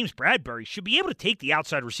Slay and James Bradbury should be able to take the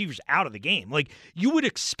outside receivers out of the game. Like, you would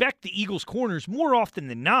expect the Eagles' corners more often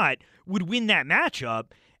than not would win that matchup.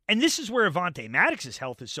 And this is where Avonte Maddox's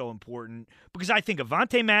health is so important because I think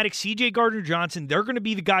Avonte Maddox, C.J. Gardner-Johnson, they're going to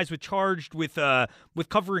be the guys charged with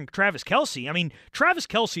covering Travis Kelce. I mean, Travis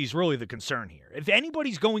Kelce is really the concern here. If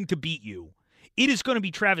anybody's going to beat you, it is going to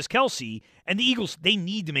be Travis Kelce, and the Eagles, they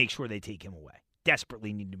need to make sure they take him away.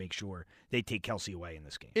 Desperately need to make sure they take Kelce away in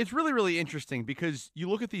this game. It's really, really interesting because you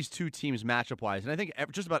look at these two teams matchup-wise, and I think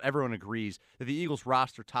just about everyone agrees that the Eagles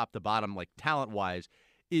roster top to bottom, talent-wise,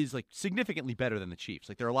 is significantly better than the Chiefs.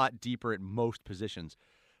 They're a lot deeper at most positions.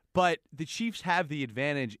 But the Chiefs have the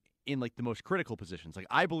advantage in the most critical positions.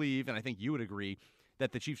 I believe, and I think you would agree,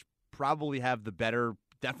 that the Chiefs probably have the better,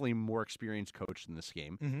 definitely more experienced coach in this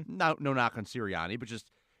game. Mm-hmm. No knock on Sirianni, but just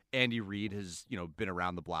Andy Reid has, been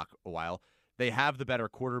around the block a while. They have the better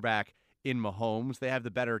quarterback in Mahomes. They have the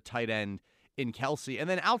better tight end in Kelce. And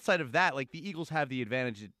then outside of that, the Eagles have the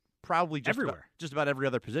advantage at probably just about every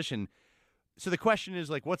other position. So the question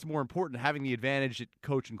is, what's more important, having the advantage at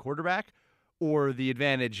coach and quarterback or the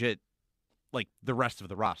advantage at, the rest of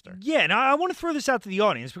the roster? Yeah, and I want to throw this out to the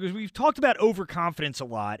audience because we've talked about overconfidence a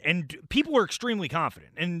lot, and people are extremely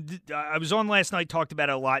confident. And I was on last night, talked about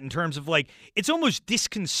it a lot in terms of, it's almost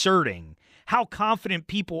disconcerting how confident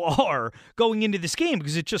people are going into this game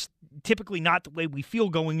because it's just typically not the way we feel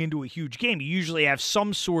going into a huge game. You usually have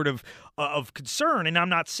some sort of concern, and I'm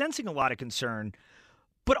not sensing a lot of concern.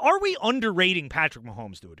 But are we underrating Patrick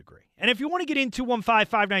Mahomes to a degree? And if you want to get in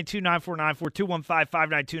 215-592-9494,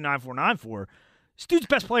 215-592-9494, this dude's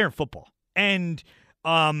best player in football. And,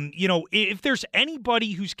 if there's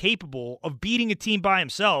anybody who's capable of beating a team by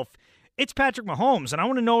himself, it's Patrick Mahomes. And I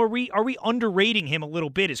want to know, are we underrating him a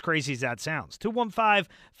little bit, as crazy as that sounds?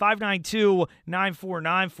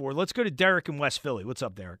 215-592-9494. Let's go to Derek in West Philly. What's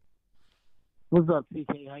up, Derek? What's up,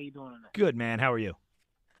 TK? How you doing tonight? Good, man. How are you?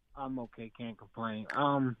 I'm okay, can't complain.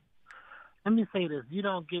 Let me say this: you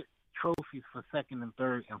don't get trophies for second and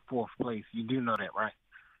third and fourth place. You do know that, right?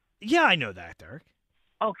 Yeah, I know that, Derek.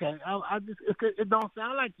 Okay, it don't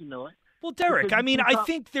sound like you know it. Well, Derek, I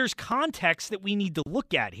think there's context that we need to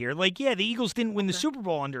look at here. The Eagles didn't win the Super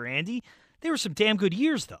Bowl under Andy. They were some damn good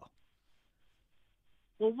years, though.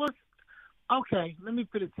 Well, okay, let me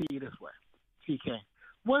put it to you this way, TK.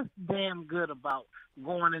 What's damn good about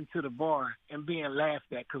going into the bar and being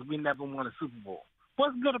laughed at because we never won a Super Bowl?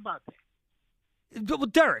 What's good about that? Well,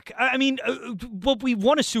 Derek, we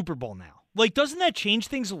won a Super Bowl now. Doesn't that change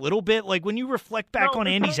things a little bit? When you reflect back on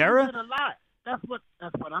Andy's era? A lot. That's what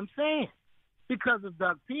I'm saying. Because of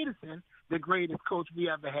Doug Peterson, the greatest coach we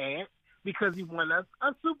ever had, because he won us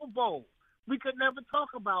a Super Bowl. We could never talk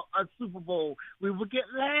about a Super Bowl. We would get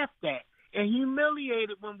laughed at and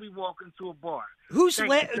humiliated when we walk into a bar.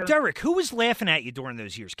 Derek, who was laughing at you during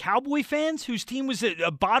those years? Cowboy fans whose team was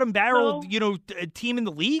a bottom barrel, team in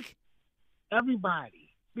the league?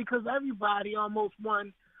 Everybody. Because everybody almost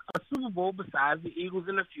won a Super Bowl besides the Eagles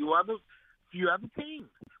and a few other teams.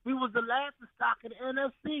 We was the laughing stock of the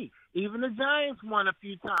NFC. Even the Giants won a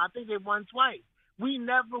few times. I think they won twice. We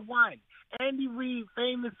never won. Andy Reid's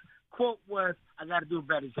famous quote was, I got to do a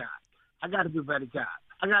better job. I got to do a better job.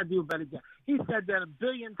 I got to do a better job. He said that 1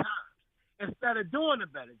 billion times instead of doing a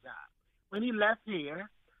better job. When he left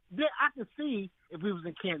here, I could see if we was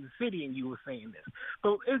in Kansas City and you were saying this,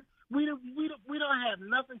 but we don't have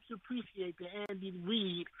nothing to appreciate to Andy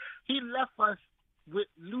Reid. He left us with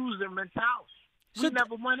loser mentality. We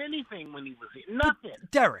never won anything when he was here. Nothing.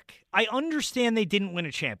 Derek, I understand they didn't win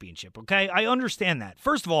a championship, okay? I understand that.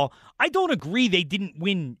 First of all, I don't agree they didn't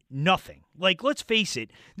win nothing. Like, let's face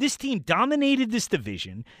it, this team dominated this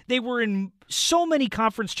division. They were in so many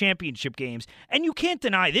conference championship games, and you can't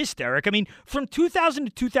deny this, Derek. I mean, from 2000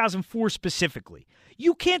 to 2004 specifically,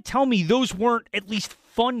 you can't tell me those weren't at least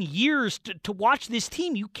fun years to watch this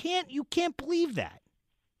team. You can't believe that.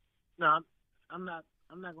 No, I'm not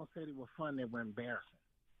going to say they were fun. They were embarrassing.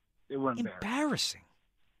 They were embarrassing.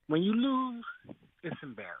 When you lose, it's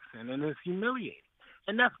embarrassing and it's humiliating.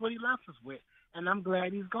 And that's what he left us with. And I'm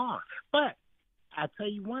glad he's gone. But I tell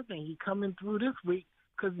you one thing, he's coming through this week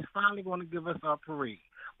because he's finally going to give us our parade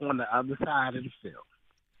on the other side of the field.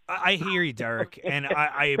 I hear you, Derek, and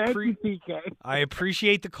I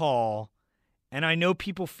appreciate the call, and I know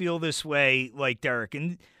people feel this way like Derek.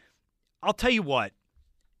 And I'll tell you what,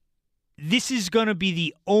 this is going to be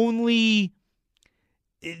the only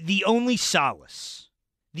solace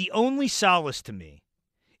to me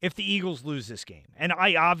if the Eagles lose this game. And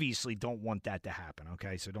I obviously don't want that to happen,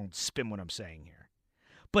 okay? So don't spin what I'm saying here.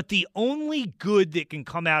 But the only good that can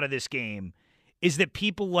come out of this game is that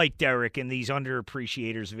people like Derek and these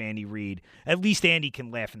underappreciators of Andy Reid, at least Andy can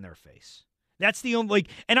laugh in their face. That's the only,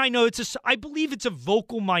 and I know I believe it's a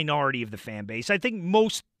vocal minority of the fan base. I think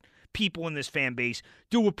most people in this fan base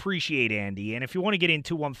do appreciate Andy. And if you want to get in,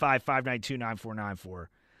 215-592-9494.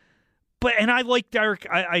 And I like Derek.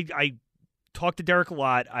 I talk to Derek a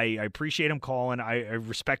lot. I appreciate him calling. I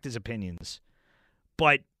respect his opinions.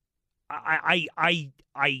 But I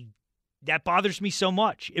that bothers me so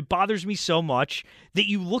much. It bothers me so much that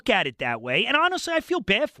you look at it that way. And honestly, I feel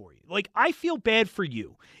bad for you. Like, I feel bad for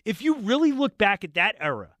you. If you really look back at that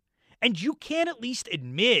era and you can't at least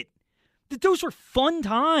admit that those were fun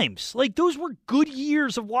times. Like, those were good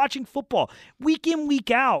years of watching football week in,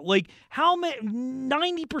 week out. Like,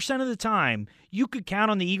 90% of the time you could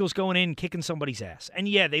count on the Eagles going in and kicking somebody's ass. And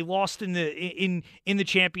yeah, they lost in the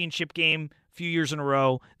championship game a few years in a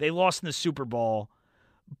row. They lost in the Super Bowl.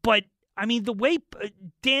 But I mean, the way,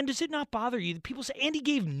 Dan, does it not bother you that people say Andy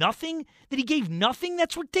gave nothing? That he gave nothing?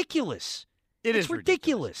 That's ridiculous. It's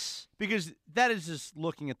ridiculous. Because that is just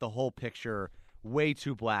looking at the whole picture way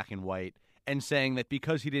too black and white and saying that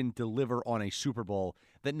because he didn't deliver on a Super Bowl,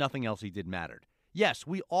 that nothing else he did mattered. Yes,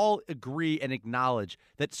 we all agree and acknowledge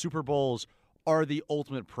that Super Bowls are the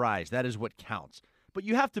ultimate prize. That is what counts. But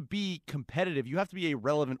you have to be competitive. You have to be a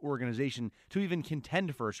relevant organization to even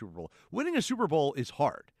contend for a Super Bowl. Winning a Super Bowl is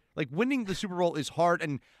hard. Like, winning the Super Bowl is hard,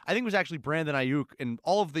 and I think it was actually Brandon Ayuk and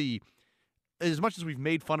all of the, as much as we've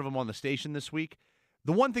made fun of him on the station this week,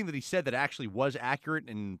 the one thing that he said that actually was accurate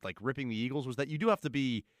in, like, ripping the Eagles was that you have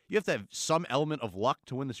to have some element of luck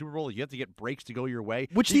to win the Super Bowl. You have to get breaks to go your way.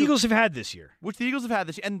 Which the Eagles have had this year.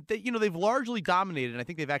 And they've largely dominated, and I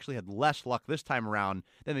think they've actually had less luck this time around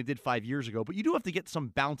than they did 5 years ago. But you do have to get some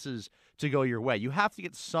bounces to go your way. You have to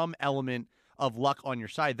get some element of luck on your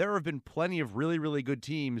side. There have been plenty of really, really good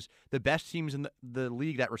teams, the best teams in the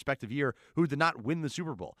league that respective year, who did not win the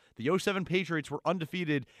Super Bowl. The 2007 Patriots were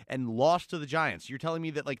undefeated and lost to the Giants. You're telling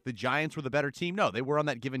me that, like, the Giants were the better team? No, they were on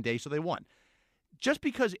that given day, so they won. Just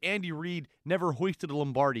because Andy Reid never hoisted a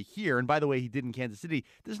Lombardi here, and by the way, he did in Kansas City,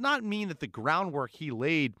 does not mean that the groundwork he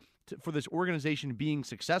laid for this organization being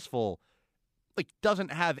successful, like,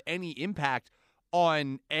 doesn't have any impact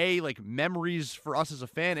on A, like, memories for us as a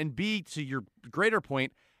fan, and B, to your greater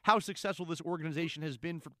point, how successful this organization has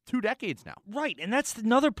been for 2 decades now. Right, and that's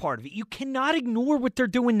another part of it. You cannot ignore what they're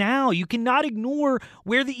doing now. You cannot ignore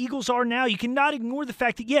where the Eagles are now. You cannot ignore the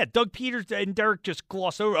fact that, yeah, Doug Peterson and Derek just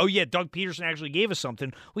glossed over, oh, yeah, Doug Peterson actually gave us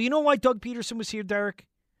something. Well, you know why Doug Peterson was here, Derek?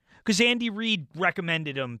 Because Andy Reid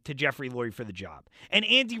recommended him to Jeffrey Lurie for the job. And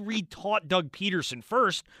Andy Reid taught Doug Peterson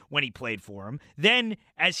first when he played for him. Then,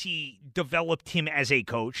 as he developed him as a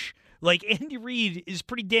coach, like, Andy Reid is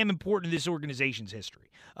pretty damn important to this organization's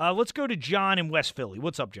history. Let's go to John in West Philly.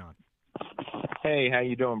 What's up, John? Hey, how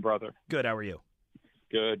you doing, brother? Good. How are you?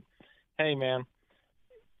 Good. Hey, man.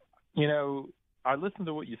 You know, I listened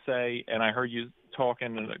to what you say, and I heard you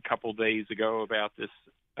talking a couple days ago about this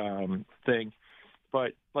thing.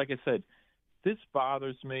 But like I said, this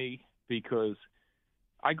bothers me because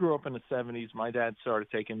I grew up in the 70s. My dad started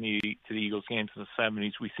taking me to the Eagles games in the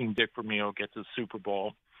 70s. We seen Dick Vermeil get to the Super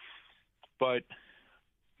Bowl. But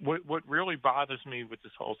what really bothers me with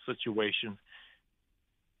this whole situation,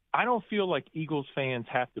 I don't feel like Eagles fans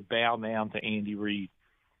have to bow down to Andy Reid.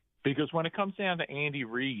 Because when it comes down to Andy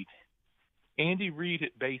Reid, Andy Reid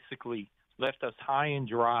had basically left us high and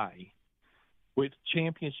dry with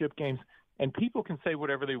championship games. And people can say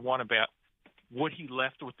whatever they want about what he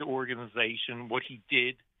left with the organization, what he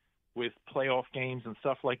did with playoff games and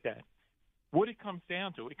stuff like that. What it comes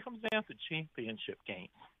down to championship games.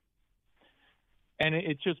 And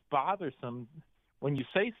it's just bothersome when you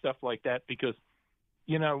say stuff like that because,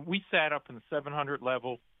 we sat up in the 700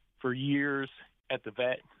 level for years at the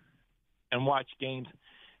Vet and watched games.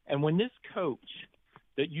 And when this coach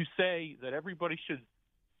that you say that everybody should,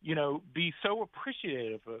 be so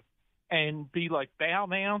appreciative of and be like bow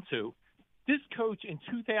down to, this coach in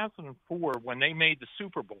 2004 when they made the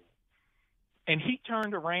Super Bowl, and he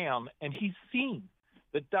turned around and he's seen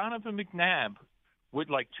that Donovan McNabb with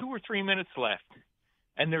like 2 or 3 minutes left,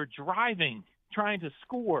 and they're driving, trying to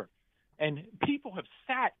score, and people have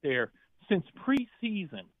sat there since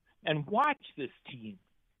preseason and watched this team,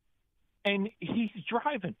 and he's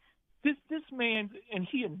driving. This man, and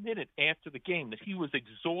he admitted after the game that he was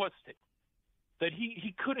exhausted, that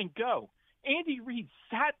he couldn't go. Andy Reid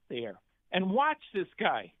sat there and watched this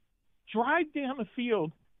guy drive down the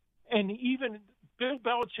field, and even Bill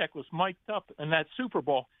Belichick was mic'd up in that Super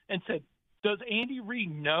Bowl and said, does Andy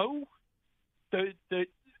Reid know do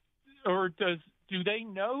they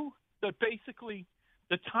know that basically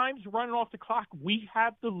the time's running off the clock, we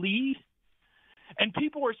have the lead? And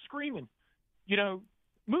people are screaming,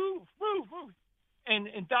 move.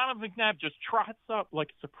 And Donovan McNabb just trots up like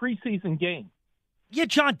it's a preseason game. Yeah,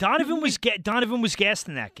 John, Donovan was gassed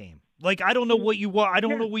in that game. Like, I don't know what you want. I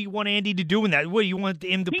don't know what you want Andy to do in that. What, you want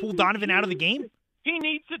him to pull Donovan out of the game? He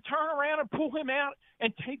needs to turn around and pull him out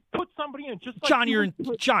and put somebody in. Just like John,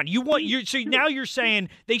 so now you're saying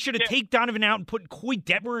they should have taken Donovan out and put Coy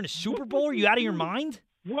Detmer in a Super Bowl? Are you out of your mind?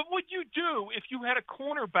 What would you do if you had a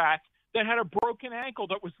cornerback that had a broken ankle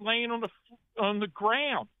that was laying on the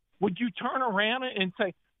ground? Would you turn around and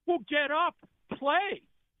say, "Well, get up, play"?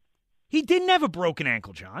 He didn't have a broken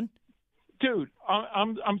ankle, John. Dude,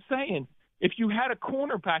 I'm saying if you had a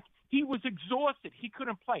cornerback, he was exhausted. He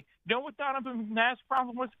couldn't play. You know what Donovan McNabb's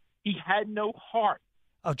problem was? He had no heart.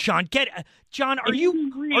 Oh, John, are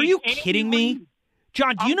you kidding me?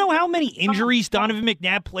 John, do you know how many injuries Donovan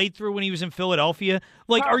McNabb played through when he was in Philadelphia?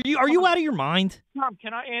 Like, are you out of your mind? Tom,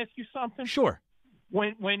 can I ask you something? Sure.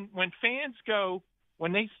 When fans go,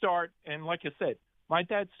 when they start, and like I said, my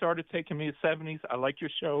dad started taking me in the 70s. I like your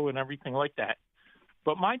show and everything like that.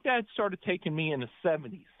 But my dad started taking me in the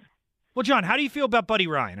 70s. Well, John, how do you feel about Buddy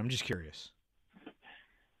Ryan? I'm just curious.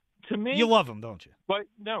 To me, you love him, don't you? But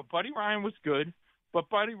no, Buddy Ryan was good, but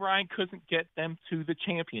Buddy Ryan couldn't get them to the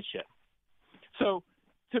championship. So,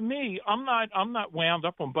 to me, I'm not wound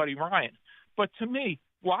up on Buddy Ryan. But to me,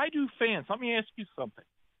 why do fans? Let me ask you something.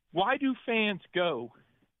 Why do fans go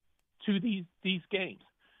to these games?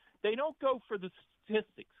 They don't go for the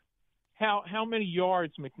statistics. How many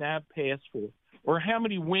yards McNabb passed for, or how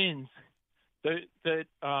many wins that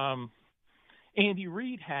Andy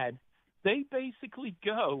Reid had. They basically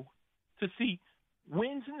go to see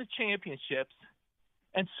wins in the championships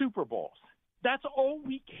and Super Bowls. That's all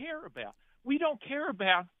we care about. We don't care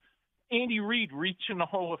about Andy Reid reaching the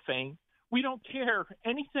Hall of Fame. We don't care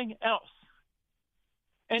anything else.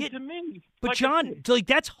 And to me, but John,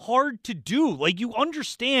 that's hard to do. Like, you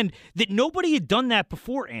understand that nobody had done that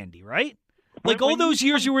before Andy, right? Like, all those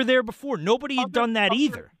years you were there before, nobody had done that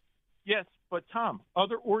either. Yes, but Tom,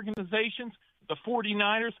 other organizations, the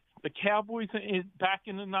 49ers, the Cowboys back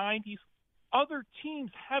in the 90s, other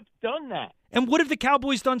teams have done that. And what have the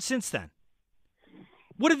Cowboys done since then?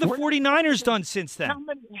 What have the 49ers done since then?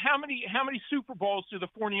 How many Super Bowls do the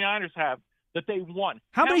 49ers have that they won?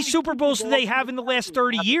 How many Super Bowls do they have in the last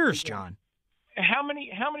 30 years, John? How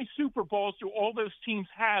many Super Bowls do all those teams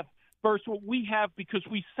have versus what we have, because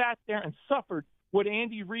we sat there and suffered what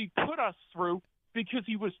Andy Reid put us through because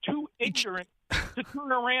he was too ignorant to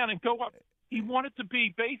turn around and go up. He wanted to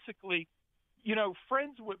be basically,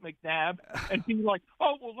 friends with McNabb and be like,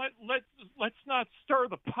 oh, well, let's not stir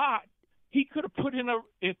the pot. He could have put in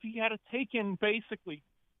if he had taken basically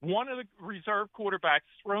one of the reserve quarterbacks,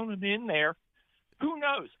 thrown him in there, who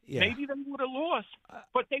knows? Yeah. Maybe they would have lost,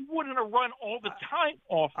 but they wouldn't have run all the time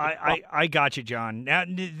off. I got you, John. Now,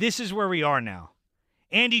 this is where we are now.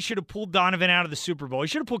 Andy should have pulled Donovan out of the Super Bowl. He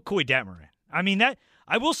should have put Coy Detmer in. I mean,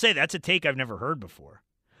 I will say that's a take I've never heard before.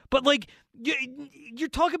 But, like, you're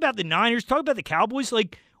talking about the Niners, talking about the Cowboys.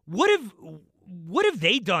 Like, what have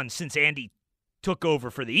they done since Andy took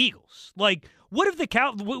over for the Eagles? Like, what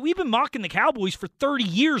have we've been mocking the Cowboys for 30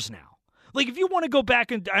 years now. Like, if you want to go back,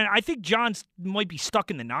 and I think John's might be stuck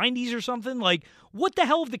in the 90s or something, like, what the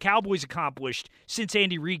hell have the Cowboys accomplished since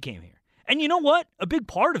Andy Reid came here? And you know what? A big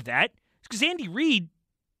part of that is because Andy Reid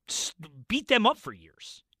beat them up for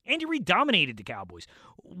years. Andy Reid dominated the Cowboys.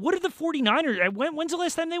 What are the 49ers? When's the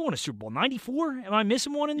last time they won a Super Bowl? 94? Am I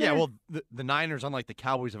missing one in there? Yeah, well, the Niners, unlike the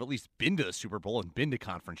Cowboys, have at least been to the Super Bowl and been to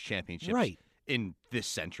conference championships in this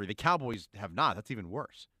century. The Cowboys have not. That's even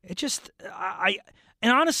worse. It just,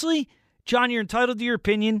 and honestly, John, you're entitled to your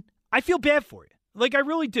opinion. I feel bad for you. Like, I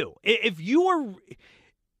really do. If you are,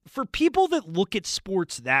 for people that look at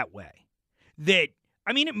sports that way,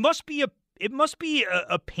 it must be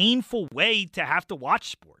a painful way to have to watch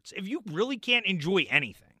sports. If you really can't enjoy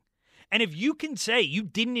anything, and if you can say you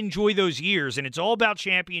didn't enjoy those years and it's all about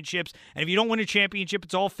championships, and if you don't win a championship,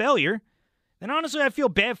 it's all failure, then honestly, I feel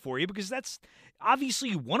bad for you, because that's obviously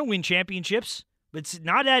you want to win championships, but it's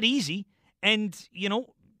not that easy. And,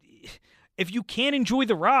 if you can't enjoy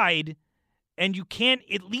the ride and you can't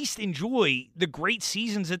at least enjoy the great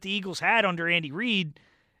seasons that the Eagles had under Andy Reid,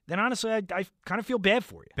 then honestly, I kind of feel bad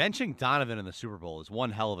for you. Benching Donovan in the Super Bowl is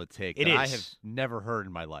one hell of a take that I have never heard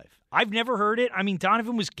in my life. I've never heard it. I mean,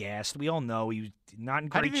 Donovan was gassed. We all know he was not in great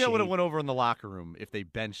shape. How do you think that would have went over in the locker room if they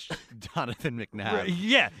benched Donovan McNabb?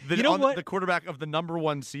 Yeah. You know what? The quarterback of the number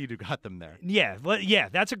 1 seed who got them there. Yeah,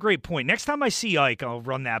 that's a great point. Next time I see Ike, I'll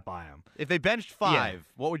run that by him. If they benched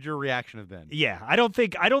 5, what would your reaction have been? Yeah, I don't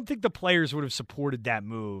think the players would have supported that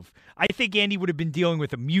move. I think Andy would have been dealing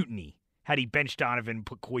with a mutiny had he benched Donovan and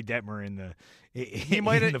put Coy Detmer in the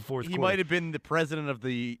fourth quarter. He might have been the president of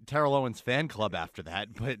the Terrell Owens fan club after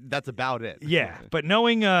that, but that's about it. Yeah, but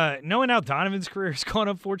knowing how Donovan's career has gone,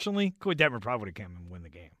 unfortunately, Coy Detmer probably would have come and win the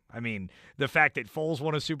game. I mean, the fact that Foles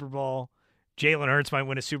won a Super Bowl, Jalen Hurts might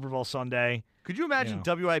win a Super Bowl Sunday. Could you imagine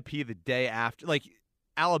WIP the day after? Like,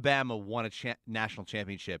 Alabama won a national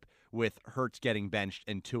championship with Hurts getting benched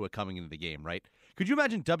and Tua coming into the game, right? Could you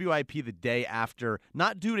imagine WIP the day after,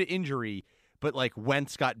 not due to injury, but like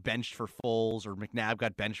Wentz got benched for Foles or McNabb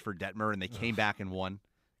got benched for Detmer and they came back and won?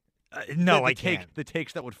 No, I can't. The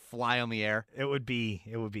takes that would fly on the air. It would be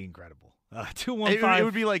incredible. 215. It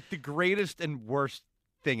would be like the greatest and worst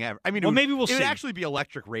thing ever. I mean, maybe we'll see. It would actually be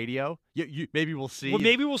electric radio. Maybe we'll see. Well,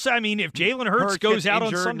 maybe we'll see. I mean, if Jalen Hurts goes out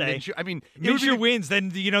on Sunday, Minshew wins, then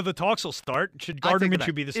the talks will start. Gardner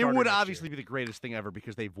Minshew be the starter? It would obviously be the greatest thing ever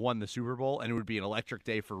because they've won the Super Bowl, and it would be an electric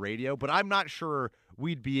day for radio. But I'm not sure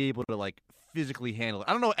we'd be able to physically handle it.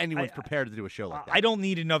 I don't know anyone's prepared to do a show like that. I don't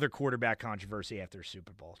need another quarterback controversy after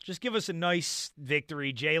Super Bowl. Just give us a nice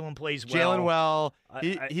victory. Jalen plays well.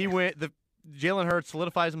 He went the. Jalen Hurts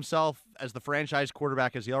solidifies himself as the franchise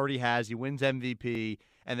quarterback as he already has. He wins MVP,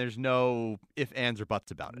 and there's no ifs, ands, or buts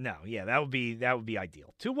about it. No, yeah, that would be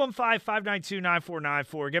ideal.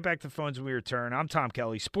 215-592-9494. Get back to the phones when we return. I'm Tom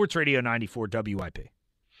Kelly, Sports Radio 94 WIP.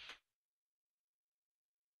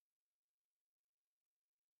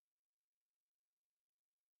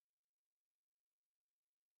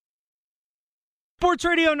 Sports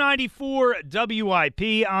Radio 94 WIP.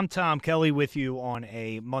 I'm Tom Kelly with you on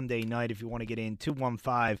a Monday night. If you want to get in,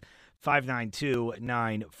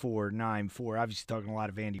 215-592-9494. Obviously talking a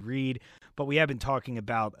lot of Andy Reid, but we have been talking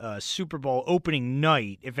about Super Bowl opening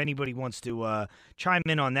night. If anybody wants to chime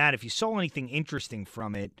in on that, if you saw anything interesting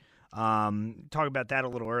from it, talk about that a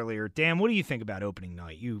little earlier. Dan, what do you think about opening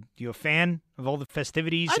night? You a fan of all the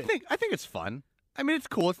festivities? I think it's fun. I mean, it's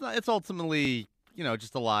cool. It's ultimately,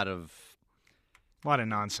 just a lot of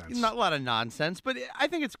nonsense. Not a lot of nonsense, but I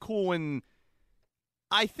think it's cool when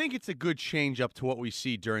I think it's a good change up to what we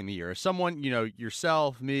see during the year. As someone,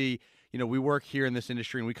 yourself, me, we work here in this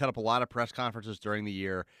industry and we cut up a lot of press conferences during the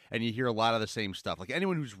year and you hear a lot of the same stuff. Like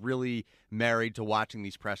anyone who's really married to watching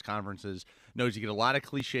these press conferences knows you get a lot of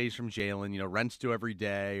cliches from Jalen, rents due every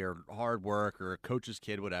day or hard work or a coach's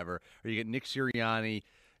kid, whatever. Or you get Nick Sirianni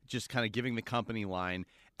just kind of giving the company line.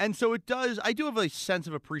 And so I do have a sense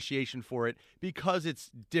of appreciation for it because it's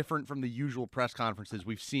different from the usual press conferences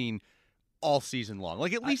we've seen all season long.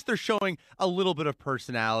 Like, at least they're showing a little bit of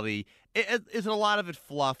personality. Is a lot of it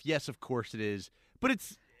fluff? Yes, of course it is. But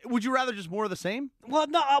would you rather just more of the same? Well,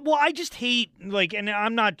 no. Well, I just hate, and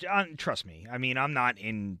I'm not, trust me. I mean, I'm not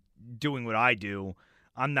in doing what I do.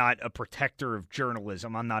 I'm not a protector of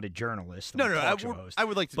journalism. I'm not a journalist. No. I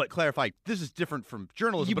would like to clarify. This is different from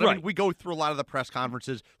journalism. But I mean, we go through a lot of the press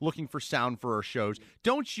conferences looking for sound for our shows.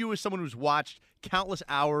 Don't you, as someone who's watched countless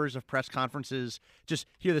hours of press conferences, just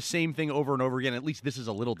hear the same thing over and over again? At least this is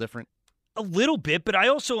a little different. A little bit, but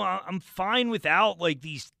I'm fine without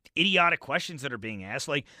these idiotic questions that are being asked.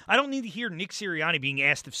 I don't need to hear Nick Sirianni being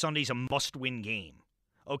asked if Sunday's a must-win game.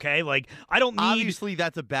 Okay, like I don't need. Obviously,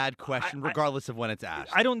 that's a bad question, regardless of when it's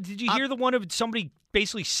asked. Did you hear the one of somebody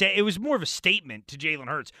basically say it was more of a statement to Jalen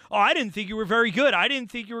Hurts? Oh, I didn't think you were very good. I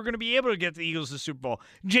didn't think you were going to be able to get the Eagles to the Super Bowl.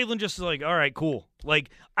 Jalen just is like, all right, cool. Like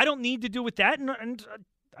I don't need to do with that, and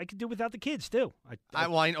I could do without the kids too.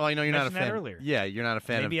 I know you're not a fan. Earlier. Yeah, you're not a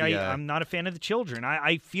fan Maybe of the. I'm not a fan of the children.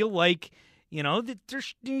 I feel like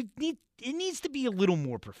that it needs to be a little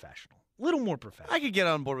more professional. I could get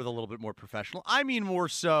on board with a little bit more professional. I mean, more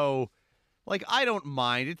so. Like, I don't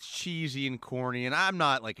mind. It's cheesy and corny, and I'm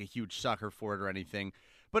not, like, a huge sucker for it or anything.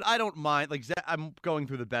 But I don't mind. Like, I'm going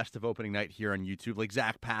through the best of opening night here on YouTube. Like,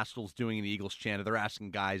 Zach Pascal's doing an Eagles chant. They're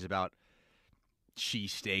asking guys about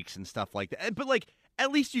cheesesteaks and stuff like that. But, like,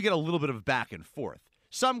 at least you get a little bit of back and forth.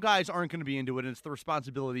 Some guys aren't going to be into it, and it's the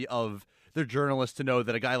responsibility of the journalists to know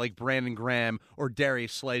that a guy like Brandon Graham or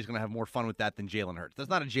Darius Slay is going to have more fun with that than Jalen Hurts. That's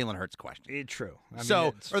not a Jalen Hurts question. True. Or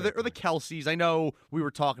the Kelceys. I know we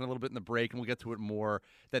were talking a little bit in the break, and we'll get to it more,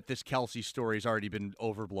 that this Kelce story has already been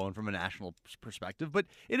overblown from a national perspective, but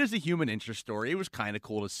it is a human interest story. It was kind of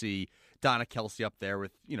cool to see Donna Kelce up there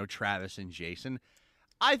with, Travis and Jason.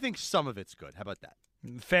 I think some of it's good. How about that?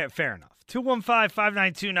 Fair enough.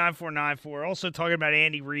 215-592-9494. Also talking about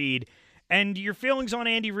Andy Reid and your feelings on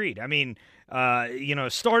Andy Reid. I mean,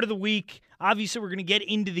 start of the week. Obviously, we're going to get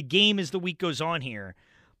into the game as the week goes on here.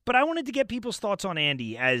 But I wanted to get people's thoughts on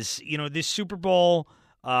Andy as, this Super Bowl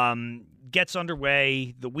gets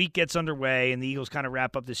underway, the week gets underway, and the Eagles kind of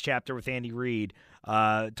wrap up this chapter with Andy Reid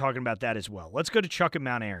talking about that as well. Let's go to Chuck in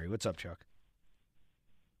Mount Airy. What's up, Chuck?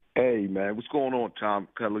 Hey, man. What's going on, Tom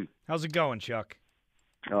Kelly? How's it going, Chuck?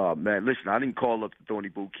 Man, listen, I didn't call up to throw any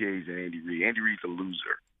bouquets at Andy Reid. Andy Reid's a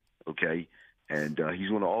loser, okay? And he's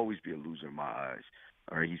going to always be a loser in my eyes.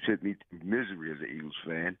 All right, he's hit me through misery as an Eagles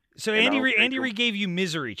fan. So Andy Reid gave you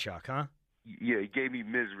misery, Chuck, huh? Yeah, he gave me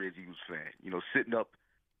misery as an Eagles fan. Sitting up,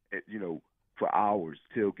 for hours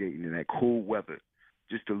tailgating in that cold weather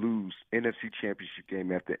just to lose NFC Championship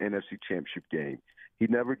game after NFC Championship game. He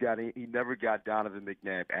never got Donovan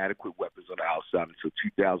McNabb adequate weapons on the outside until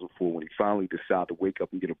 2004 when he finally decided to wake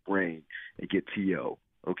up and get a brain and get T.O.,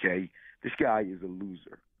 okay? This guy is a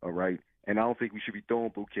loser, all right? And I don't think we should be throwing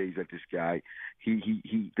bouquets at this guy.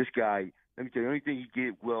 This guy, let me tell you, the only thing he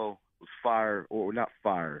did well was fire, or not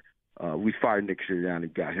fire. We fired Nick Sirianni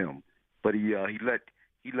and got him. But he let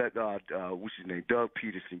what's his name, Doug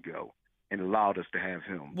Peterson go, and allowed us to have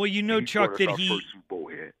him. Well, Chuck,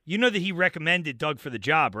 that he recommended Doug for the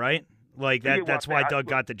job, right? Like that. That's why Doug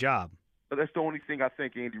got the job. But that's the only thing I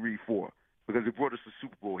thank Andy Reid for, because it brought us the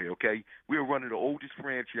Super Bowl here. Okay, we were running the oldest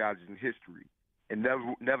franchises in history and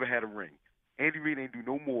never had a ring. Andy Reid ain't do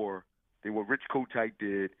no more than what Rich Kotite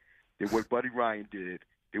did, than what Buddy Ryan did,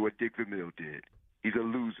 than what Dick Vermeil did. He's a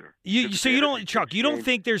loser. Chuck, you don't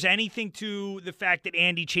think there's anything to the fact that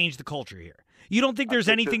Andy changed the culture here? You don't think there's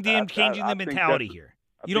anything to him changing the mentality here?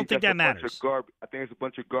 You don't think that matters? I think it's a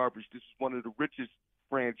bunch of garbage. This is one of the richest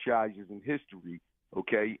franchises in history,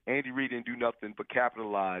 okay? Andy Reid didn't do nothing but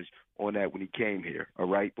capitalize on that when he came here, all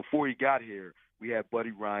right? Before he got here, we had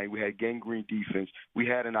Buddy Ryan. We had gangrene defense. We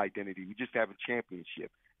had an identity. We just have a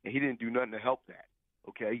championship. And he didn't do nothing to help that,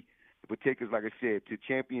 okay? But take us, like I said, to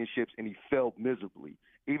championships, and he failed miserably.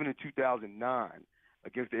 Even in 2009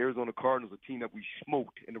 against the Arizona Cardinals, a team that we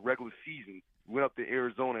smoked in the regular season, went up to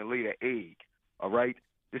Arizona and laid an egg, all right?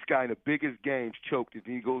 This guy in the biggest games choked, and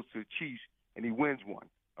then he goes to the Chiefs, and he wins one,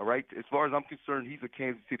 all right? As far as I'm concerned, he's a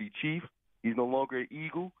Kansas City Chief. He's no longer an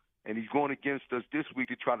Eagle, and he's going against us this week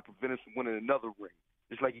to try to prevent us from winning another ring,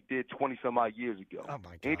 just like he did 20-some-odd years ago. Oh,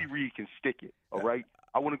 my God. Andy Reid can stick it, all right?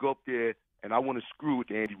 I want to go up there, and I want to screw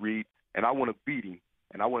with Andy Reid, and I want to beat him,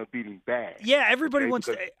 and I want to beat him bad. Yeah, everybody wants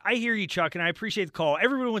to – I hear you, Chuck, and I appreciate the call.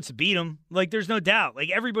 Everybody wants to beat him. Like, there's no doubt. Like,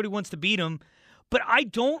 everybody wants to beat him. But I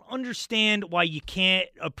don't understand why you can't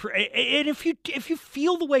and if you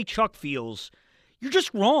feel the way Chuck feels, you're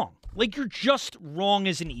just wrong. Like, you're just wrong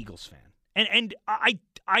as an Eagles fan. And I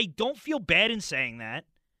don't feel bad in saying that.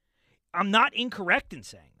 I'm not incorrect in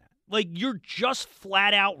saying that. Like, you're just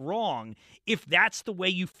flat out wrong if that's the way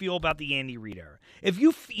you feel about the Andy Reid era. If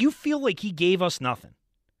you feel like he gave us nothing,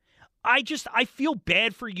 I feel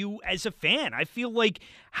bad for you as a fan. I feel like,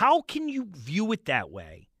 how can you view it that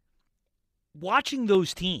way? Watching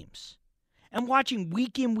those teams and watching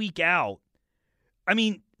week in, week out, I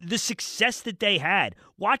mean, the success that they had,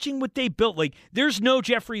 watching what they built, like, there's no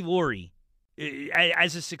Jeffrey Lurie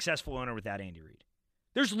as a successful owner without Andy Reid.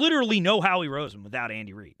 There's literally no Howie Roseman without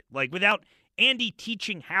Andy Reid. Like, without Andy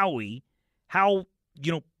teaching Howie how,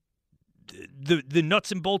 the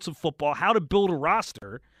nuts and bolts of football, how to build a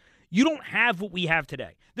roster, you don't have what we have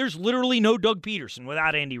today. There's literally no Doug Peterson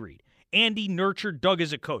without Andy Reid. Andy nurtured Doug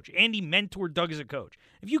as a coach. Andy mentored Doug as a coach.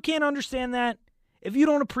 If you can't understand that, if you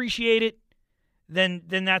don't appreciate it, then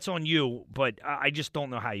that's on you. But I just don't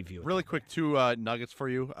know how you view it. Really quick, two nuggets for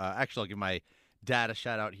you. Actually, I'll give my dad a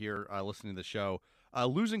shout-out here listening to the show.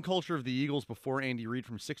 Losing culture of the Eagles before Andy Reid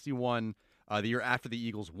from 61, the year after the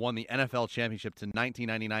Eagles won the NFL championship, to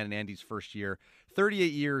 1999 in Andy's first year.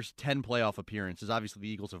 38 years, 10 playoff appearances. Obviously, the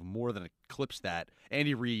Eagles have more than eclipsed that.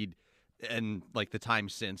 Andy Reid and the time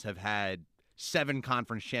since have had 7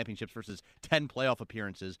 conference championships versus 10 playoff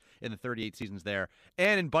appearances in the 38 seasons there.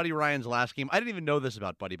 And in Buddy Ryan's last game, I didn't even know this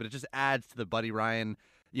about Buddy, but it just adds to the Buddy Ryan,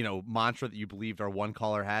 mantra that you believed our one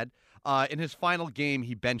caller had. In his final game,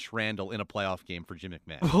 he benched Randall in a playoff game for Jim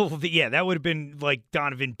McMahon. Well, that would have been like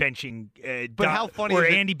Donovan benching, how funny or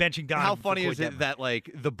is Andy benching Donovan. How funny is it that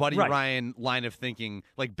the Buddy Right. Ryan line of thinking,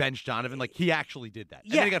 bench Donovan, he actually did that,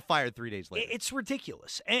 and then he got fired 3 days later. It's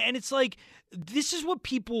ridiculous, and it's like this is what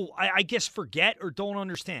people, I guess, forget or don't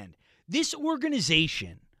understand. This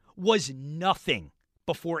organization was nothing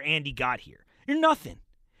before Andy got here. They're nothing.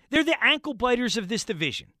 They're the ankle biters of this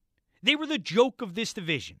division. They were the joke of this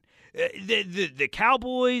division. The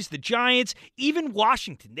Cowboys, the Giants, even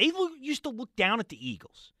Washington, they used to look down at the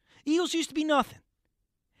Eagles. The Eagles used to be nothing.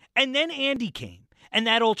 And then Andy came, and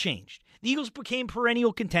that all changed. The Eagles became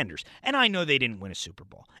perennial contenders. And I know they didn't win a Super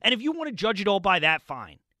Bowl. And if you want to judge it all by that,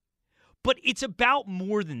 fine. But it's about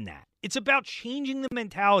more than that. It's about changing the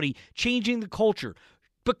mentality, changing the culture,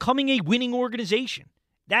 becoming a winning organization.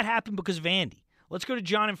 That happened because of Andy. Let's go to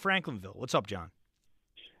John in Franklinville. What's up, John?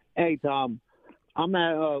 Hey, Tom. I'm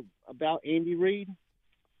about Andy Reid.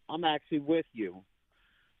 I'm actually with you.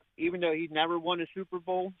 Even though he never won a Super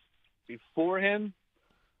Bowl, before him,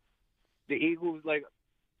 the Eagles,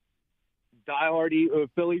 diehard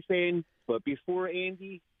Phillies fan, but before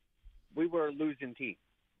Andy, we were a losing team.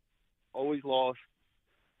 Always lost.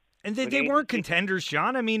 And they weren't contenders,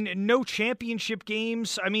 John. I mean, no championship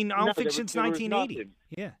games. I mean, I don't think since 1980.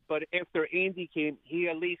 Yeah. But after Andy came, he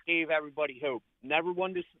at least gave everybody hope. Never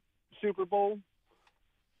won the Super Bowl.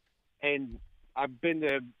 And I've been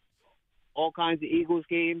to all kinds of Eagles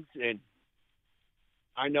games, and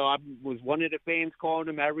I know I was one of the fans calling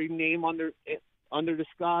him every name under the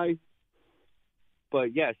sky.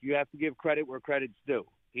 But, yes, you have to give credit where credit's due.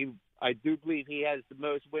 I do believe he has the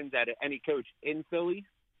most wins out of any coach in Philly.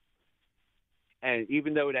 And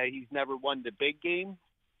even though that he's never won the big game,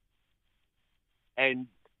 and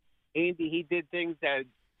Andy, he did things that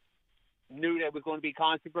knew that was going to be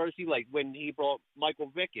controversy, like when he brought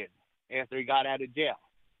Michael Vick in after he got out of jail.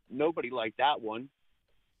 Nobody liked that one.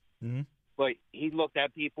 Mm-hmm. But he looked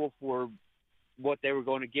at people for what they were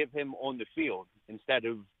going to give him on the field instead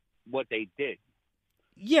of what they did.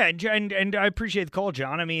 Yeah, and I appreciate the call,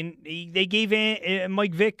 John. I mean, they gave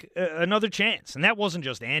Mike Vick another chance, and that wasn't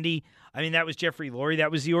just Andy. I mean, that was Jeffrey Lurie.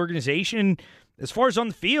 That was the organization. As far as on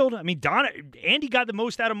the field, I mean, Andy got the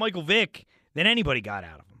most out of Michael Vick than anybody got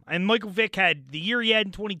out of him. And Michael Vick had the year he had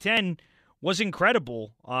in 2010 was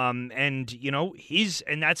incredible. And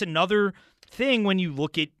that's another thing when you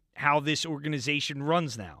look at how this organization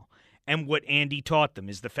runs now, and what Andy taught them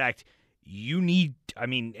is the fact you need. I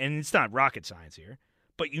mean, and it's not rocket science here,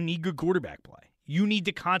 but you need good quarterback play. You need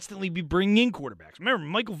to constantly be bringing in quarterbacks. Remember,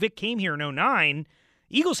 Michael Vick came here in 2009.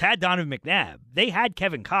 Eagles had Donovan McNabb. They had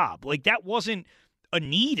Kevin Cobb. That wasn't a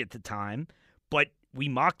need at the time, but we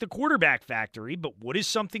mocked the quarterback factory. But what is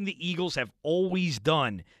something the Eagles have always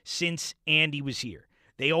done since Andy was here?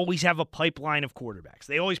 They always have a pipeline of quarterbacks.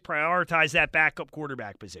 They always prioritize that backup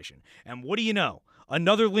quarterback position. And what do you know?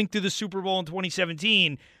 Another link to the Super Bowl in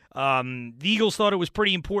 2017, the Eagles thought it was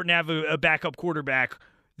pretty important to have a backup quarterback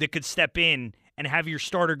that could step in and have your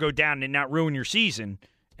starter go down and not ruin your season,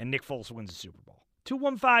 and Nick Foles wins the Super Bowl.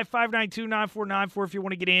 215-592-9494 if you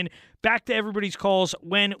want to get in. Back to everybody's calls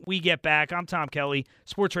when we get back. I'm Tom Kelly,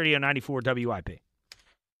 Sports Radio 94 WIP.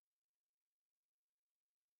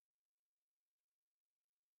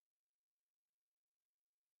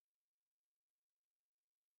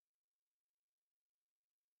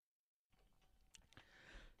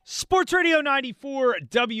 Sports Radio 94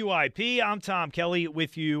 WIP. I'm Tom Kelly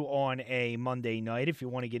with you on a Monday night. If you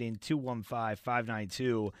want to get in,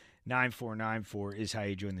 215-592-9494 is how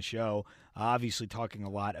you join the show. Obviously talking a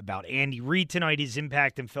lot about Andy Reid tonight, his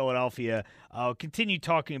impact in Philadelphia. I'll continue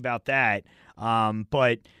talking about that.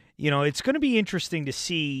 But, it's going to be interesting to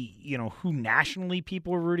see, who nationally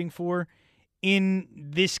people are rooting for in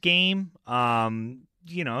this game. I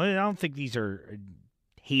don't think these are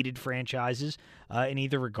hated franchises in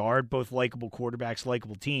either regard, both likable quarterbacks,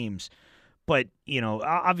 likable teams. But,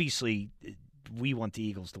 obviously we want the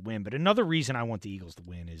Eagles to win. But another reason I want the Eagles to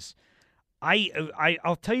win is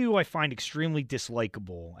I'll tell you who I find extremely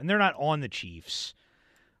dislikable, and they're not on the Chiefs,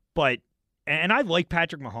 and I like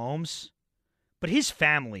Patrick Mahomes, but his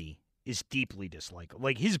family is deeply dislikable.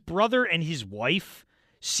 Like, his brother and his wife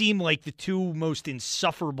seem like the two most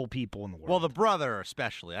insufferable people in the world. Well, the brother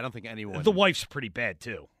especially. I don't think anyone. The wife's pretty bad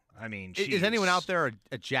too. I mean, is anyone out there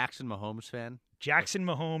a Jackson Mahomes fan? Jackson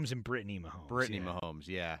Mahomes and Brittany Mahomes. Mahomes,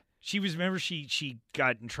 yeah. Remember she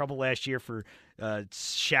got in trouble last year for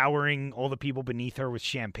showering all the people beneath her with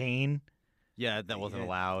champagne. Yeah, that wasn't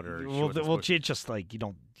allowed, or it's just like you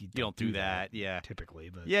don't do that. Yeah,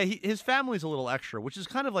 typically. But yeah, his family's a little extra, which is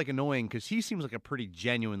kind of like annoying because he seems like a pretty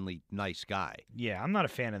genuinely nice guy. Yeah, I'm not a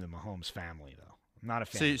fan of the Mahomes family though. I'm not a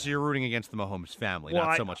fan. So you're rooting against the Mahomes family,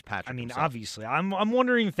 not so much Patrick. I mean, himself. obviously, I'm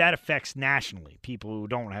wondering if that affects nationally people who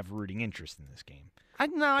don't have rooting interest in this game. I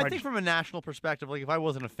think from a national perspective, like if I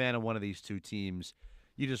wasn't a fan of one of these two teams,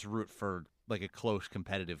 you just root for like a close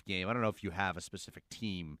competitive game. I don't know if you have a specific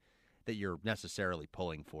team that you're necessarily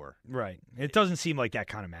pulling for. Right. It doesn't seem like that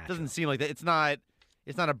kind of match. It doesn't seem like that. It's not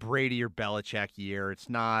a Brady or Belichick year. It's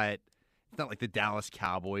not like the Dallas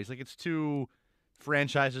Cowboys. Like, it's two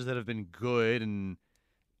franchises that have been good, and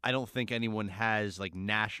I don't think anyone has like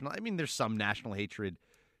national. I mean, there's some national hatred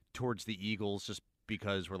towards the Eagles just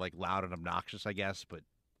because we're like loud and obnoxious, I guess, but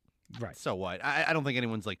right. So what? I don't think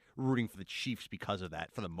anyone's like rooting for the Chiefs because of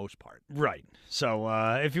that for the most part. Right. So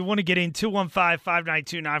if you want to get in,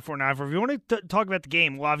 215-592-9494. If you want to talk about the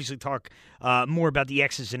game, we'll obviously talk more about the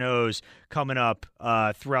X's and O's coming up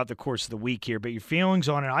throughout the course of the week here. But your feelings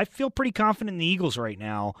on it, I feel pretty confident in the Eagles right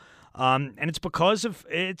now. And it's because of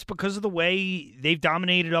the way they've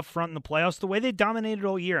dominated up front in the playoffs, the way they've dominated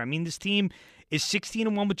all year. I mean, this team is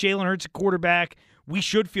 16-1 with Jalen Hurts at quarterback. We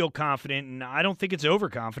should feel confident, and I don't think it's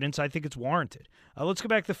overconfidence. I think it's warranted. Let's go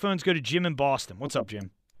back to the phones. Go to Jim in Boston. What's up,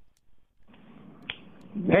 Jim?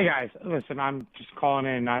 Hey, guys. Listen, I'm just calling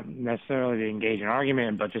in not necessarily to engage in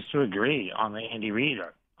argument, but just to agree on the Andy Reid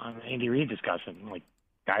discussion. Like,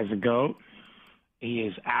 guy's a GOAT. He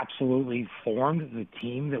has absolutely formed the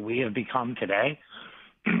team that we have become today.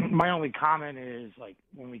 My only comment is, like,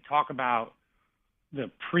 when we talk about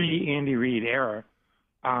the pre-Andy Reid era,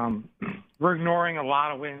 we're ignoring a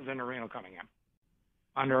lot of wins under Randall Cunningham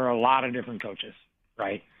under a lot of different coaches,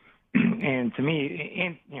 right? And to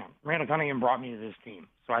me, Randall Cunningham brought me to this team.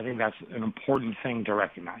 So I think that's an important thing to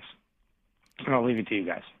recognize. And I'll leave it to you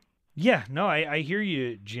guys. Yeah, no, I hear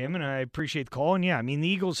you, Jim, and I appreciate the call. And yeah, I mean, the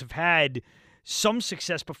Eagles have had some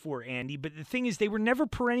success before Andy, but the thing is they were never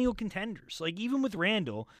perennial contenders. Like, even with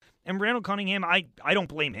Randall and Randall Cunningham, I don't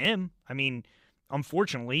blame him. I mean,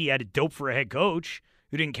 unfortunately, he had a dope for a head coach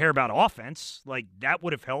who didn't care about offense. Like, that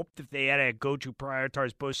would have helped if they had a coach who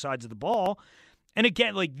prioritized both sides of the ball. And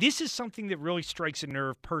again, like, this is something that really strikes a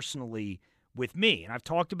nerve personally with me. And I've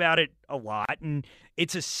talked about it a lot, and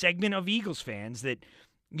it's a segment of Eagles fans that,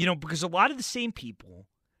 because a lot of the same people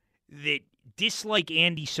that dislike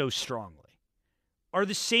Andy so strongly are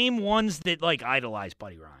the same ones that, like, idolize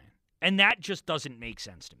Buddy Ryan. And that just doesn't make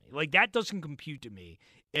sense to me. Like, that doesn't compute to me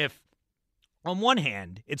if, on one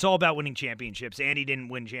hand, it's all about winning championships. Andy didn't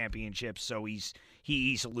win championships, so he's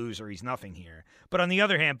a loser. He's nothing here. But on the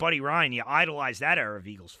other hand, Buddy Ryan, you idolize that era of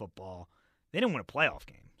Eagles football. They didn't win a playoff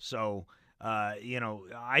game. So,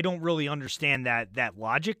 I don't really understand that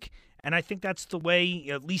logic. And I think that's the way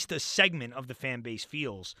at least a segment of the fan base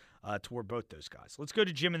feels toward both those guys. Let's go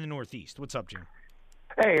to Jim in the Northeast. What's up, Jim?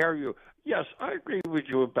 Hey, how are you? Yes, I agree with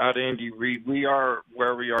you about Andy Reid. We are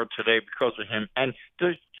where we are today because of him. And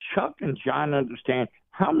does Chuck and John understand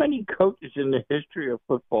how many coaches in the history of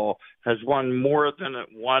football has won more than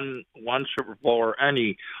one Super Bowl or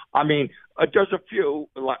any? I mean, there's a few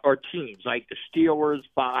or teams like the Steelers,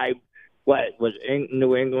 5. What was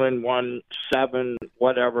New England won 7,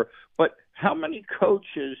 whatever. But how many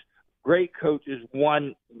coaches, great coaches,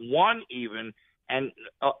 won one even? And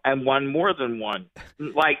won more than one.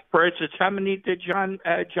 Like, for instance, how many did John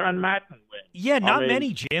Madden win? Yeah, not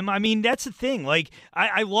many, Jim. I mean, that's the thing. Like,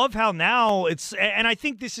 I love how now it's – and I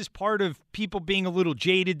think this is part of people being a little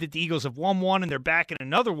jaded that the Eagles have won one and they're back in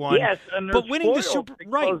another one. Yes, and but winning the Super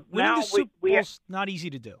winning the Super Bowl's not easy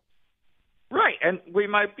to do. Right, and we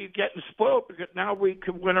might be getting spoiled because now we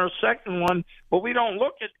could win our second one, but we don't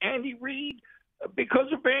look at Andy Reid. Because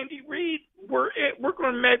of Andy Reid, we're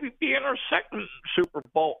going to maybe be in our second Super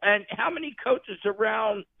Bowl. And how many coaches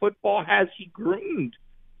around football has he groomed?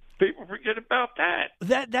 People forget about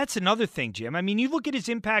that. That's another thing, Jim. I mean, you look at his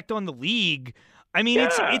impact on the league. I mean,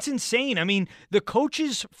 it's insane. I mean, the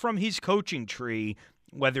coaches from his coaching tree,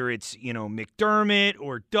 whether it's McDermott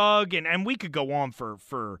or Doug, and we could go on for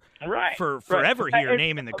forever here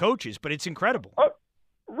naming the coaches, but it's incredible.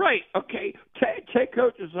 Right. Okay. Take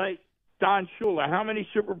coaches like Don Shula. How many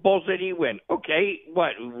Super Bowls did he win? Okay,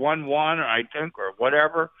 what, won one, I think, or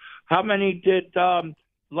whatever. How many did Madden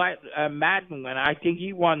win? I think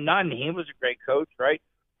he won none. He was a great coach, right?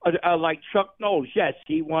 Like Chuck Knowles, yes,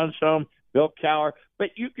 he won some. Bill Cowher,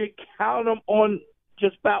 but you could count them on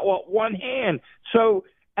just about one hand. So,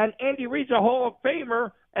 and Andy Reid's a Hall of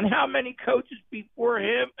Famer, and how many coaches before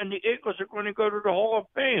him and the Eagles are going to go to the Hall of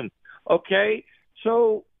Fame? Okay,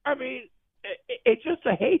 so I mean, it's just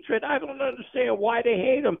a hatred. I don't understand why they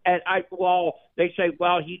hate him. And they say,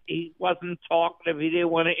 he wasn't talkative. He didn't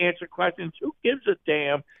want to answer questions. Who gives a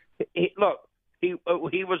damn? Look, he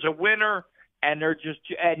was a winner, and now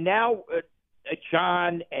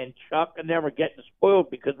John and Chuck and them are getting spoiled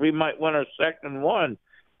because we might win our second one.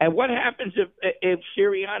 And what happens if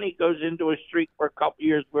Sirianni goes into a streak for a couple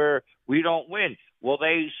years where we don't win? Will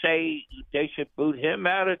they say they should boot him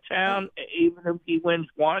out of town even if he wins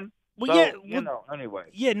one? Well, so, anyway.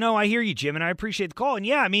 Yeah, no, I hear you, Jim, and I appreciate the call. And,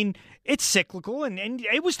 yeah, I mean, it's cyclical, and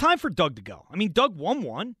it was time for Doug to go. I mean, Doug won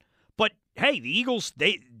one, but, hey, the Eagles,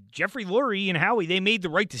 Jeffrey Lurie and Howie, they made the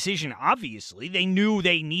right decision, obviously. They knew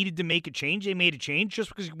they needed to make a change. They made a change. Just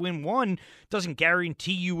because you win one doesn't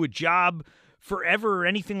guarantee you a job forever or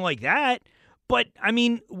anything like that. But, I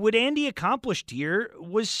mean, what Andy accomplished here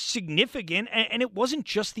was significant, and it wasn't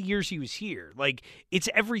just the years he was here. Like, it's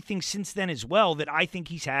everything since then as well that I think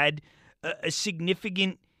he's had a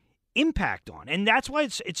significant impact on. And that's why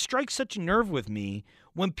it strikes such a nerve with me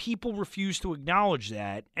when people refuse to acknowledge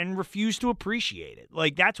that and refuse to appreciate it.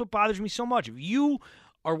 Like, that's what bothers me so much. If you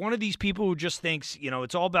are one of these people who just thinks,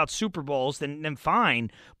 it's all about Super Bowls, then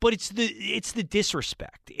fine. But it's the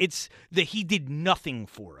disrespect. It's that he did nothing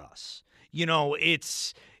for us.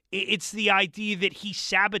 It's the idea that he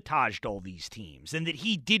sabotaged all these teams and that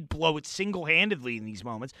he did blow it single-handedly in these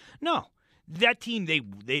moments. No, that team,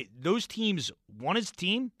 those teams won as a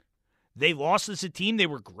team. They lost as a team. They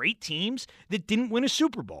were great teams that didn't win a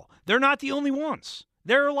Super Bowl. They're not the only ones.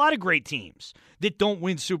 There are a lot of great teams that don't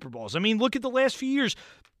win Super Bowls. I mean, look at the last few years.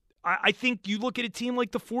 I think you look at a team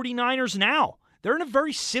like the 49ers now. They're in a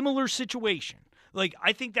very similar situation. Like,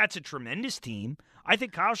 I think that's a tremendous team. I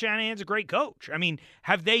think Kyle Shanahan's a great coach. I mean,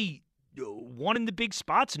 have they won in the big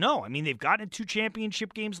spots? No. I mean, they've gotten 2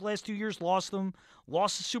 championship games the last 2 years, lost them,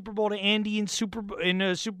 lost the Super Bowl to Andy in Super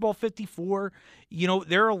Bowl 54.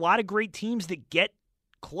 There are a lot of great teams that get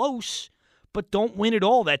close but don't win at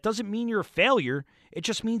all. That doesn't mean you're a failure. It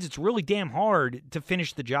just means it's really damn hard to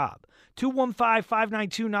finish the job.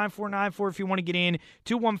 215-592-9494 if you want to get in.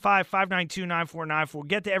 215-592-9494.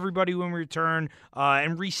 Get to everybody when we return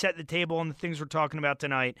and reset the table on the things we're talking about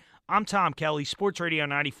tonight. I'm Tom Kelly, Sports Radio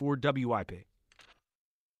 94 WIP.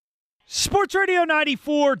 Sports Radio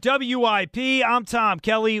 94 WIP. I'm Tom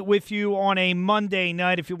Kelly with you on a Monday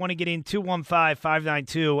night. If you want to get in,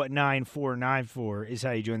 215-592-9494 is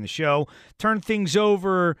how you join the show. Turn things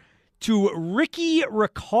over to Ricky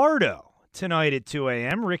Ricardo tonight at 2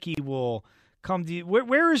 a.m. Ricky will come to you.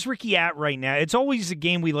 Where is Ricky at right now? It's always a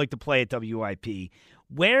game we like to play at WIP.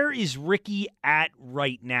 Where is Ricky at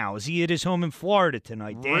right now? Is he at his home in Florida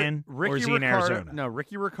tonight, Dan? Or is he in Arizona? No,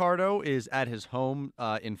 Ricky Ricardo is at his home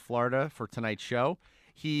in Florida for tonight's show.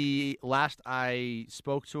 Last I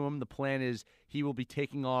spoke to him, the plan is he will be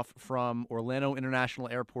taking off from Orlando International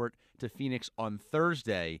Airport to Phoenix on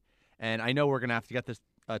Thursday. And I know we're going to have to get this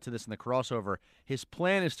to this in the crossover. His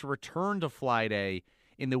plan is to return to Fly Day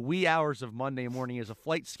in the wee hours of Monday morning. He has a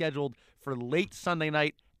flight scheduled for late Sunday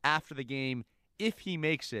night after the game. If he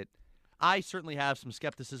makes it, I certainly have some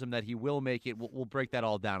skepticism that he will make it. We'll break that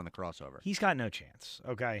all down in the crossover. He's got no chance,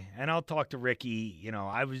 okay? And I'll talk to Ricky.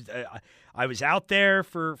 I was out there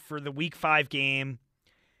for the Week 5 game.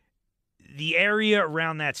 The area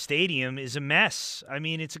around that stadium is a mess. I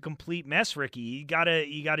mean, it's a complete mess, Ricky. You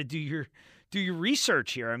gotta do your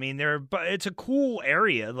research here. I mean, it's a cool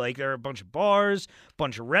area. Like, there are a bunch of bars,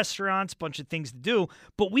 bunch of restaurants, bunch of things to do.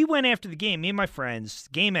 But we went after the game, me and my friends.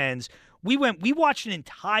 Game ends. We watched an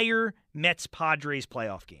entire Mets-Padres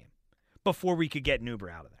playoff game before we could get an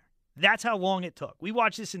Uber out of there. That's how long it took. We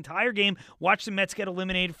watched this entire game, watched the Mets get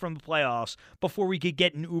eliminated from the playoffs before we could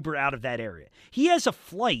get an Uber out of that area. He has a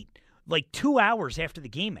flight like 2 hours after the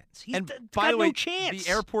game ends. He's got no chance.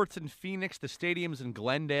 The airport's in Phoenix. The stadium's in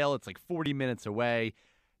Glendale. It's like 40 minutes away.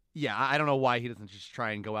 Yeah, I don't know why he doesn't just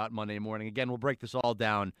try and go out Monday morning. Again, we'll break this all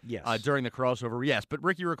down during the crossover. Yes, but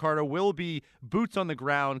Ricky Ricardo will be boots on the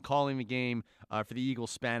ground calling the game for the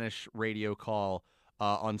Eagles Spanish radio call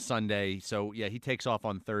on Sunday. So, yeah, he takes off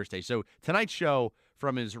on Thursday. So tonight's show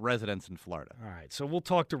from his residence in Florida. All right, so we'll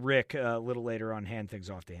talk to Rick a little later on, hand things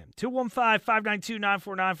off to him.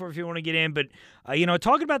 215-592-9494 if you want to get in. But,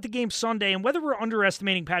 talking about the game Sunday and whether we're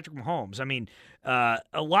underestimating Patrick Mahomes, I mean, a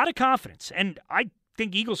lot of confidence. And I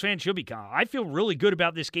think Eagles fans should be confident. I feel really good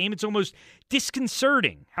about this game. It's almost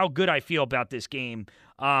disconcerting how good I feel about this game.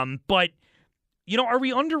 But, are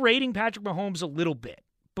we underrating Patrick Mahomes a little bit?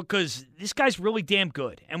 Because this guy's really damn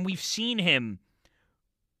good, and we've seen him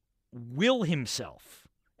will himself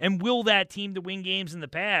and will that team to win games in the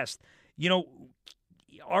past.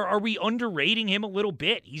 Are we underrating him a little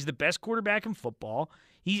bit? He's the best quarterback in football.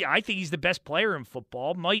 I think he's the best player in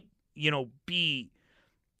football. Might, be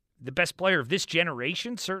the best player of this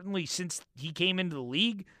generation, certainly since he came into the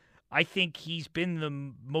league. I think he's been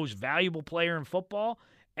the most valuable player in football.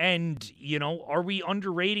 And, are we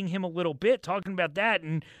underrating him a little bit? Talking about that.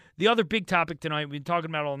 And the other big topic tonight, we've been talking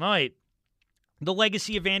about all night, the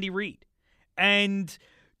legacy of Andy Reid. And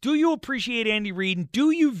do you appreciate Andy Reid? And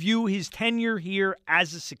do you view his tenure here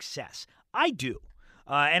as a success? I do.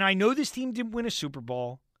 And I know this team didn't win a Super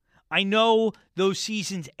Bowl. I know those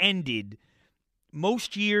seasons ended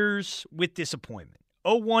most years with disappointment.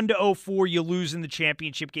 01 to 04, you lose in the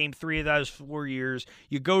championship game 3 of those 4 years.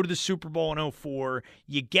 You go to the Super Bowl in 04.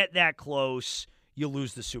 You get that close. You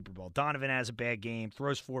lose the Super Bowl. Donovan has a bad game,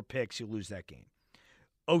 throws 4 picks. You lose that game.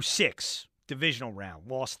 06, divisional round,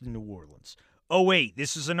 lost to New Orleans. 08,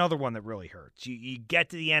 this is another one that really hurts. You get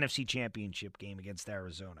to the NFC Championship game against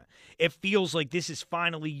Arizona. It feels like this is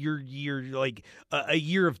finally your year, like a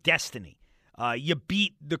year of destiny. You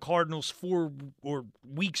beat the Cardinals 4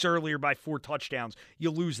 weeks earlier by 4 touchdowns.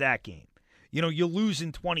 You lose that game. You lose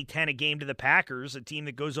in 2010 a game to the Packers, a team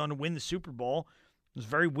that goes on to win the Super Bowl. It was a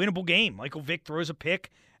very winnable game. Michael Vick throws a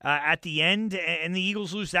pick at the end, and the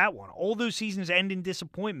Eagles lose that one. All those seasons end in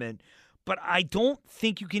disappointment, but I don't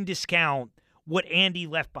think you can discount what Andy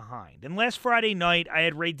left behind. And last Friday night, I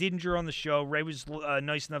had Ray Didinger on the show. Ray was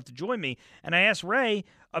nice enough to join me, and I asked Ray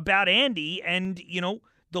about Andy and,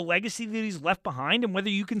 the legacy that he's left behind and whether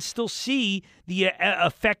you can still see the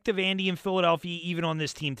effect of Andy in Philadelphia even on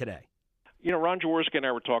this team today. Ron Jaworski and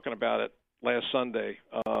I were talking about it last Sunday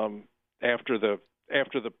after the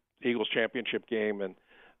Eagles championship game,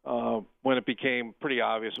 and when it became pretty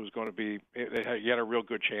obvious it was going to be, you had a real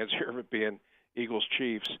good chance here of it being Eagles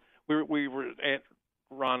Chiefs.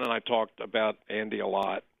 Ron and I talked about Andy a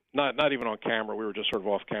lot. Not even on camera. We were just sort of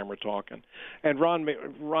off camera talking. And Ron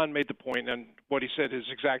made the point, and what he said, his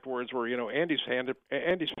exact words were, Andy's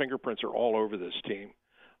fingerprints are all over this team.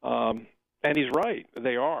 And he's right.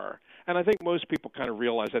 They are. And I think most people kind of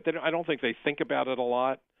realize that. I don't think they think about it a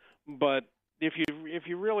lot. But if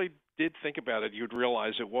you really did think about it, you'd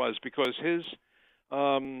realize it was, because his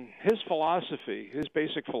philosophy, his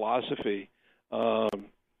basic philosophy,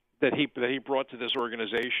 that he brought to this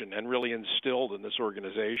organization and really instilled in this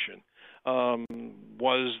organization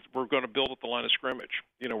was, we're going to build at the line of scrimmage.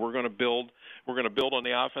 We're going to build on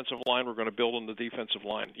the offensive line. We're going to build on the defensive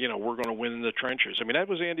line. We're going to win in the trenches. I mean, that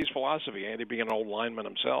was Andy's philosophy. Andy being an old lineman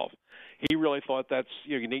himself, he really thought that's,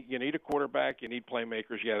 you need a quarterback, you need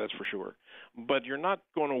playmakers. Yeah, that's for sure. But you're not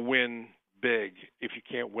going to win big if you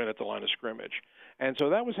can't win at the line of scrimmage. And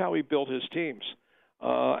so that was how he built his teams.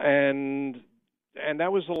 And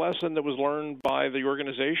that was the lesson that was learned by the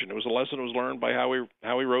organization. It was a lesson that was learned by Howie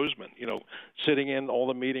Roseman, sitting in all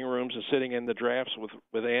the meeting rooms and sitting in the drafts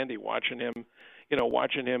with Andy, watching him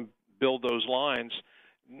build those lines.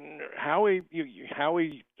 Howie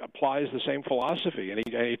applies the same philosophy, and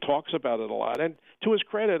he talks about it a lot. And to his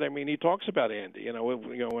credit, I mean, he talks about Andy.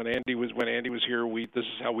 When Andy was here, this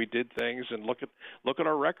is how we did things, and look at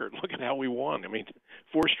our record. Look at how we won. I mean,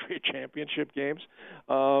 4 straight championship games.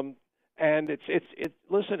 And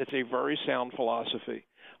it's a very sound philosophy.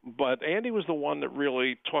 But Andy was the one that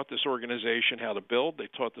really taught this organization how to build. They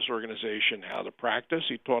taught this organization how to practice.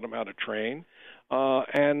 He taught them how to train.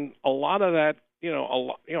 And a lot of that, he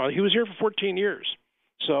was here for 14 years.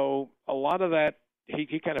 So a lot of that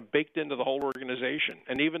he kind of baked into the whole organization.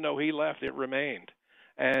 And even though he left, it remained.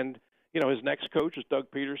 And, his next coach is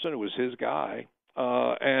Doug Peterson, who was his guy.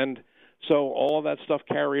 And so all of that stuff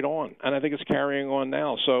carried on. And I think it's carrying on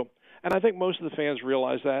now. And I think most of the fans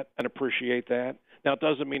realize that and appreciate that. Now, it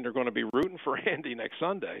doesn't mean they're going to be rooting for Andy next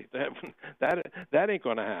Sunday. That ain't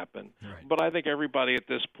going to happen. Right. But I think everybody at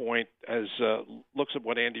this point looks at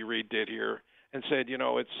what Andy Reid did here and said,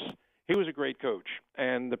 he was a great coach.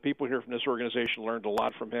 And the people here from this organization learned a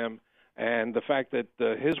lot from him. And the fact that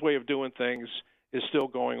his way of doing things is still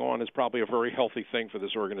going on is probably a very healthy thing for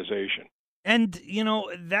this organization. And,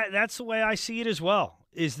 that's the way I see it as well,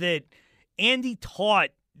 is that Andy taught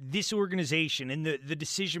this organization and the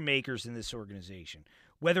decision makers in this organization,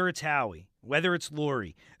 whether it's Howie, whether it's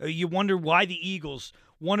Lurie, you wonder why the Eagles,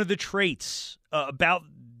 one of the traits about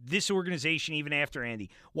this organization, even after Andy,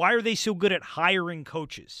 why are they so good at hiring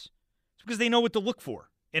coaches? It's because they know what to look for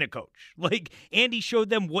in a coach. Like, Andy showed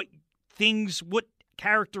them what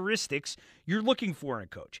characteristics you're looking for in a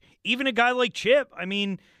coach. Even a guy like Chip, I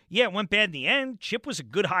mean, yeah, it went bad in the end. Chip was a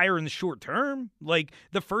good hire in the short term. Like,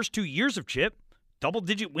 the first 2 years of Chip,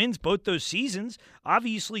 double-digit wins both those seasons.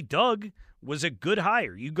 Obviously, Doug was a good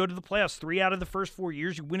hire. You go to the playoffs 3 out of the first 4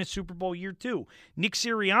 years, you win a Super Bowl year 2. Nick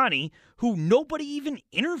Sirianni, who nobody even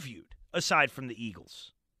interviewed aside from the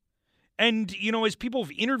Eagles. And, you know, as people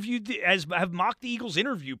have mocked the Eagles'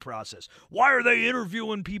 interview process, why are they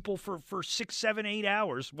interviewing people for 6, 7, 8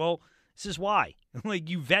 hours? Well, this is why. Like,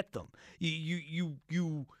 you vet them.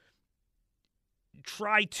 You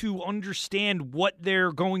try to understand what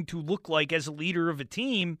they're going to look like as a leader of a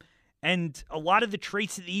team, and a lot of the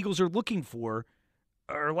traits that the Eagles are looking for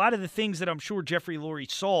are a lot of the things that I'm sure Jeffrey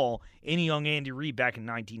Lurie saw in young Andy Reid back in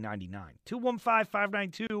 1999.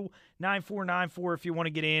 215-592-9494 if you want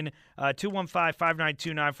to get in.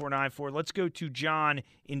 215-592-9494. Let's go to John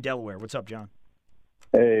in Delaware. What's up, John?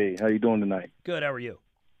 Hey, how you doing tonight? Good. How are you?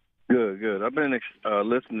 Good. I've been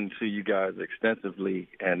listening to you guys extensively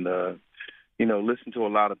and, listened to a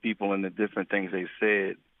lot of people and the different things they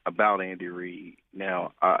said about Andy Reid.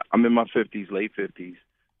 Now, I'm in my 50s, late 50s.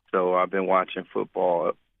 So I've been watching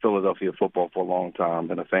football, Philadelphia football, for a long time.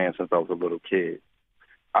 Been a fan since I was a little kid.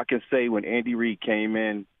 I can say when Andy Reid came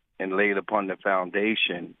in and laid upon the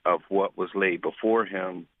foundation of what was laid before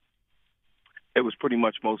him, it was pretty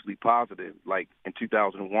much mostly positive. Like in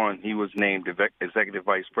 2001, he was named Executive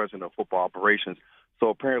Vice President of Football Operations. So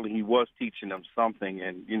apparently he was teaching them something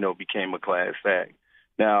and, became a class act.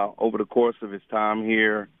 Now, over the course of his time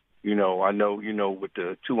here, I know, with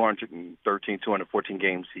the 214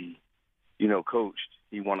 games he, coached,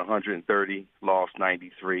 he won 130, lost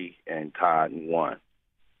 93, and tied and won.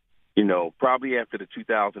 Probably after the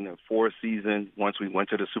 2004 season, once we went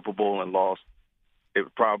to the Super Bowl and lost,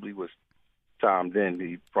 it probably was time then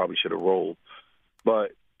he probably should have rolled.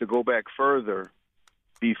 But to go back further,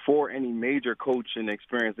 before any major coaching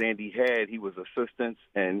experience Andy had, he was assistant,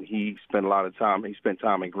 and he spent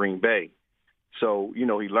time in Green Bay. So, he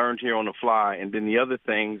learned here on the fly. And then the other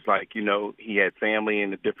things, like, he had family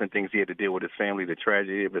and the different things he had to deal with his family, the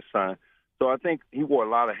tragedy of his son. So I think he wore a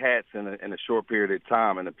lot of hats in a short period of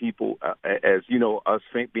time. And the people, as us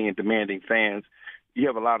being demanding fans, you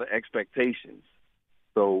have a lot of expectations.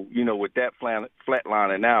 So, with that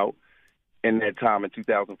flatlining out in that time in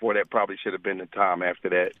 2004, that probably should have been the time after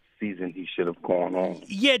that season he should have gone on.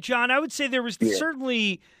 Yeah, John, I would say there was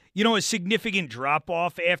certainly – a significant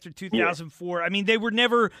drop-off after 2004. Yeah. I mean, they were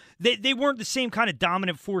never they weren't the same kind of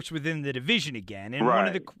dominant force within the division again. And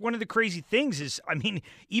one of the crazy things is, I mean,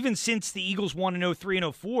 even since the Eagles won in 03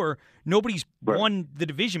 and 04, nobody's won the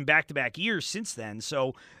division back-to-back years since then.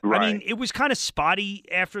 So, I mean, it was kind of spotty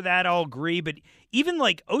after that, I'll agree. But even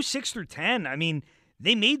like 06 through 10, I mean,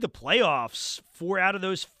 they made the playoffs 4 out of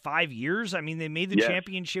those 5 years. I mean, they made the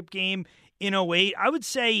championship game in 08. I would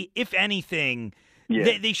say, if anything –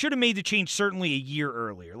 They should have made the change certainly a year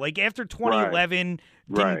earlier. Like after 2011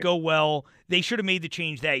 didn't go well, they should have made the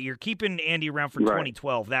change that year. Keeping Andy around for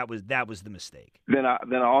 2012, that was the mistake. Then I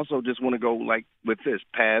also just want to go like with this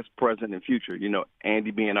past, present, and future.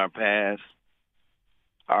 Andy being our past,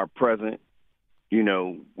 our present.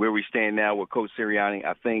 Where we stand now with Coach Sirianni.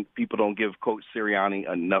 I think people don't give Coach Sirianni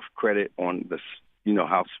enough credit on the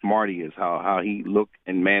how smart he is, how he looked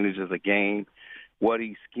and manages a game, what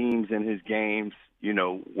he schemes in his games.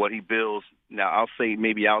 What he builds. Now, I'll say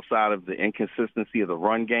maybe outside of the inconsistency of the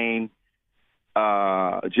run game,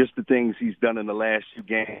 just the things he's done in the last 2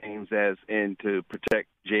 games as in to protect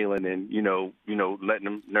Jalen and, letting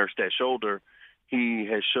him nurse that shoulder, he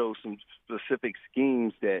has showed some specific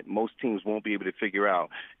schemes that most teams won't be able to figure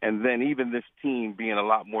out. And then even this team being a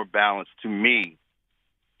lot more balanced to me,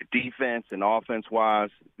 defense and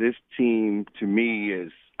offense-wise, this team to me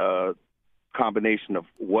is combination of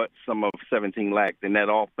what some of 17 lacked. And that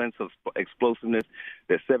offensive explosiveness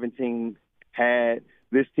that 17 had,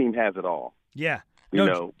 this team has it all. Yeah.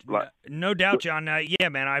 No doubt, John. Yeah,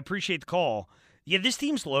 man, I appreciate the call. Yeah, this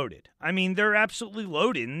team's loaded. I mean, they're absolutely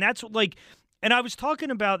loaded. And that's what, and I was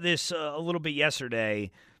talking about this a little bit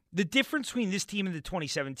yesterday, the difference between this team and the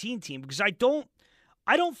 2017 team, because I don't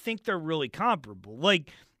think they're really comparable.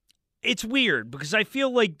 It's weird because I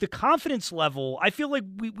feel like the confidence level, I feel like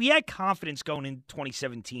we had confidence going in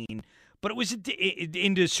 2017, but it was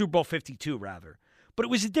into Super Bowl 52 rather. But it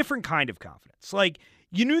was a different kind of confidence.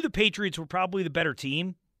 you knew the Patriots were probably the better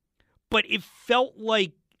team, but it felt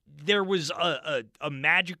like there was a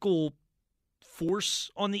magical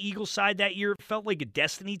force on the Eagles side that year. It felt like a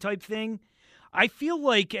destiny type thing. I feel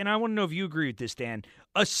like, and I want to know if you agree with this, Dan,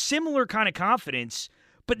 a similar kind of confidence,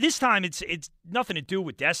 but this time it's nothing to do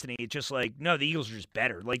with destiny. It's just like, no, the Eagles are just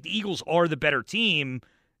better. Like, the Eagles are the better team.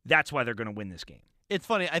 That's why they're going to win this game. It's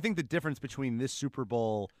funny. I think the difference between this Super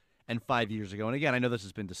Bowl and 5 years ago, and again, I know this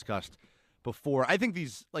has been discussed before, I think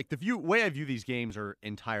these, like, the way I view these games are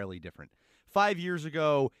entirely different. 5 years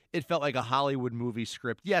ago, it felt like a Hollywood movie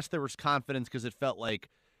script. Yes, there was confidence because it felt like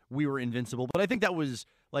we were invincible, but I think that was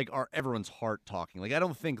like everyone's heart talking. Like, I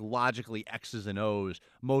don't think logically X's and O's,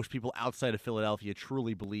 most people outside of Philadelphia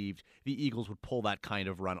truly believed the Eagles would pull that kind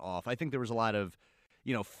of run off. I think there was a lot of,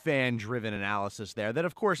 fan-driven analysis there that,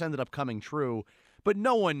 of course, ended up coming true, but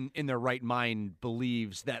no one in their right mind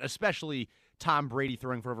believes that, especially Tom Brady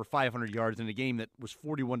throwing for over 500 yards in a game that was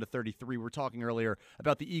 41-33. We were talking earlier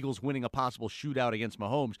about the Eagles winning a possible shootout against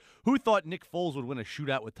Mahomes. Who thought Nick Foles would win a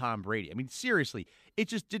shootout with Tom Brady? I mean, seriously, it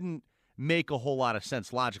just didn't make a whole lot of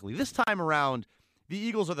sense logically. This time around, the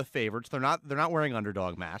Eagles are the favorites. They're not wearing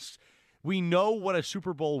underdog masks. We know what a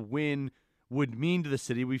Super Bowl win would mean to the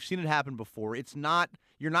city. We've seen it happen before. You're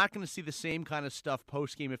not going to see the same kind of stuff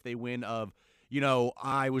post-game if they win of,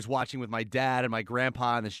 I was watching with my dad and my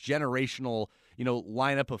grandpa and this generational,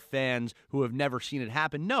 lineup of fans who have never seen it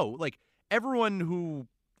happen. No, like, everyone who,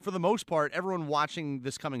 for the most part, everyone watching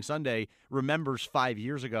this coming Sunday remembers 5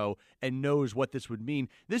 years ago and knows what this would mean.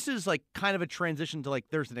 This is like kind of a transition to, like,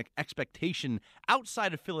 there's an expectation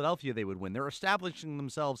outside of Philadelphia they would win. They're establishing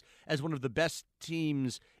themselves as one of the best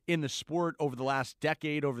teams in the sport over the last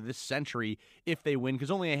decade, over this century, if they win, because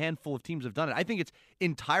only a handful of teams have done it. I think it's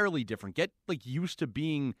entirely different. Get, like, used to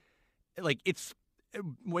being, like, it's,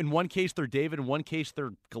 in one case they're David, in one case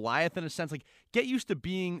they're Goliath, in a sense. Like, get used to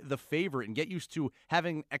being the favorite and get used to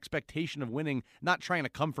having expectation of winning, not trying to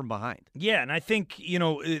come from behind. Yeah, and I think,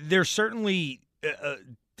 there's certainly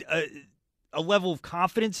a level of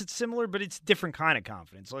confidence that's similar, but it's a different kind of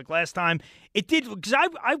confidence. Like last time, it did, because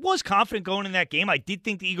I was confident going in that game. I did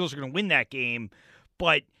think the Eagles were going to win that game,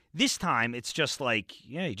 but this time it's just like,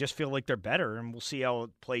 you just feel like they're better, and we'll see how it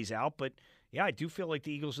plays out. But yeah, I do feel like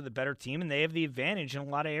the Eagles are the better team, and they have the advantage in a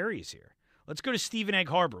lot of areas here. Let's go to Steve in Egg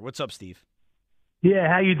Harbor. What's up, Steve?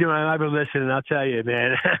 Yeah, how you doing? I've been listening. I'll tell you,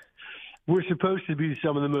 man. We're supposed to be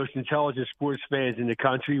some of the most intelligent sports fans in the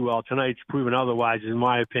country. Well, tonight's proven otherwise, in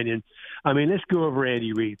my opinion. I mean, let's go over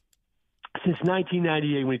Andy Reid. Since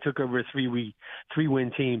 1998, when he took over a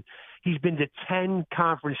three-win team, he's been to 10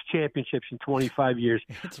 conference championships in 25 years.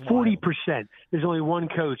 40%. There's only one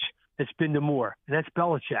coach that's been to more, and that's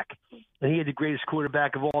Belichick. And he had the greatest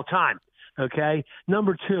quarterback of all time. Okay?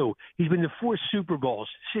 Number two, he's been to 4 Super Bowls,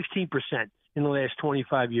 16% in the last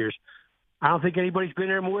 25 years. I don't think anybody's been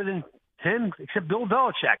there more than him except Bill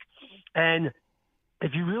Belichick. And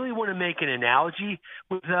if you really want to make an analogy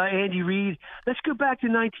with Andy Reid, let's go back to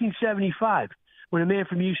 1975 when a man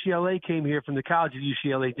from UCLA came here from the College of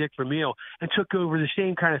UCLA, Dick Vermeil, and took over the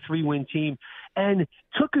same kind of 3-win team and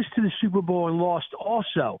took us to the Super Bowl and lost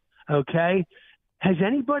also, okay? Has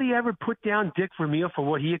anybody ever put down Dick Vermeil for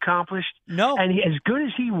what he accomplished? No. And as good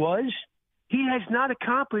as he was, he has not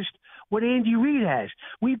accomplished what Andy Reid has.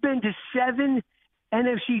 We've been to 7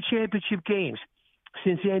 NFC championship games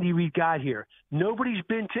since Andy Reid got here. Nobody's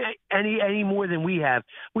been to any more than we have,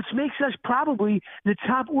 which makes us probably the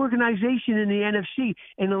top organization in the NFC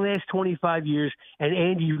in the last 25 years, and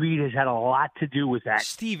Andy Reid has had a lot to do with that.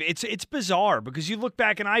 Steve, it's bizarre because you look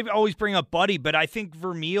back, and I always bring up Buddy, but I think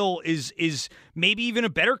Vermeil is maybe even a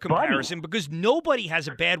better comparison because nobody has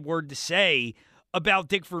a bad word to say about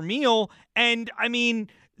Dick Vermeil, and I mean,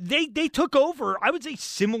 They took over, I would say,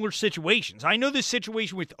 similar situations. I know the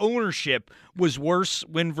situation with ownership was worse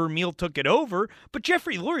when Vermeil took it over, but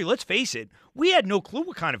Jeffrey Lurie, let's face it, we had no clue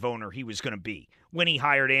what kind of owner he was going to be when he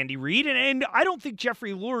hired Andy Reid, and I don't think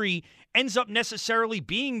Jeffrey Lurie ends up necessarily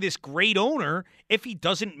being this great owner if he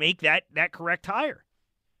doesn't make that correct hire.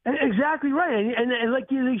 Exactly right. And like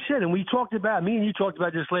you said, and me and you talked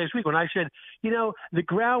about this last week when I said, the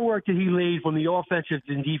groundwork that he laid from the offensive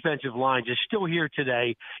and defensive lines is still here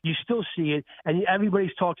today. You still see it, and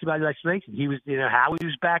everybody's talked about it. He was, how he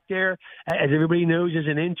was back there, as everybody knows, as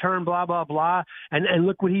an intern, blah, blah, blah. And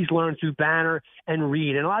look what he's learned through Banner and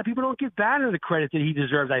Reid. And a lot of people don't give Banner the credit that he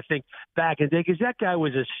deserves, I think, back in the day, because that guy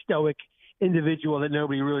was a stoic individual that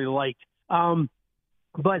nobody really liked.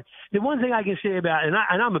 But the one thing I can say about, and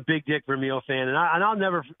I'm a big Dick Vermeil fan, and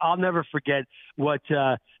I'll never forget what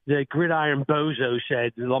the Gridiron Bozo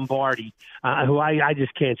said, Lombardi, who I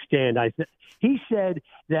just can't stand. He said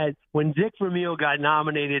that when Dick Vermeil got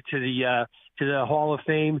nominated to the Hall of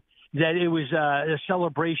Fame, that it was a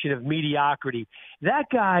celebration of mediocrity. That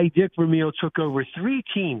guy, Dick Vermeil, took over three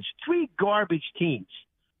garbage teams,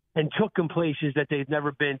 and took them places that they've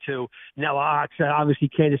never been to. Now, obviously,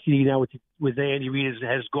 Kansas City now with Andy Reid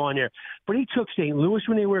has gone there. But he took St. Louis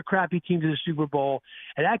when they were a crappy team to the Super Bowl,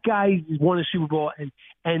 and that guy won a Super Bowl.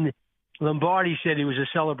 And Lombardi said it was a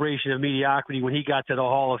celebration of mediocrity when he got to the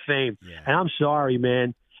Hall of Fame. Yeah. And I'm sorry,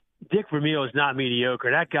 man. Dick Vermeil is not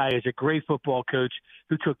mediocre. That guy is a great football coach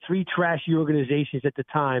who took three trashy organizations at the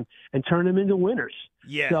time and turned them into winners.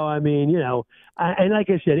 Yeah. So, I mean, and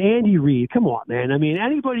like I said, Andy Reid, come on, man. I mean,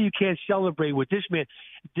 anybody who can't celebrate what this man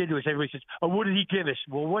did to us, everybody says, oh, what did he give us?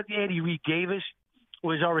 Well, what Andy Reid gave us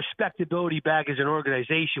was our respectability back as an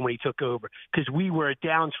organization when he took over, because we were a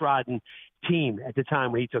downtrodden team at the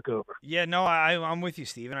time when he took over. Yeah, no, I'm with you,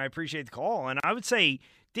 Steve, and I appreciate the call. And I would say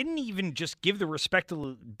didn't even just give the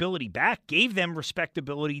respectability back, gave them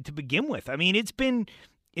respectability to begin with. I mean, it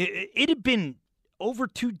had been over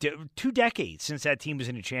two decades since that team was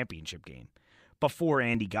in a championship game before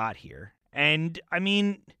Andy got here. And, I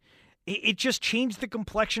mean, it just changed the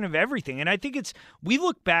complexion of everything. And I think we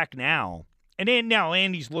look back now, and now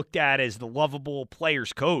Andy's looked at as the lovable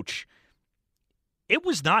players coach. It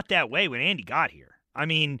was not that way when Andy got here. I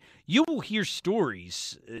mean, you will hear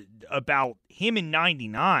stories about him in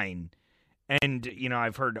 '99, and,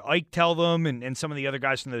 I've heard Ike tell them and some of the other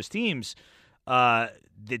guys from those teams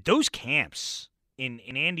that those camps in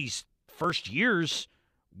Andy's first years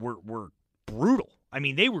were brutal. I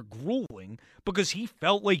mean, they were grueling because he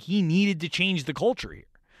felt like he needed to change the culture here.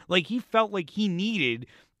 Like, he felt like he needed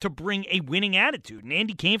to bring a winning attitude. And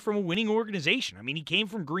Andy came from a winning organization. I mean, he came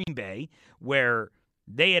from Green Bay, where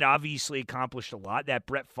they had obviously accomplished a lot, that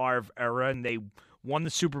Brett Favre era, and they won the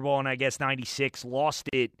Super Bowl in, I guess, 96, lost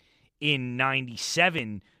it in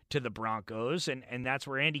 97 to the Broncos, and that's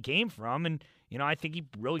where Andy came from. And, I think he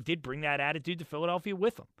really did bring that attitude to Philadelphia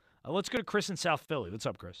with him. Let's go to Chris in South Philly. What's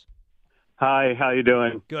up, Chris? Hi, how you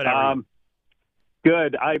doing? Good. How are you?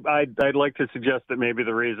 Good. I'd like to suggest that maybe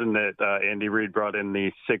the reason that Andy Reid brought in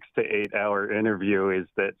the 6 to 8 hour interview is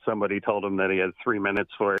that somebody told him that he had 3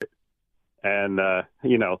 minutes for it. And,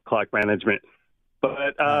 clock management.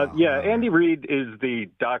 But, Andy Reid is the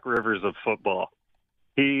Doc Rivers of football.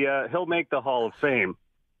 He'll make the Hall of Fame,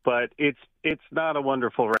 but it's not a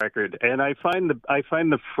wonderful record. And I find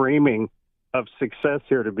the framing of success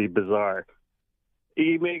here to be bizarre.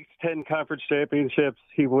 He makes 10 conference championships.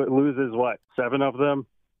 He loses, 7 of them?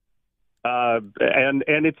 And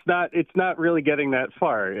it's not really getting that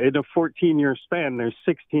far. In a 14-year span, there's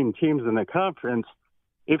 16 teams in the conference.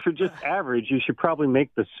 If you're just average, you should probably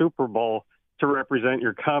make the Super Bowl to represent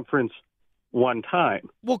your conference one time.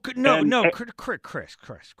 Well, Chris. No,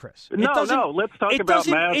 let's talk about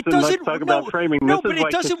math and let's talk about framing. No, this is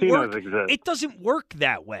why casinos exist. It doesn't work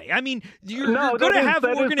that way. I mean, you're going to have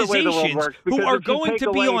organizations who are going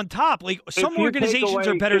to be on top. Like, some organizations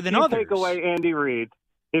are better than others.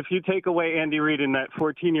 If you take away Andy Reid in that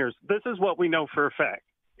 14 years, this is what we know for a fact.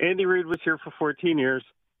 Andy Reid was here for 14 years.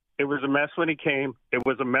 It was a mess when he came. It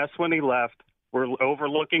was a mess when he left. We're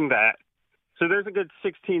overlooking that. So there's a good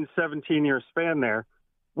 16, 17-year span there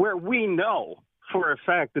where we know for a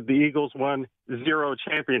fact that the Eagles won 0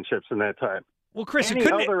 championships in that time. Well, Chris, any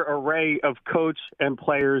other array of coach and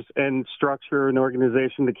players and structure and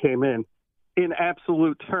organization that came in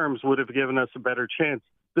absolute terms, would have given us a better chance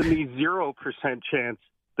than the 0% chance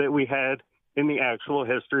that we had in the actual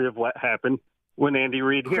history of what happened when Andy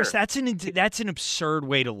Reid here. Chris, that's an absurd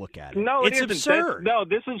way to look at it. No, it's isn't. Absurd.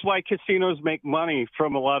 This is why casinos make money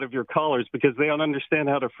from a lot of your callers, because they don't understand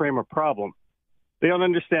how to frame a problem. They don't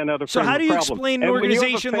understand how to frame a problem. So how do you explain an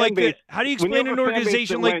organization like that? How do you explain an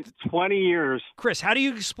organization like 20 years? Chris, how do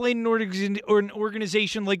you explain an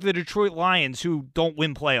organization like the Detroit Lions who don't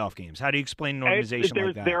win playoff games? How do you explain an organization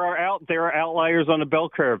like that? There are outliers on the bell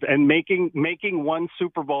curve, and making one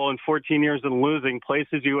Super Bowl in 14 years and losing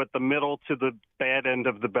places you at the middle to the bad end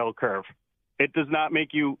of the bell curve. It does not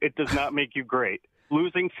make you great.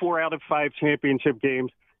 Losing 4 out of 5 championship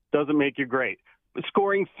games doesn't make you great.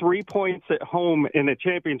 Scoring 3 points at home in a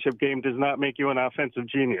championship game does not make you an offensive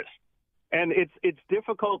genius. And it's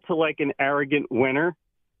difficult to like an arrogant winner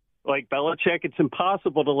like Belichick. It's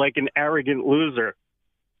impossible to like an arrogant loser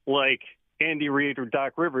like Andy Reid or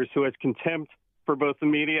Doc Rivers, who has contempt for both the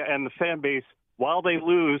media and the fan base. While they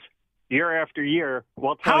lose, year after year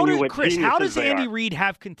while telling you what Chris, geniuses how does they Andy are. Reid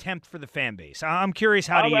have contempt for the fan base? I'm curious,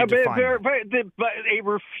 how do you define that? But a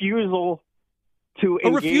refusal to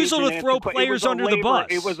A refusal engage to in throw it was players a under the labor- bus.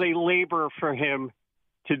 It was a labor for him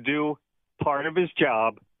to do part of his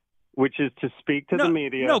job, which is to speak to the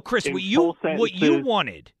media. No, Chris, in what full you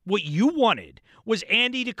sentences. wanted was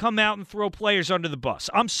Andy to come out and throw players under the bus.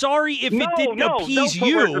 I'm sorry if it didn't appease don't put words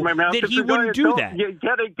you in my mouth. that If he you're wouldn't gonna- do don't- that. You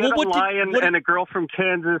get a lion and a girl from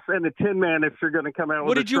Kansas and a Tin Man if you're going to come out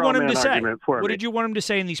What with did a you straw want him man to say? argument for What me. did you want him to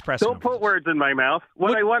say in these press Don't put words in my mouth.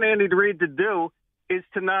 What I want Andy Reid to do is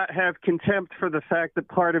to not have contempt for the fact that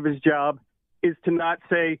part of his job is to not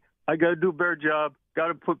say, I got to do a better job, got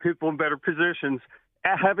to put people in better positions,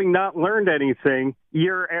 having not learned anything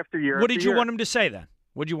year after year What after did you year. want him to say then?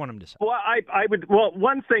 What did you want him to say? Well, I would. Well,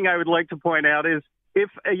 one thing I would like to point out is if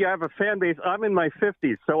you have a fan base, I'm in my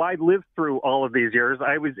 50s, so I lived through all of these years.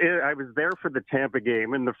 I was there for the Tampa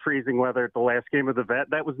game in the freezing weather at the last game of the Vet.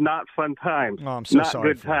 That was not fun times. Oh, I'm so not sorry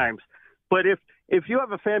good for that. times. But if you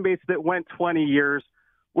have a fan base that went 20 years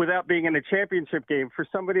without being in a championship game, for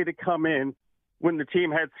somebody to come in when the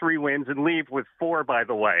team had 3 wins and leave with 4, by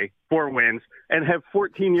the way, 4 wins, and have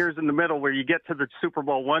 14 years in the middle where you get to the Super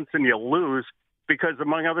Bowl once and you lose because,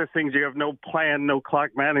 among other things, you have no plan, no clock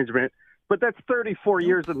management. But that's 34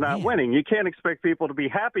 years of not winning. You can't expect people to be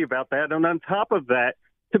happy about that. And on top of that,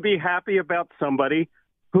 to be happy about somebody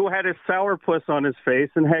who had a sourpuss on his face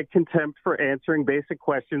and had contempt for answering basic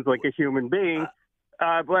questions like a human being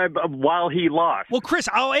while he lost. Well, Chris,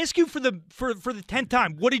 I'll ask you for the 10th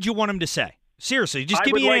time. What did you want him to say? Seriously, just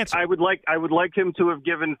give me an answer. I would like him to have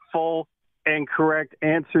given full and correct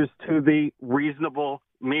answers to the reasonable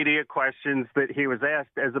media questions that he was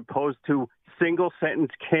asked, as opposed to single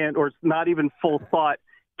sentence canned or not even full thought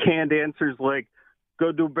canned answers like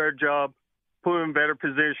 "go do a better job, put him in a better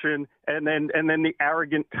position," and then the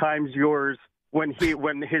arrogant "time's yours" when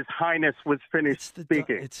His Highness was finished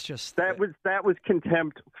speaking. It's just that was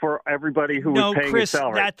contempt for everybody who was paying Chris, his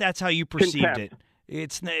salary. that's how you perceived Contempt. it.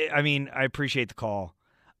 It's. I mean, I appreciate the call.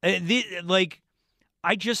 I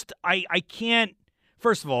can't.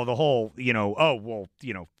 First of all, the whole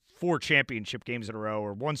 4 championship games in a row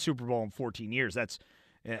or 1 Super Bowl in 14 years. That's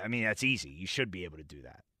easy. You should be able to do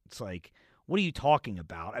that. It's like, what are you talking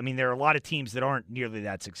about? I mean, there are a lot of teams that aren't nearly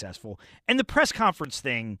that successful. And the press conference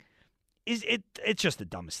thing it's just the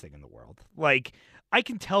dumbest thing in the world. Like, I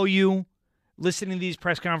can tell you, listening to these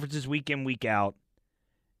press conferences week in, week out,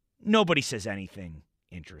 nobody says anything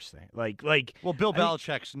interesting. Well, Bill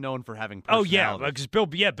Belichick's known for having Oh personality. yeah, because Bill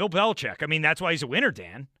Belichick. I mean, that's why he's a winner,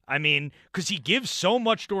 Dan. I mean, because he gives so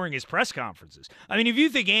much during his press conferences. I mean, if you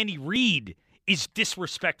think Andy Reid is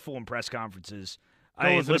disrespectful in press conferences,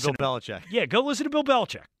 Go listen to Bill Belichick. Yeah, go listen to Bill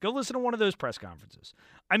Belichick. Go listen to one of those press conferences.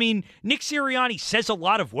 I mean, Nick Sirianni says a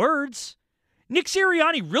lot of words. Nick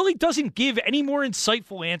Sirianni really doesn't give any more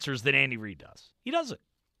insightful answers than Andy Reid does. He doesn't.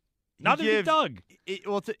 Neither did Doug.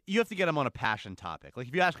 You have to get him on a passion topic. Like,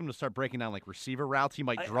 if you ask him to start breaking down, like, receiver routes, he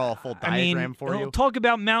might draw a full diagram for you. He'll talk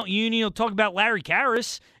about Mount Union. He'll talk about Larry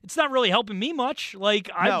Karras. It's not really helping me much.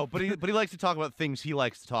 No, but he likes to talk about things he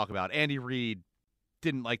likes to talk about. Andy Reid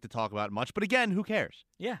didn't like to talk about it much. But again, who cares?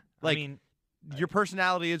 Yeah. Your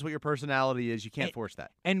personality is what your personality is. You can't force that.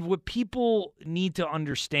 And what people need to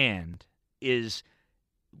understand is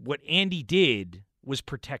what Andy did was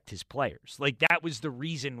protect his players. Like, that was the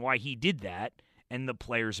reason why he did that, and the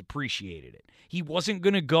players appreciated it. He wasn't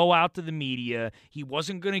going to go out to the media. He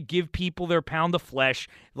wasn't going to give people their pound of flesh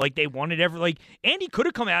like they wanted Andy could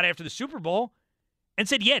have come out after the Super Bowl and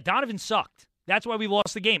said, yeah, Donovan sucked. That's why we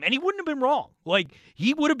lost the game. And he wouldn't have been wrong.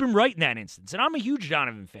 He would have been right in that instance. And I'm a huge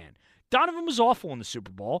Donovan fan. Donovan was awful in the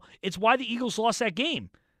Super Bowl. It's why the Eagles lost that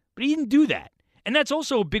game. But he didn't do that. And that's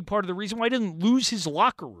also a big part of the reason why he didn't lose his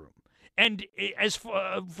locker room. And as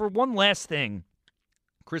for one last thing,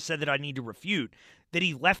 Chris said that I need to refute, that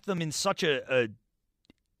he left them in such a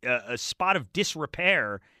spot of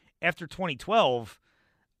disrepair after 2012.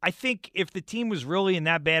 I think if the team was really in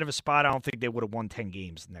that bad of a spot, I don't think they would have won 10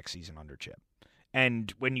 games next season under Chip.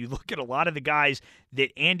 And when you look at a lot of the guys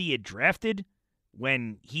that Andy had drafted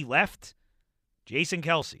when he left, Jason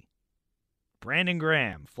Kelce, Brandon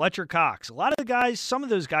Graham, Fletcher Cox, a lot of the guys, some of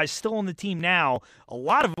those guys still on the team now. A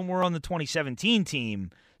lot of them were on the 2017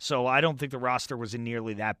 team, so I don't think the roster was in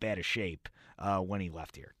nearly that bad a shape when he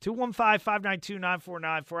left here.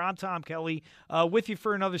 215-592-9494. I'm Tom Kelly with you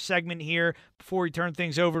for another segment here before we turn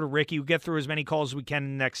things over to Ricky. We'll get through as many calls as we can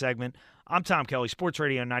in the next segment. I'm Tom Kelly, Sports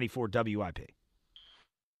Radio 94 WIP.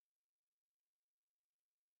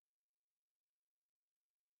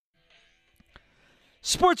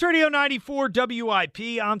 Sports Radio 94 WIP.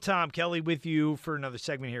 I'm Tom Kelly with you for another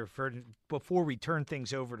segment here before we turn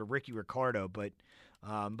things over to Ricky Ricardo. But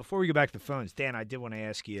before we go back to the phones, Dan, I did want to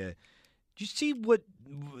ask you, did you see what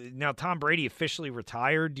 – now Tom Brady officially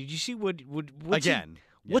retired. Did you see what's Again.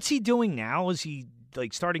 What's he doing now? Is he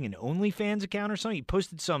like starting an OnlyFans account or something? He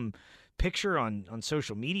posted some picture on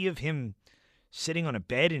social media of him sitting on a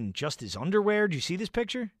bed in just his underwear. Did you see this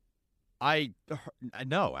picture?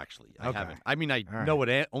 No, actually, I haven't. I mean, I know what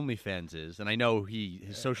OnlyFans is, and I know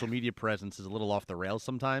his social media presence is a little off the rails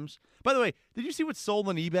sometimes. By the way, did you see what's sold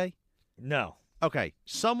on eBay? No. Okay,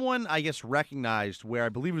 someone, I guess, recognized where I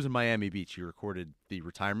believe it was in Miami Beach. He recorded the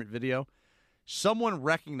retirement video. Someone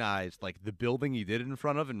recognized like the building he did it in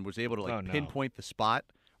front of and was able to pinpoint the spot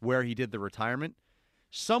where he did the retirement.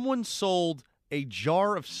 Someone sold a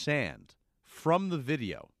jar of sand from the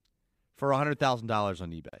video for $100,000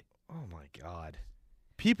 on eBay. Oh my God!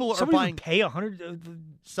 People Somebody are buying. Would pay $100.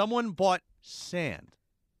 Someone bought sand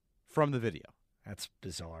from the video. That's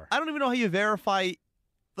bizarre. I don't even know how you verify.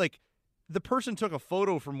 Like, the person took a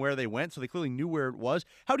photo from where they went, so they clearly knew where it was.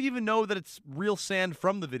 How do you even know that it's real sand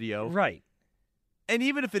from the video? Right. And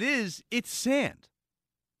even if it is, it's sand.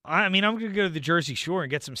 I mean, I'm going to go to the Jersey Shore and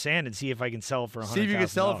get some sand and see if I can sell it for $100,000. See if you can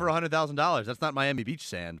sell it for $100,000. That's not Miami Beach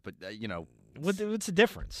sand, but What's the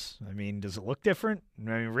difference? I mean, does it look different? I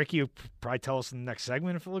mean, Ricky will probably tell us in the next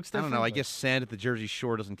segment if it looks different. I don't know. I guess sand at the Jersey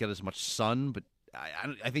Shore doesn't get as much sun, but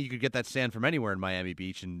I think you could get that sand from anywhere in Miami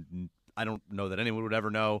Beach, and I don't know that anyone would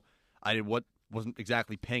ever know. I wasn't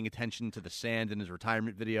exactly paying attention to the sand in his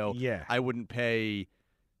retirement video. Yeah. I wouldn't pay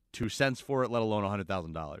 2 cents for it, let alone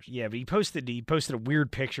 $100,000. Yeah, but he posted a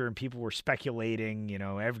weird picture, and people were speculating,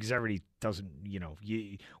 because everybody doesn't,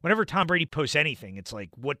 whenever Tom Brady posts anything, it's like,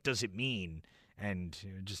 what does it mean? And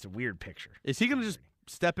just a weird picture. Is he going to just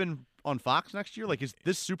step in on Fox next year? Like, is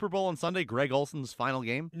this Super Bowl on Sunday Greg Olson's final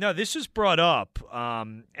game? No, this was brought up,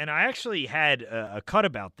 and I actually had a cut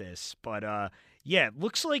about this, but yeah, it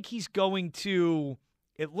looks like he's going to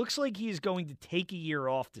take a year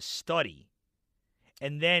off to study.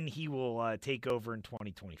 And then he will take over in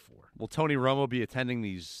 2024. Will Tony Romo be attending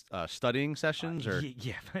these studying sessions? Or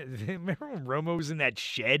yeah, remember when Romo was in that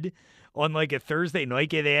shed on like a Thursday night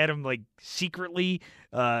game? They had him like secretly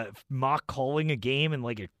mock calling a game in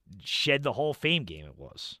like a shed, the Hall of Fame game it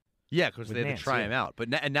was. Yeah, because they had to try him out.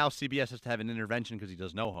 And now CBS has to have an intervention because he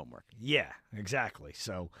does no homework. Yeah, exactly.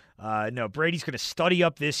 So, no, Brady's going to study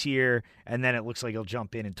up this year, and then it looks like he'll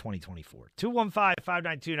jump in 2024.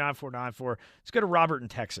 215-592-9494. Let's go to Robert in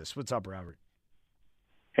Texas. What's up, Robert?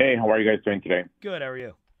 Hey, how are you guys doing today? Good. How are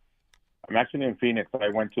you? I'm actually in Phoenix. I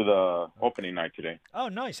went to the opening night today. Oh,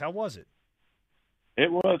 nice. How was it? It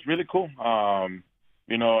was really cool. And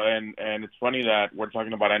it's funny that we're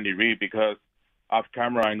talking about Andy Reid because off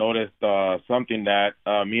camera, I noticed something that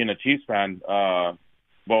me and a Chiefs fan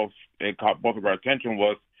it caught both of our attention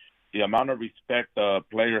was the amount of respect the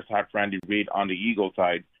players had for Andy Reid on the Eagles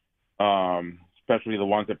side, especially the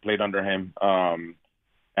ones that played under him.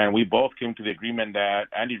 And we both came to the agreement that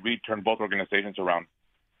Andy Reid turned both organizations around.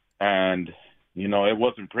 And, it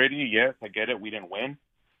wasn't pretty. Yes, I get it. We didn't win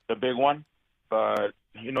the big one. But,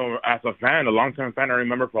 as a fan, a long-time fan, I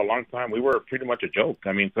remember for a long time, we were pretty much a joke.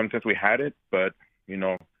 I mean, sometimes we had it, but,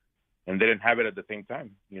 and they didn't have it at the same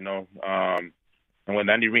time, And when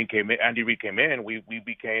Andy Reid came in, we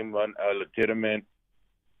became a legitimate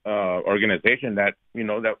organization that,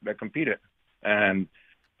 that competed. And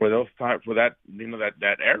for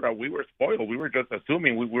that era, we were spoiled. We were just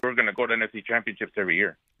assuming we were going to go to NFC championships every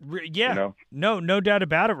year. Yeah, no doubt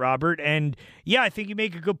about it, Robert. And yeah, I think you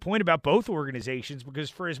make a good point about both organizations because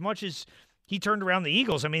for as much as he turned around the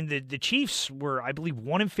Eagles, I mean, the Chiefs were, I believe,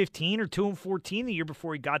 1-15 or 2-14 the year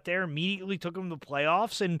before he got there. Immediately took them to the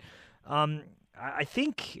playoffs, and I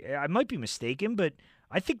think I might be mistaken, but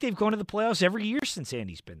I think they've gone to the playoffs every year since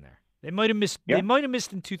Andy's been there. They might have missed. Yeah. They might have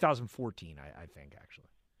missed in 2014. I think actually.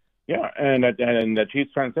 Yeah, and the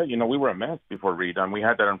Chiefs fans said, we were a mess before Reid, and they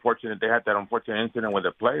had that unfortunate incident with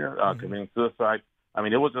a player committing suicide. I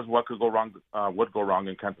mean, it was just what could go wrong, would go wrong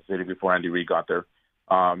in Kansas City before Andy Reid got there.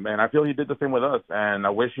 And I feel he did the same with us, and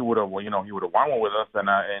I wish he would have, won one with us. And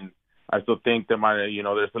I still think there might,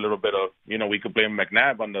 there's a little bit of, we could blame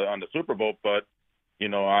McNabb on the Super Bowl, but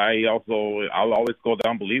I'll always go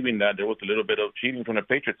down believing that there was a little bit of cheating from the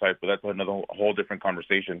Patriots side, but that's another whole different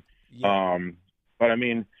conversation. Yeah. But I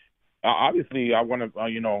mean. Obviously, I want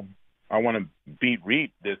to beat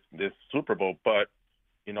Reid this Super Bowl, but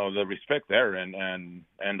the respect there and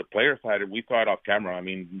the player side, we saw it off camera. I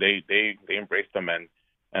mean, they embraced them,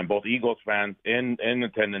 and both Eagles fans in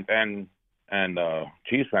attendance and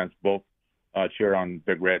Chiefs fans both cheer on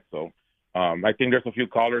Big Red. So I think there's a few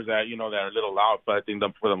callers that that are a little loud, but I think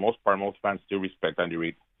that for the most part, most fans do respect Andy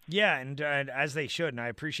Reid. Yeah, and as they should, and I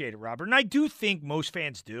appreciate it, Robert. And I do think most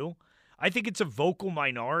fans do. I think it's a vocal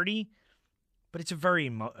minority, but it's a very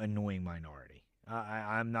annoying minority.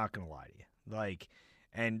 I'm not going to lie to you.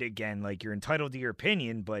 And again, you're entitled to your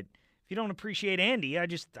opinion, but if you don't appreciate Andy,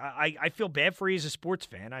 I feel bad for you as a sports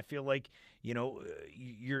fan. I feel like,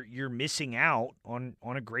 you're missing out on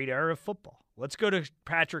a great era of football. Let's go to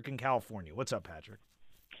Patrick in California. What's up, Patrick?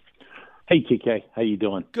 Hey, TK. How you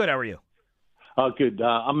doing? Good. How are you? Good.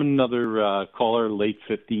 I'm another caller, late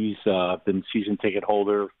 50s. Been season ticket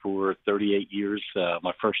holder for 38 years.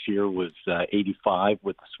 My first year was 85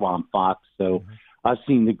 with the Swan Fox. So I've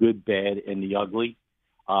seen the good, bad, and the ugly.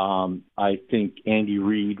 I think Andy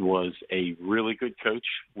Reid was a really good coach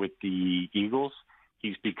with the Eagles.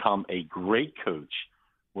 He's become a great coach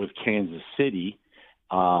with Kansas City,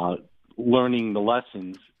 learning the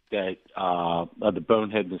lessons that of the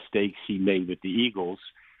bonehead mistakes he made with the Eagles.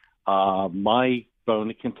 My bone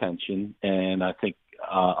of contention, and I think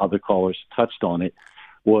other callers touched on it,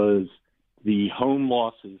 was the home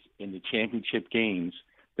losses in the championship games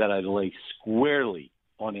that I lay squarely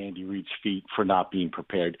on Andy Reid's feet for not being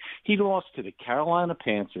prepared. He lost to the Carolina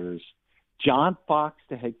Panthers, John Fox,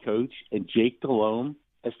 the head coach, and Jake Delhomme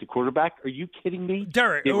as the quarterback. Are you kidding me?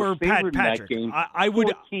 Derek, or Patrick, I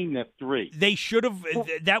would 14-3. They should have.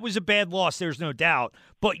 That was a bad loss. There's no doubt.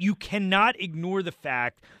 But you cannot ignore the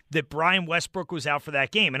fact that Brian Westbrook was out for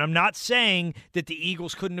that game. And I'm not saying that the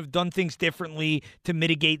Eagles couldn't have done things differently to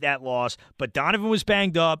mitigate that loss. But Donovan was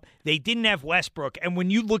banged up. They didn't have Westbrook. And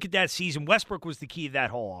when you look at that season, Westbrook was the key to that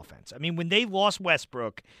whole offense. I mean, when they lost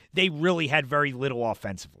Westbrook, they really had very little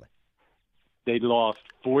offensively. They lost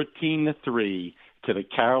 14-3 to the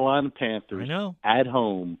Carolina Panthers at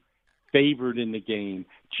home, favored in the game,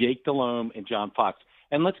 Jake Delhomme and John Fox.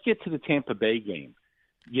 And let's get to the Tampa Bay game.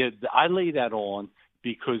 Yeah, I lay that on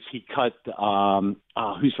because he cut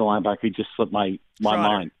who's the linebacker? He just slipped my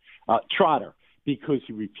mind. Trotter, because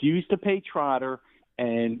he refused to pay Trotter,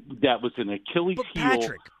 and that was an Achilles heel.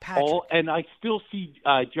 Patrick. And I still see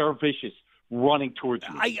Jarvicius running towards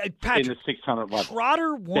me in the 600 level.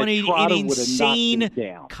 Trotter wanted an insane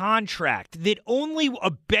contract that only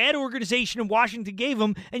a bad organization in Washington gave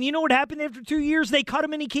him. And you know what happened after 2 years? They cut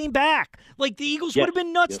him and he came back. The Eagles would have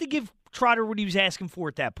been nuts to give Trotter what he was asking for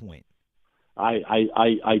at that point.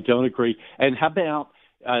 I don't agree. And how about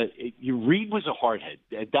Reid was a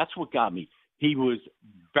hardhead. That's what got me. He was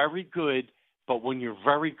very good, but when you're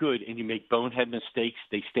very good and you make bonehead mistakes,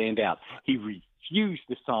 they stand out. He refused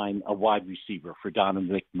to sign a wide receiver for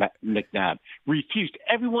Donovan McNabb. Refused.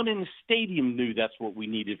 Everyone in the stadium knew that's what we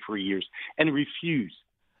needed for years, and refused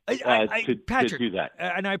Patrick, to do that.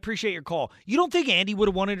 And I appreciate your call. You don't think Andy would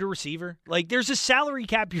have wanted a receiver? There's a salary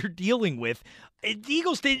cap you're dealing with. The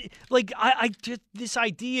Eagles did. I just this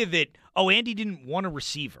idea that Andy didn't want a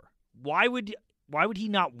receiver. Why would he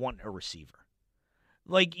not want a receiver?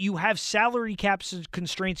 You have salary cap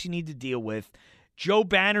constraints you need to deal with. Joe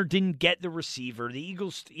Banner didn't get the receiver. The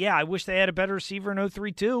Eagles, I wish they had a better receiver in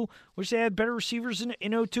 03 too. Wish they had better receivers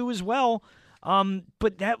in 02 as well.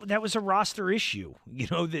 But that was a roster issue,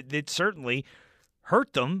 that certainly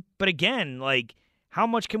hurt them. But again, how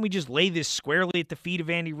much can we just lay this squarely at the feet of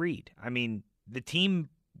Andy Reid? I mean, the team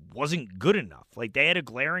wasn't good enough. They had a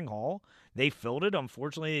glaring hole. They filled it.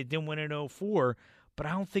 Unfortunately, they didn't win in 04. But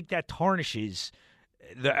I don't think that tarnishes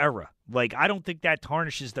the era. I don't think that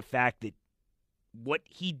tarnishes the fact that what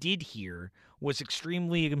he did here was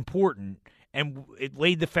extremely important, and it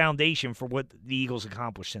laid the foundation for what the Eagles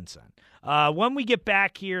accomplished since then. When we get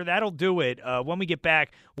back here, that'll do it. When we get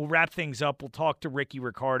back, we'll wrap things up. We'll talk to Ricky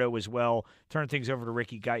Ricardo as well. Turn things over to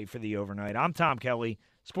Ricky. Got you for the overnight. I'm Tom Kelly,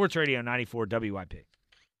 Sports Radio 94 WIP.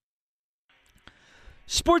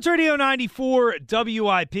 Sports Radio 94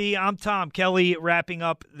 WIP. I'm Tom Kelly, wrapping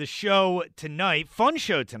up the show tonight. Fun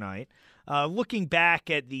show tonight. Looking back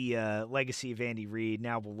at the legacy of Andy Reid,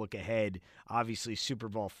 now we'll look ahead. Obviously, Super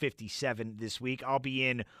Bowl 57 this week. I'll be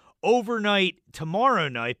in overnight tomorrow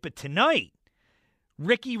night, but tonight,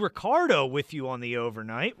 Ricky Ricardo with you on the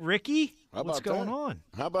overnight. Ricky, what's going on?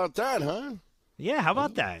 How about that, huh? Yeah, how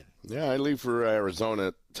about that? Yeah, I leave for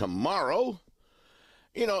Arizona tomorrow.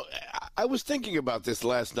 I was thinking about this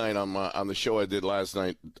last night on the show I did last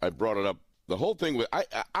night. I brought it up. The whole thing with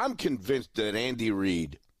I'm convinced that Andy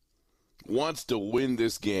Reid wants to win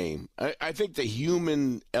this game. I think the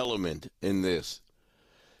human element in this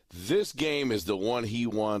game is the one he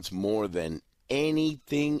wants more than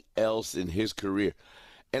anything else in his career.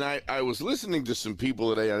 And I was listening to some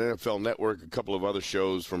people today on NFL Network, a couple of other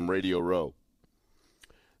shows from Radio Row.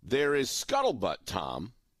 There is scuttlebutt,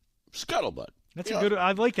 Tom, scuttlebutt. That's a good.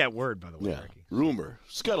 I like that word, by the way. Yeah, Ricky. rumor,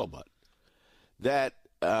 scuttlebutt, that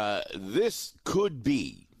this could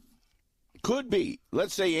be.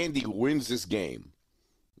 Let's say Andy wins this game,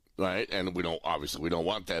 right? And we don't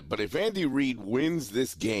want that. But if Andy Reid wins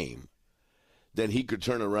this game, then he could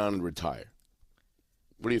turn around and retire.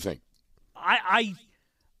 What do you think? I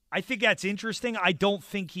think that's interesting. I don't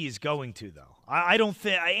think he is going to, though. I don't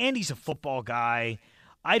think Andy's a football guy.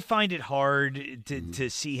 I'd find it hard to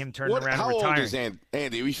see him turn around and how retire. How old is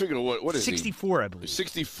Andy? We figured what is 64, I believe.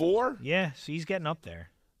 64? Yeah, so he's getting up there.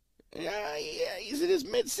 Yeah, he's in his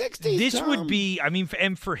mid-60s. This would be,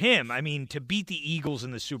 and for him, to beat the Eagles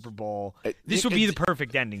in the Super Bowl, this would be the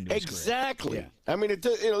perfect ending to his career. Exactly. Yeah.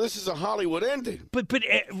 This is a Hollywood ending. But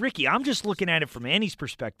Ricky, I'm just looking at it from Andy's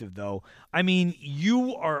perspective, though.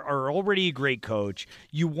 You are already a great coach.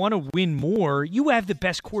 You want to win more. You have the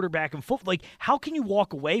best quarterback in football. Like, how can you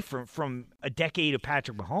walk away from a decade of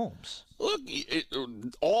Patrick Mahomes? Look,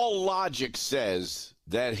 all logic says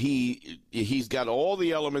that he's got all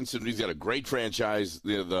the elements, and he's got a great franchise.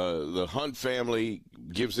 The Hunt family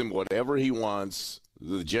gives him whatever he wants.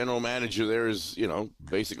 The general manager there is,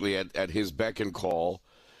 basically at his beck and call.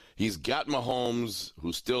 He's got Mahomes,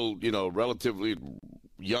 who's still, relatively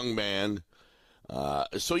young man.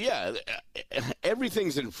 So, yeah,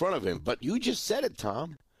 everything's in front of him. But you just said it,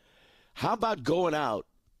 Tom. How about going out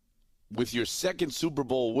with your second Super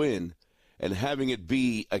Bowl win and having it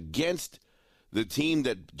be against the team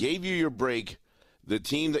that gave you your break, the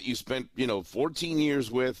team that you spent, 14 years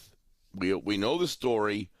with? We know the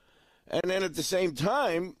story. And then at the same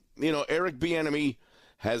time, Eric Bieniemy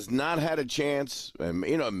has not had a chance.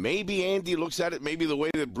 Maybe Andy looks at it maybe the way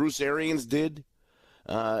that Bruce Arians did,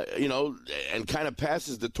 and kind of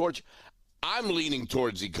passes the torch. I'm leaning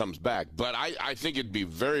towards he comes back, but I think it'd be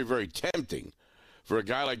very, very tempting for a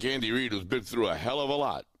guy like Andy Reid, who's been through a hell of a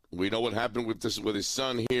lot. We know what happened with his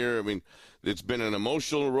son here. It's been an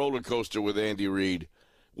emotional roller coaster with Andy Reid.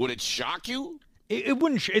 Would it shock you? It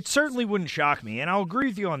wouldn't. It certainly wouldn't shock me, and I'll agree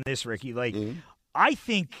with you on this, Ricky. Like, I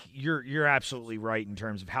think you're absolutely right in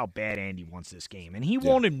terms of how bad Andy wants this game, and he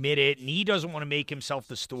won't admit it, and he doesn't want to make himself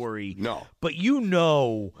the story. No, but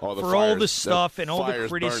all the stuff and all the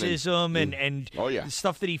criticism and the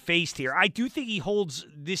stuff that he faced here, I do think he holds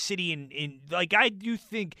this city I do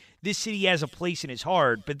think this city has a place in his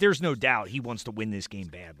heart. But there's no doubt he wants to win this game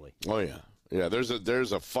badly. Oh yeah. There's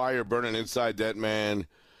a fire burning inside that man.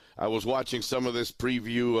 I was watching some of this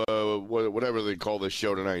preview, whatever they call this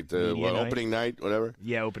show tonight, opening night, whatever.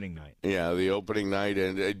 Yeah, opening night. Yeah, the opening night,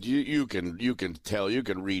 and you can tell, you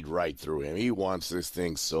can read right through him. He wants this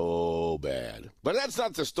thing so bad, but that's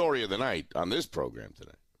not the story of the night on this program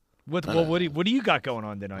tonight. What do you got going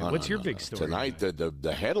on tonight? What's your big story tonight?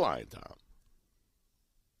 The headline, Tom.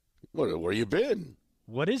 Where you been?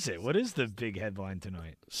 What is it? What is the big headline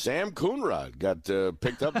tonight? Sam Coonrod got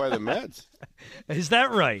picked up by the Mets. Is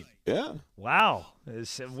that right? Yeah. Wow.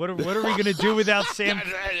 What are we going to do without Sam,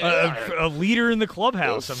 a leader in the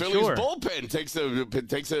clubhouse? I'm Phillies sure. Bullpen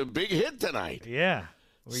takes a big hit tonight. Yeah.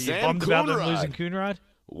 Were you Sam bummed about them Coonrod. losing Coonrod?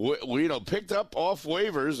 We picked up off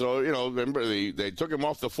waivers. Or remember they took him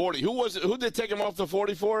off the 40. Who was it? Who did they take him off the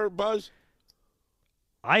 44? Buzz.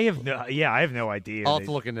 I have no idea. I'll have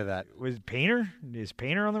to look into that. Was Painter? Is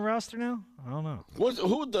Painter on the roster now? I don't know. Was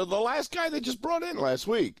who the last guy they just brought in last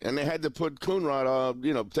week, and they had to put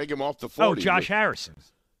Coonrod, take him off the 40. Oh, Josh Harrison.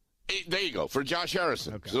 There you go, for Josh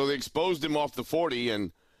Harrison. Okay. So they exposed him off the 40,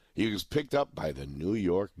 and he was picked up by the New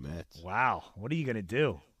York Mets. Wow, what are you going to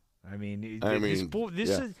do?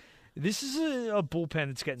 This is a bullpen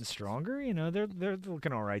that's getting stronger. They're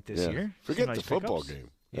looking all right this year. Forget nice the football pickups.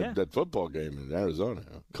 game. Yeah. That football game in Arizona.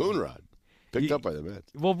 Coonrod picked up by the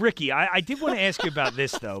Mets. Well, Ricky, I did want to ask you about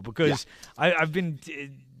this, though, because I've been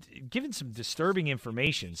given some disturbing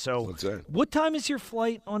information. So what's that? What time is your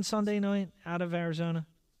flight on Sunday night out of Arizona?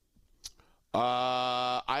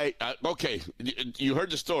 Okay. You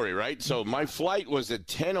heard the story, right? So my flight was at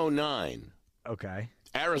 10:09. Okay.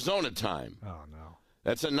 Arizona time. Oh, no.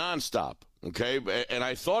 That's a nonstop. Okay, and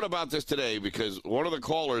I thought about this today because one of the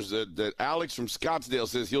callers that Alex from Scottsdale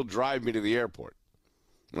says he'll drive me to the airport,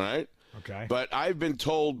 right? Okay. But I've been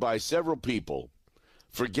told by several people,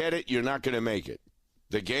 forget it, you're not going to make it.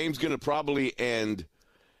 The game's going to probably end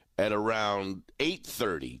at around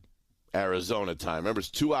 8:30 Arizona time. Remember, it's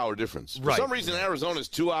 2 hour difference. Right. For some reason, Arizona's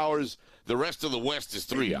 2 hours the rest of the West is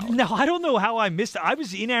 3 hours. No, I don't know how I missed it. I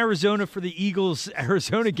was in Arizona for the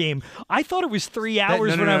Eagles-Arizona game. I thought it was 3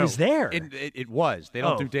 hours when I was there. It was. They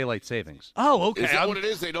don't do daylight savings. Oh, okay. Is that what it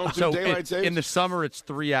is? They don't do daylight savings? In the summer, it's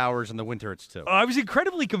 3 hours. In the winter, it's 2. I was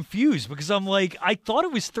incredibly confused because I'm like, I thought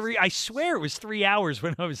it was 3. I swear it was 3 hours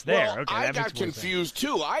when I was there. Well, okay, I got confused,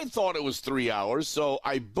 too. I thought it was 3 hours, so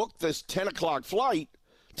I booked this 10 o'clock flight,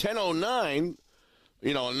 10:09, a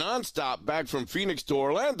nonstop back from Phoenix to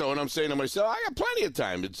Orlando, and I'm saying to myself, I got plenty of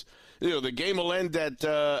time. It's, the game will end at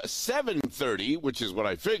 7:30, which is what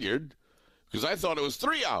I figured, because I thought it was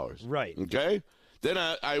 3 hours. Right. Okay? Then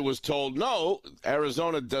I was told, no,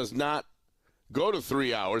 Arizona does not go to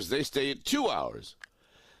 3 hours. They stay at 2 hours.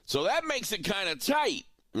 So that makes it kind of tight.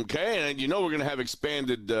 Okay? And we're going to have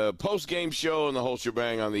expanded post-game show and the whole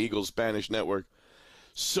shebang on the Eagles Spanish Network.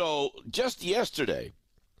 So just yesterday,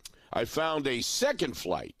 I found a second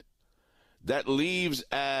flight that leaves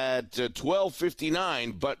at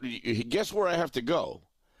 12:59, but guess where I have to go?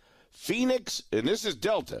 Phoenix, and this is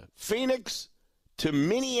Delta, Phoenix to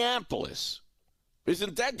Minneapolis.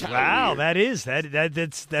 Isn't that kind of weird? Wow, that is.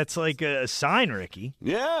 That's like a sign, Ricky.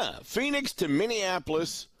 Yeah, Phoenix to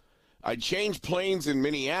Minneapolis. I changed planes in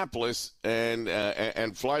Minneapolis and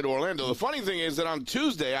fly to Orlando. The funny thing is that on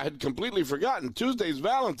Tuesday, I had completely forgotten. Tuesday's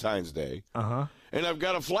Valentine's Day. Uh-huh. And I've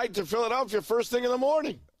got a flight to Philadelphia first thing in the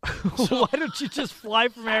morning. Why don't you just fly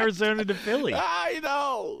from Arizona to Philly? I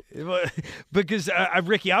know. Because,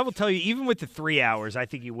 Ricky, I will tell you, even with the 3 hours, I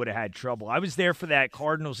think you would have had trouble. I was there for that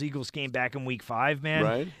Cardinals-Eagles game back in Week 5, man.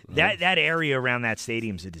 Right. That area around that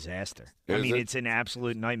stadium's a disaster. It's an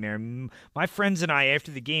absolute nightmare. My friends and I,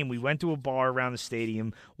 after the game, we went to a bar around the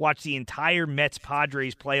stadium, watched the entire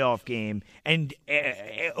Mets-Padres playoff game, and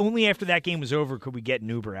only after that game was over could we get an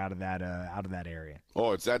Uber out of that area.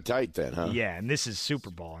 Oh, it's that tight then, huh? Yeah, and this is Super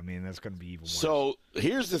Bowl. That's going to be even worse. So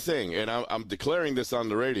here's the thing, and I'm declaring this on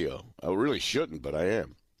the radio. I really shouldn't, but I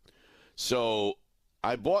am. So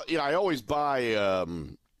I bought, I always buy,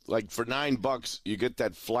 for $9, you get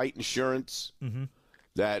that flight insurance. Mm-hmm.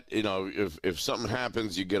 That, if something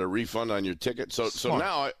happens, you get a refund on your ticket. So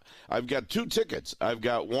now I've got 2 tickets. I've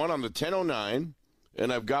got one on the 10:09,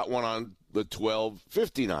 and I've got one on the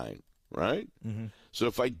 12:59, right? Mm-hmm. So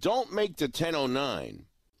if I don't make the 10:09,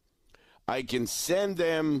 I can send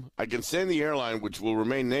the airline, which will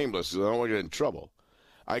remain nameless because I don't want to get in trouble.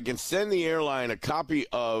 I can send the airline a copy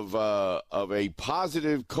of a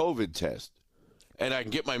positive COVID test, and I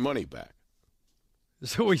can get my money back.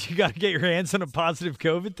 So you got to get your hands on a positive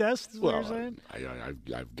COVID test? Is what you're saying?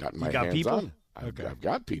 I've gotten my hands people? on it. I've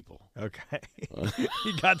got people. Okay.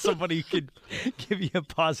 You got somebody who could give you a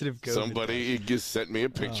positive COVID Somebody test. just sent me a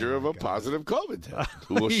picture of a positive COVID test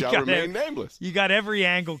who shall remain nameless. You got every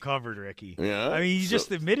angle covered, Ricky. Yeah. You just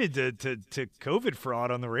admitted to COVID fraud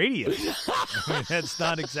on the radio. That's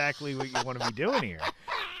not exactly what you want to be doing here.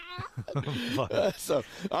 So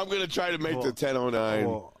I'm going to try to make the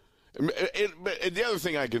 10:09. The other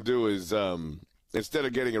thing I can do is instead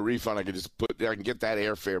of getting a refund, I can get that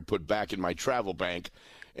airfare put back in my travel bank,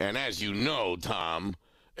 and as you know, Tom,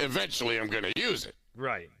 eventually I'm going to use it.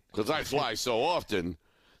 Right. Because I fly so often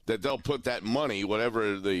that they'll put that money,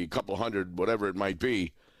 whatever the couple hundred, whatever it might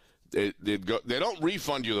be, they don't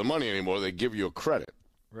refund you the money anymore. They give you a credit.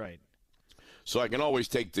 Right. So I can always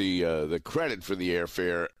take the credit for the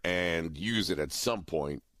airfare and use it at some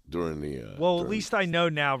point during the at least I know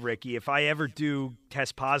now, Ricky, if I ever do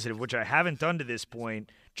test positive, which I haven't done to this point,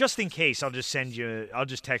 just in case, I'll just text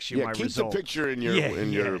you my result. Keep the picture in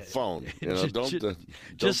your phone.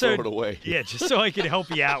 Don't throw it away. Yeah, just so I can help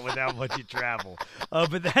you out with how much you travel.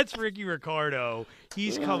 But that's Ricky Ricardo.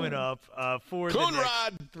 He's coming up for the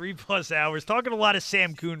next 3+ hours. Talking a lot of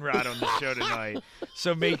Sam Coonrod on the show tonight.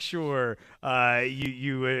 So make sure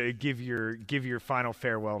you give your final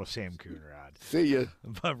farewell to Sam Coonrod. See ya.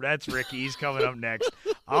 But that's Ricky. He's coming up next.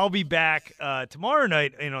 I'll be back tomorrow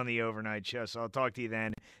night on the overnight show, so I'll talk to you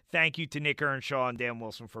then. Thank you to Nick Earnshaw and Dan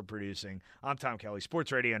Wilson for producing. I'm Tom Kelly,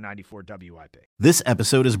 Sports Radio 94 WIP. This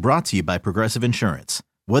episode is brought to you by Progressive Insurance.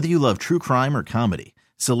 Whether you love true crime or comedy,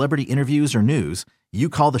 celebrity interviews or news, you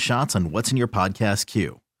call the shots on what's in your podcast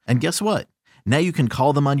queue. And guess what? Now you can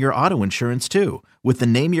call them on your auto insurance too with the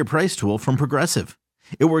Name Your Price tool from Progressive.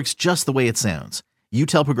 It works just the way it sounds. You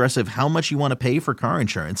tell Progressive how much you want to pay for car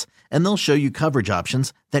insurance, and they'll show you coverage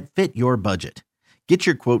options that fit your budget. Get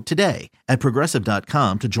your quote today at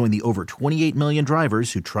Progressive.com to join the over 28 million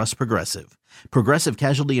drivers who trust Progressive. Progressive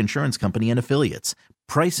Casualty Insurance Company and Affiliates.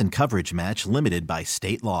 Price and coverage match limited by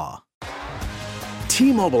state law.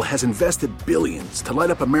 T-Mobile has invested billions to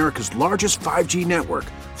light up America's largest 5G network,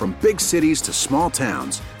 from big cities to small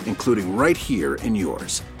towns, including right here in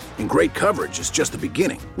yours. And great coverage is just the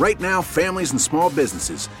beginning. Right now, families and small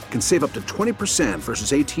businesses can save up to 20%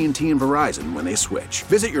 versus AT&T and Verizon when they switch.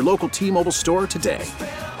 Visit your local T-Mobile store today.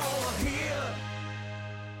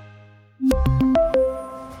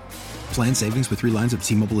 Plan savings with 3 lines of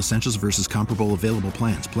T-Mobile Essentials versus comparable available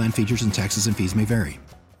plans. Plan features and taxes and fees may vary.